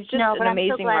she's just an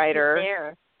amazing writer. She's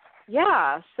there.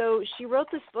 Yeah, so she wrote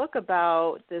this book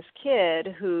about this kid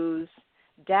whose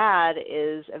dad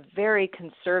is a very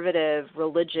conservative,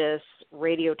 religious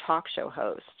radio talk show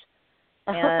host.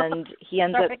 And he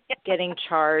ends up getting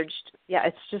charged. Yeah,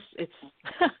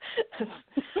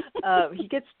 he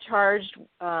gets charged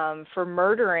for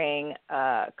murdering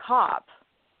a cop.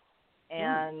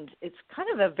 And it's kind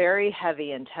of a very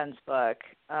heavy, intense book.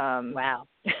 Wow.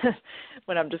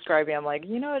 When I'm describing, I'm like,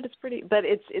 it's pretty, but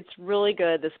it's really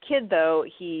good. This kid, though,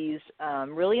 he's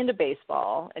really into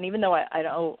baseball, and even though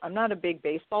I'm not a big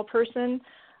baseball person,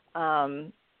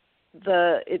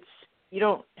 you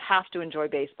don't have to enjoy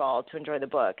baseball to enjoy the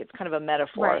book. It's kind of a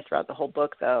metaphor throughout the whole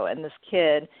book, though. And this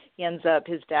kid,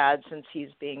 his dad, since he's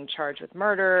being charged with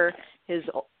murder, his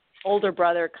older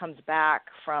brother comes back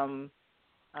from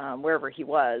wherever he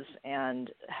was and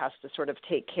has to sort of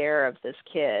take care of this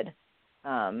kid,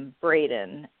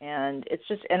 Braden. And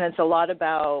it's a lot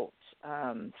about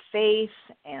faith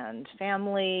and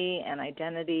family and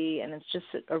identity, and it was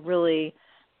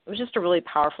just a really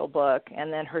powerful book.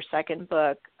 And then her second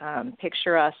book,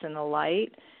 Picture Us in the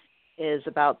Light, is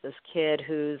about this kid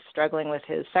who's struggling with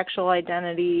his sexual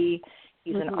identity.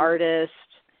 He's an artist,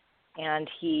 and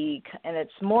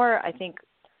it's more, I think,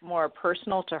 more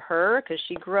personal to her because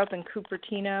she grew up in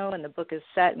Cupertino, and the book is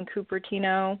set in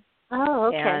Cupertino. Oh,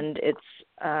 okay. And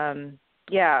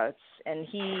and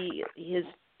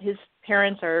his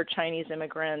parents are Chinese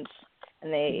immigrants,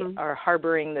 and they are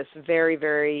harboring this very,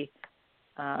 very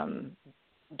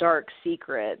dark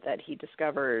secret that he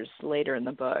discovers later in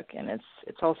the book, and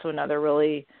it's also another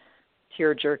really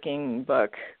tear-jerking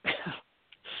book.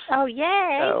 Oh,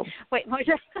 yay! So. Wait, no,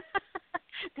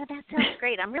 that sounds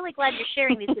great. I'm really glad you're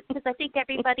sharing these because I think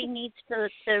everybody needs to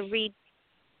read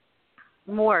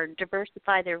more,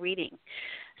 diversify their reading.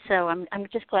 So I'm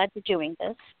just glad you're doing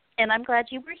this, and I'm glad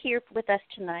you were here with us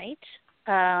tonight.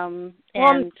 I'm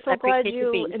so I glad appreciate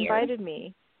you being invited here.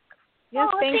 me. Yes,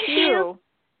 thank thank you.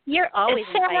 You're always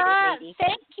Sarah, invited, lady.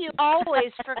 thank you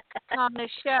always for coming on the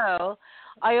show.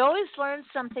 I always learn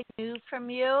something new from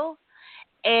you,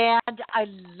 and I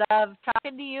love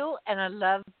talking to you, and I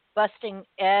love busting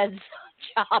Ed's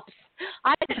chops.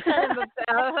 I sent him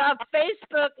a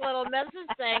Facebook little message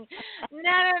saying, no.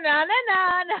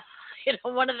 You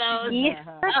know, one of those.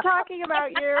 We're talking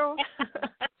about you.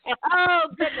 Oh,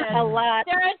 goodness. A lot.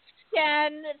 Sarah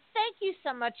Chen, thank you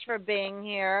so much for being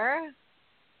here.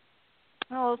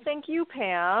 Oh, thank you,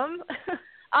 Pam.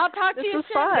 I'll talk to This you was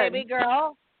soon, fun. baby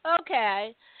girl.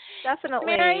 Okay.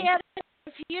 Definitely. Marietta,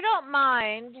 if you don't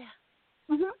mind,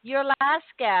 your last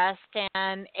guest,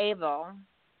 and Abel,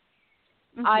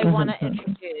 I want to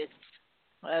introduce.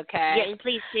 Okay. Yeah,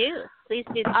 please do. Please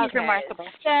do. She's Okay. remarkable.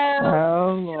 So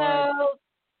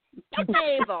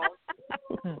Abel,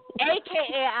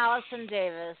 a.k.a. Allison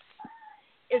Davis,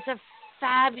 is a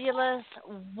fabulous,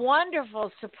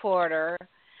 wonderful supporter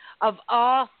of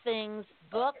all things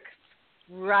books,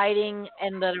 writing,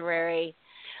 and literary.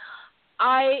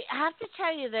 I have to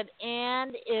tell you that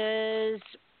Anne is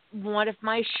one of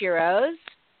my sheroes.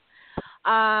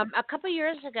 A couple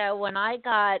years ago, when I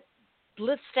got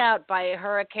blitzed out by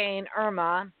Hurricane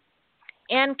Irma,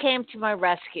 Anne came to my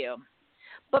rescue.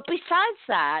 But besides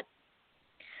that,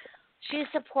 she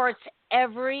supports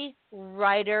every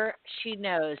writer she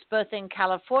knows, both in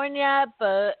California,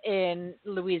 both in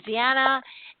Louisiana,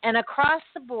 and across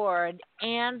the board,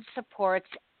 and supports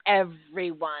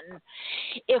everyone.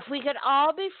 If we could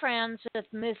all be friends with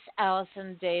Miss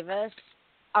Allison Davis,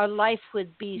 our life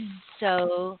would be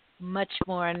so much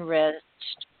more enriched.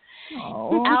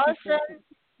 Oh. Allison,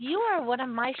 you are one of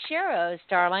my sheroes,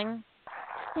 darling.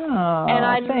 Oh, and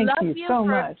I thank love you so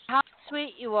for much. how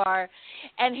sweet you are.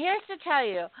 And here's to tell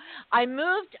you, I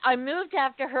moved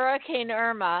after Hurricane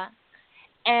Irma,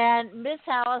 and Miss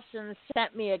Allison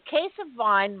sent me a case of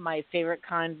wine, my favorite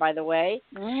kind, by the way.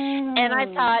 And I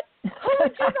thought, who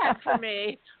would do that for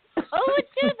me? Who would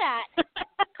do that?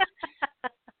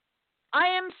 I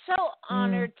am so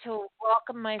honored to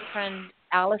welcome my friend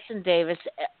Allison Davis,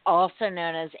 also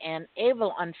known as Anne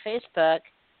Abel on Facebook,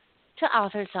 to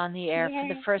Authors on the Air for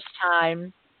the first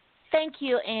time. Thank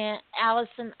you,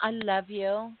 Allison. I love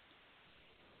you.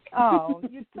 Oh,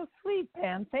 you're so sweet,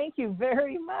 Pam. Thank you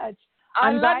very much. I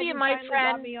I'm love glad you, my finally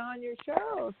friend. got me on your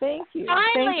show. Thank you.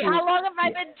 Finally, Thank you. how long have I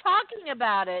been talking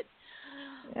about it?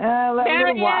 A little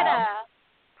while. Marietta,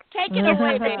 take it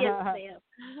away, baby.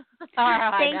 All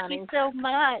right, Thank honey. you so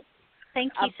much.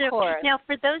 Thank you Of so course. Now,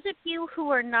 for those of you who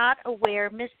are not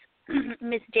aware, Miss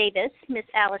Davis, Miss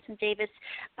Allison Davis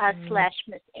slash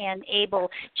Miss Anne Abel,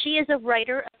 she is a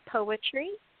writer of poetry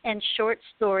and short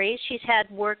stories. She's had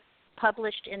work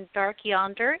published in Dark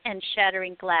Yonder and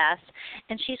Shattering Glass,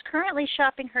 and she's currently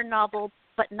shopping her novel,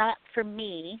 But Not For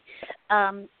Me,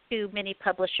 to many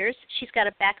publishers. She's got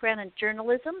a background in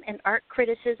journalism and art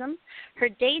criticism. Her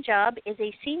day job is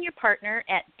a senior partner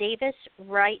at Davis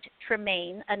Wright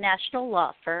Tremaine, a national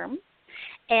law firm.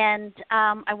 And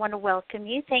I want to welcome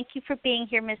you. Thank you for being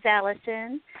here, Miss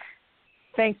Allison.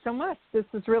 Thanks so much. This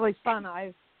is really fun.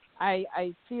 I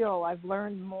feel I've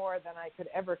learned more than I could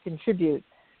ever contribute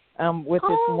with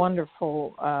this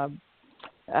wonderful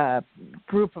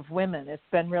group of women. It's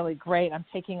been really great. I'm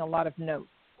taking a lot of notes.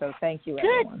 So thank you,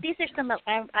 everyone. Good. These are some.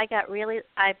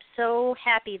 I'm so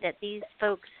happy that these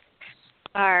folks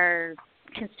are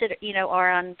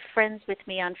are on friends with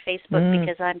me on Facebook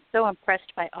because I'm so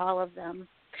impressed by all of them.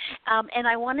 And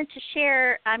I wanted to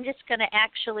share. I'm just going to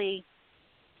actually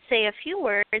say a few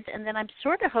words, and then I'm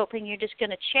sort of hoping you're just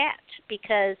going to chat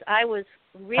because I was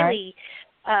really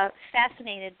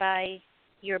fascinated by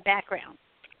your background.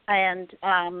 And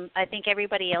I think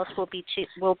everybody else will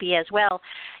be as well.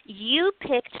 You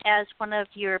picked as one of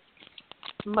your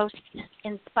most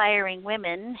inspiring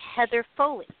women Heather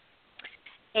Foley.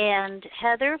 And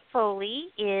Heather Foley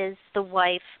is the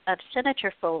wife of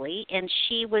Senator Foley, and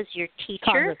she was your teacher,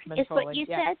 Congressman is Foley. what you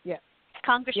Yeah, said? yeah.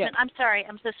 Congressman, Yeah. I'm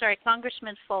so sorry,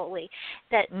 Congressman Foley,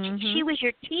 that she was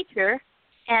your teacher.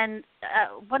 And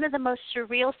one of the most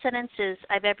surreal sentences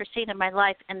I've ever seen in my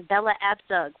life, and Bella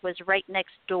Abzug was right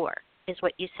next door. is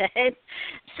what you said.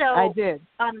 So I did.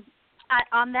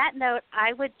 On that note,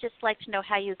 I would just like to know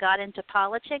how you got into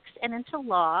politics and into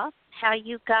law, how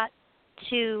you got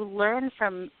to learn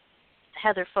from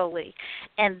Heather Foley,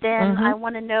 and then I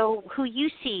want to know who you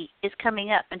see is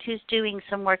coming up and who's doing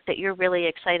some work that you're really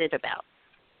excited about.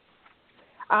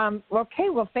 Okay,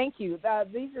 well, thank you.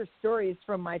 These are stories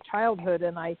from my childhood,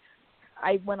 and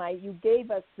you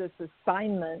gave us this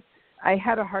assignment, I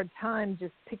had a hard time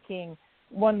just picking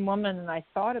one woman, and I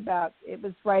thought about it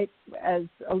was right as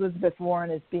Elizabeth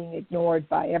Warren is being ignored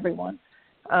by everyone,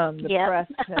 the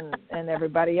press and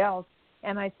everybody else.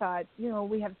 And I thought,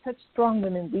 we have such strong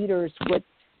women leaders.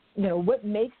 What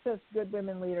makes us good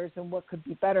women leaders, and what could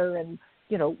be better, and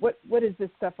what is this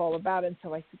stuff all about? And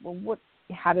so I said, well,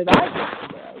 how did I get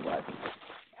to where I was?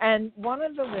 And one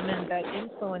of the women that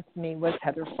influenced me was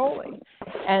Heather Foley.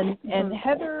 And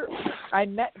Heather, I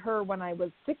met her when I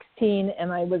was 16,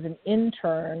 and I was an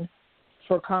intern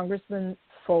for Congressman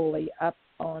Foley up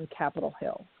on Capitol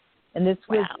Hill. And this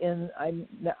was I'm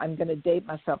going to date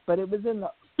myself, but it was in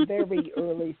the very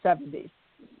early 70s.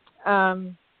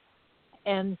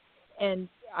 And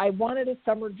I wanted a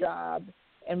summer job.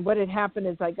 And what had happened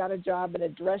is I got a job in a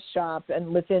dress shop,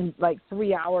 and within like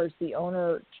 3 hours, the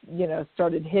owner,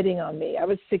 started hitting on me. I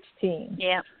was 16.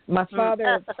 Yeah. My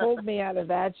father pulled me out of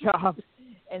that job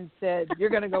and said,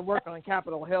 "You're going to go work on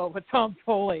Capitol Hill with Tom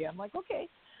Foley." I'm like, okay.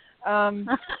 I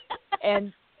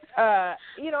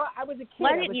was a kid.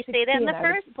 Why didn't you say that in the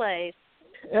first place?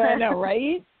 I know,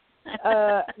 right?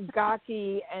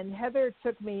 Gawky. And Heather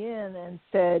took me in and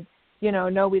said,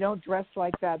 no, we don't dress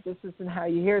like that. This isn't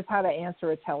here's how to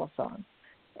answer a telephone.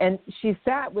 And she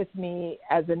sat with me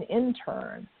as an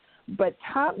intern, but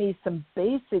taught me some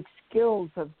basic skills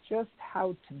of just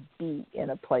how to be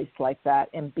in a place like that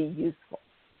and be useful.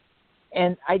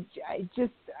 And I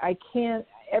can't,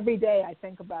 every day I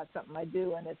think about something I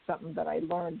do, and it's something that I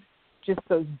learned, just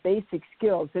those basic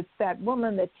skills. It's that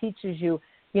woman that teaches you,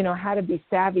 how to be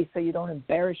savvy so you don't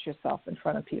embarrass yourself in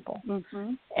front of people.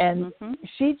 And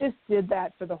she just did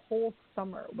that for the whole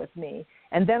summer with me.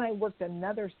 And then I worked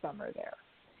another summer there.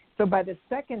 So by the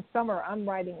second summer, I'm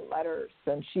writing letters,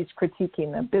 and she's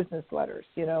critiquing the business letters,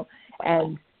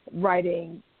 and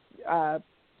writing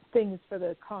things for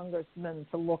the congressman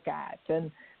to look at,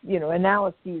 and,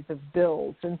 analyses of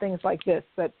bills and things like this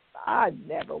that I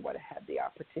never would have had the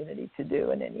opportunity to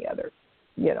do in any other,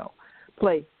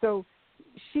 place. So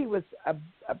she was a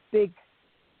big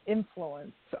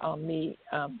influence on me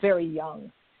very young.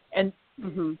 And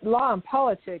law and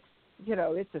politics,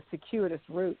 it's a circuitous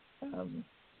route.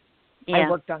 I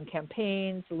worked on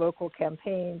campaigns, local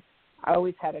campaigns. I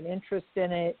always had an interest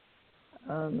in it.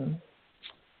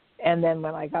 And then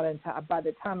when I got by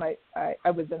the time I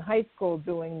was in high school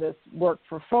doing this work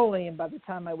for Foley, and by the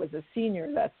time I was a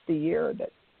senior, that's the year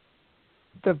that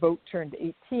the vote turned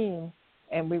 18.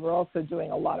 And we were also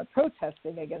doing a lot of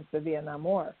protesting against the Vietnam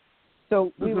War.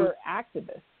 So we were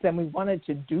activists, and we wanted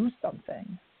to do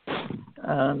something.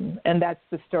 And that's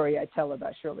the story I tell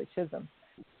about Shirley Chisholm.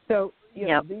 So,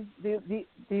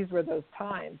 these were those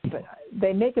times. But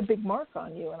they make a big mark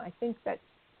on you. And I think that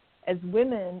as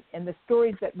women, and the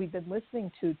stories that we've been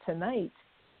listening to tonight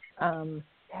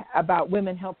about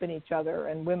women helping each other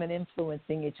and women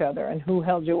influencing each other, and who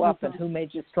held you up and who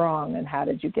made you strong, and how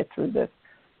did you get through this.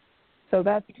 So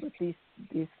that's what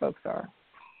these folks are.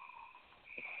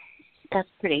 That's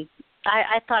pretty.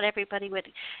 I thought everybody would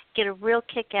get a real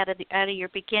kick out of your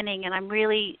beginning, and I'm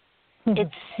really.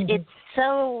 It's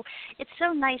so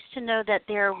nice to know that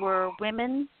there were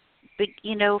women,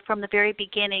 from the very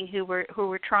beginning who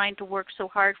were trying to work so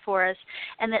hard for us,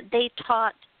 and that they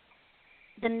taught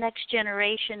the next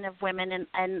generation of women.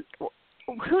 And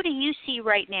who do you see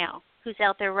right now? Who's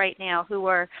out there right now?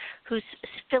 Who's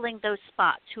filling those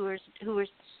spots? Who are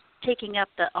taking up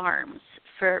the arms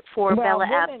for Bella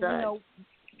Abzug?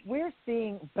 We're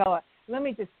seeing Bella. Let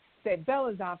me just say,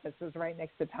 Bella's office was right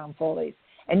next to Tom Foley's,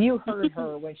 and you heard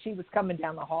her when she was coming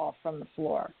down the hall from the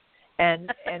floor.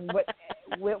 And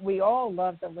what we all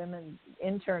loved, the women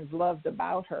interns loved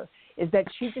about her, is that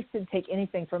she just didn't take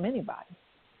anything from anybody.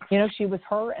 She was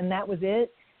her, and that was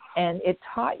it. And it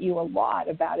taught you a lot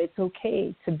about it's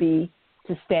okay to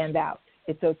stand out.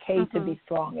 It's okay to be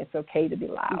strong. It's okay to be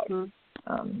loud.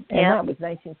 And that was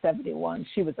 1971.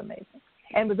 She was amazing.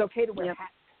 And it was okay to wear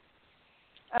hats.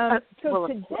 So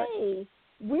today,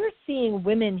 we're seeing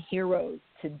women heroes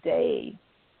today,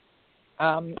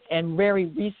 and very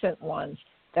recent ones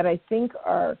that I think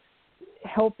are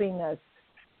helping us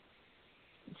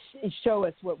show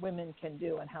us what women can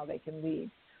do and how they can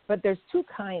lead. But there's two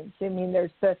kinds. I mean,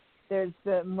 there's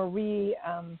the Marie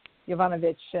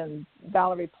Yovanovitch and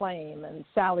Valerie Plame and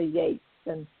Sally Yates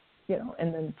and,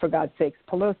 and then for God's sakes,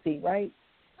 Pelosi, right?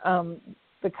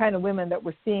 The kind of women that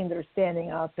we're seeing that are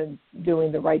standing up and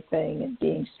doing the right thing and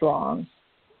being strong.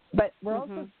 But we're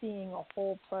also seeing a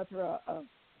whole plethora of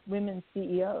women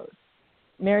CEOs.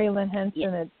 Mary Lynn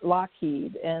Henson at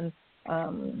Lockheed and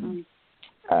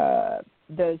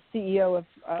the CEO of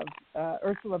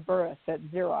Ursula Burris at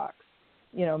Xerox,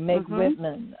 Meg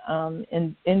Whitman,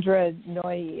 and Indra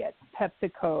Nooyi at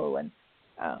PepsiCo,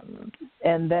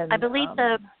 and then I believe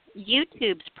the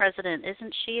YouTube's president,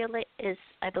 isn't she?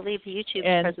 I believe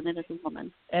YouTube's president is a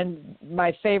woman. And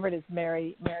my favorite is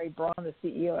Mary Braun, the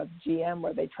CEO of GM,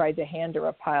 where they tried to hand her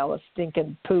a pile of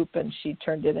stinking poop, and she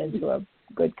turned it into a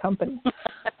good company.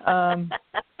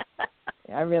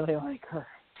 I really like her.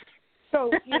 So,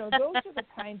 those are the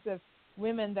kinds of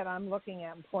women that I'm looking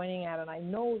at and pointing at, and I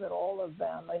know that all of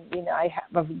them, I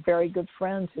have a very good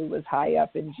friend who was high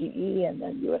up in GE and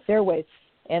then U.S. Airways,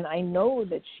 and I know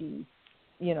that she,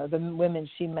 the women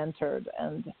she mentored,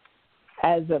 and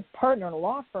as a partner in a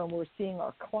law firm, we're seeing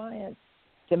our clients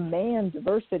demand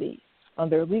diversity on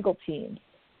their legal teams,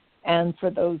 and for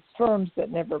those firms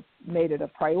that never made it a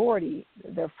priority,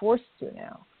 they're forced to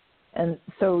now. And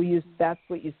so that's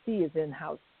what you see is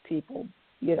in-house people,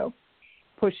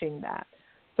 pushing that.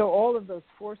 So all of those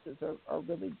forces are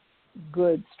really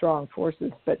good, strong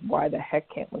forces, but why the heck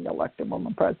can't we elect a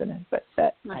woman president? But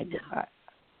that, right?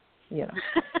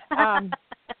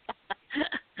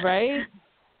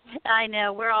 I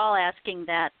know. We're all asking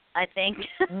that, I think.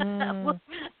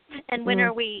 And when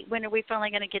are we finally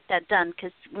going to get that done?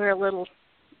 Because we're a little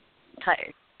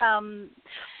tired.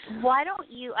 Why don't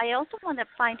you? I also want to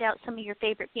find out some of your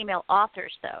favorite female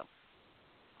authors, though.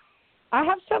 I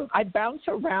have some. I bounce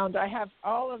around. I have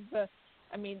all of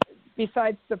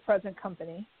besides the present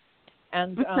company,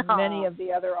 and many of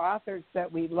the other authors that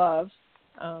we love,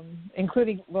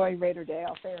 including Lori Rader Day.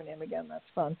 I'll say her name again. That's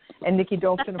fun. And Nikki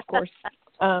Dolson, of course.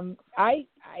 I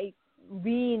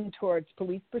lean towards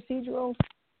police procedurals.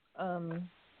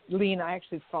 I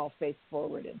actually fall face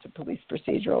forward into police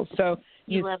procedurals. So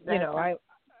you love that.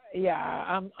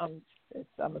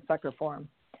 I'm a sucker for them.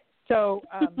 So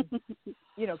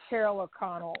Carol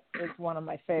O'Connell is one of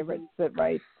my favorites that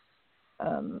writes,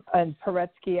 and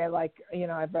Paretsky. I like.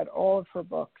 I've read all of her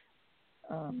books,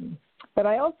 but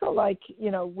I also like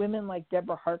women like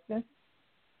Deborah Harkness,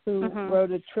 who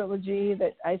wrote a trilogy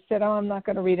that I said, I'm not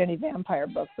going to read any vampire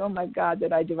books. Oh my God,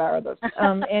 did I devour those?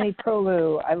 Annie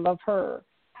Proulx, I love her.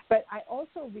 But I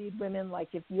also read women like,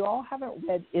 if you all haven't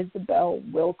read Isabel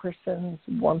Wilkerson's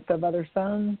Warmth of Other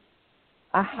Suns,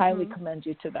 I highly commend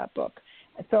you to that book.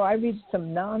 So I read some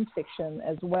nonfiction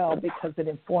as well because it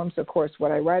informs, of course,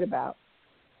 what I write about.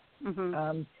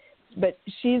 But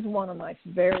she's one of my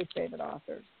very favorite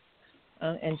authors.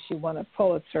 And she won a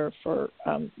Pulitzer for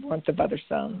Warmth of Other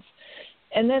Suns.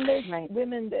 And then there's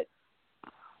women that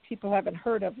people haven't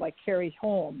heard of, like Carrie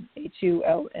Holm,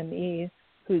 Hulme,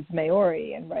 who's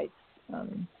Maori and writes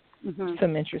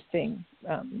some interesting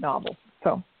novels.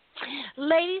 So,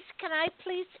 ladies, can I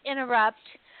please interrupt?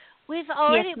 We've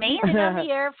already been on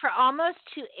the air for almost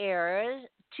 2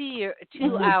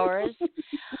 hours,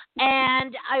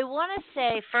 and I want to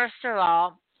say, first of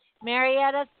all,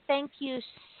 Marietta, thank you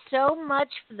so much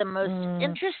for the most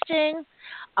interesting,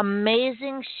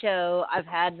 amazing show I've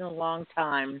had in a long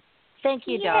time. Thank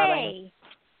you, darling.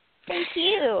 Thank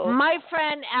you. My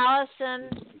friend Allison,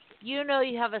 you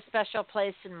have a special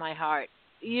place in my heart.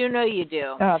 You know you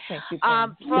do. Oh, thank you.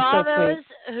 For all those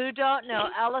who don't know,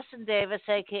 Allison Davis,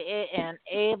 a.k.a. Aunt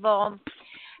Abel,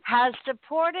 has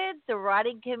supported the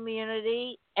writing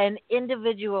community and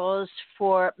individuals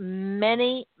for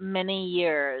many, many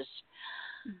years.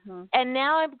 And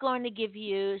now I'm going to give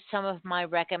you some of my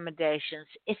recommendations.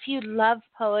 If you love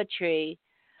poetry,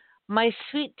 my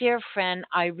sweet dear friend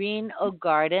Irene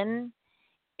O'Garden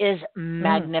is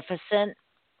magnificent.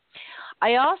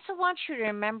 I also want you to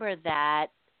remember that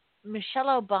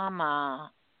Michelle Obama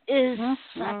is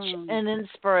such an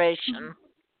inspiration.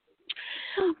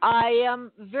 I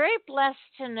am very blessed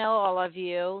to know all of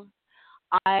you.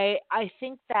 I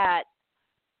think that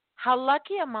how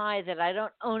lucky am I that I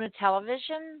don't own a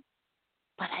television,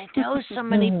 but I know so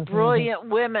many brilliant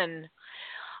women.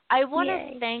 I want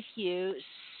to thank you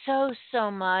so,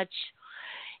 so much.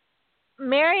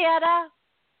 Marietta,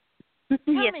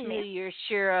 tell me who your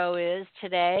shiro is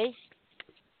today.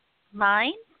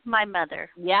 Mine? My mother.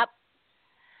 Yep.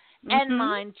 And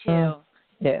mine, too.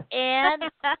 Yeah. And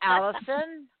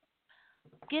Allison,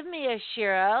 give me a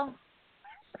shiro.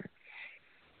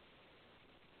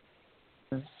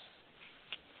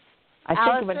 I think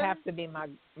Allison? it would have to be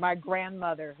my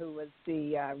grandmother, who was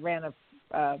the ran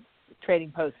a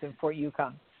trading post in Fort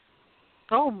Yukon.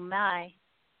 Oh my!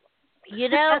 You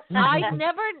know,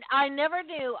 I never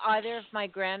knew either of my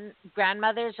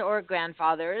grandmothers or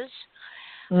grandfathers,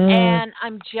 and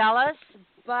I'm jealous,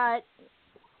 but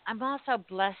I'm also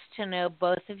blessed to know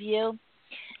both of you.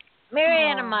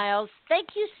 Marietta Miles, thank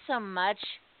you so much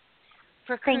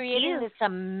for creating this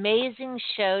amazing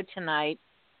show tonight.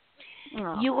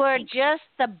 You were just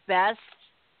the best.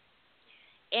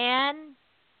 Anne,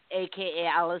 a.k.a.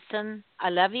 Allison, I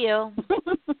love you.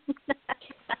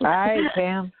 Bye,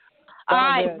 Pam. All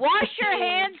right, wash your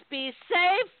hands, be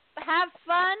safe, have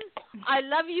fun. I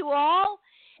love you all,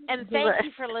 and thank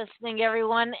you for listening,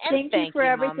 everyone. And thank you for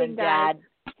everything, Mom and Dad.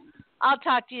 guys. I'll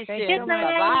talk to you soon.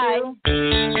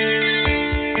 Bye-bye.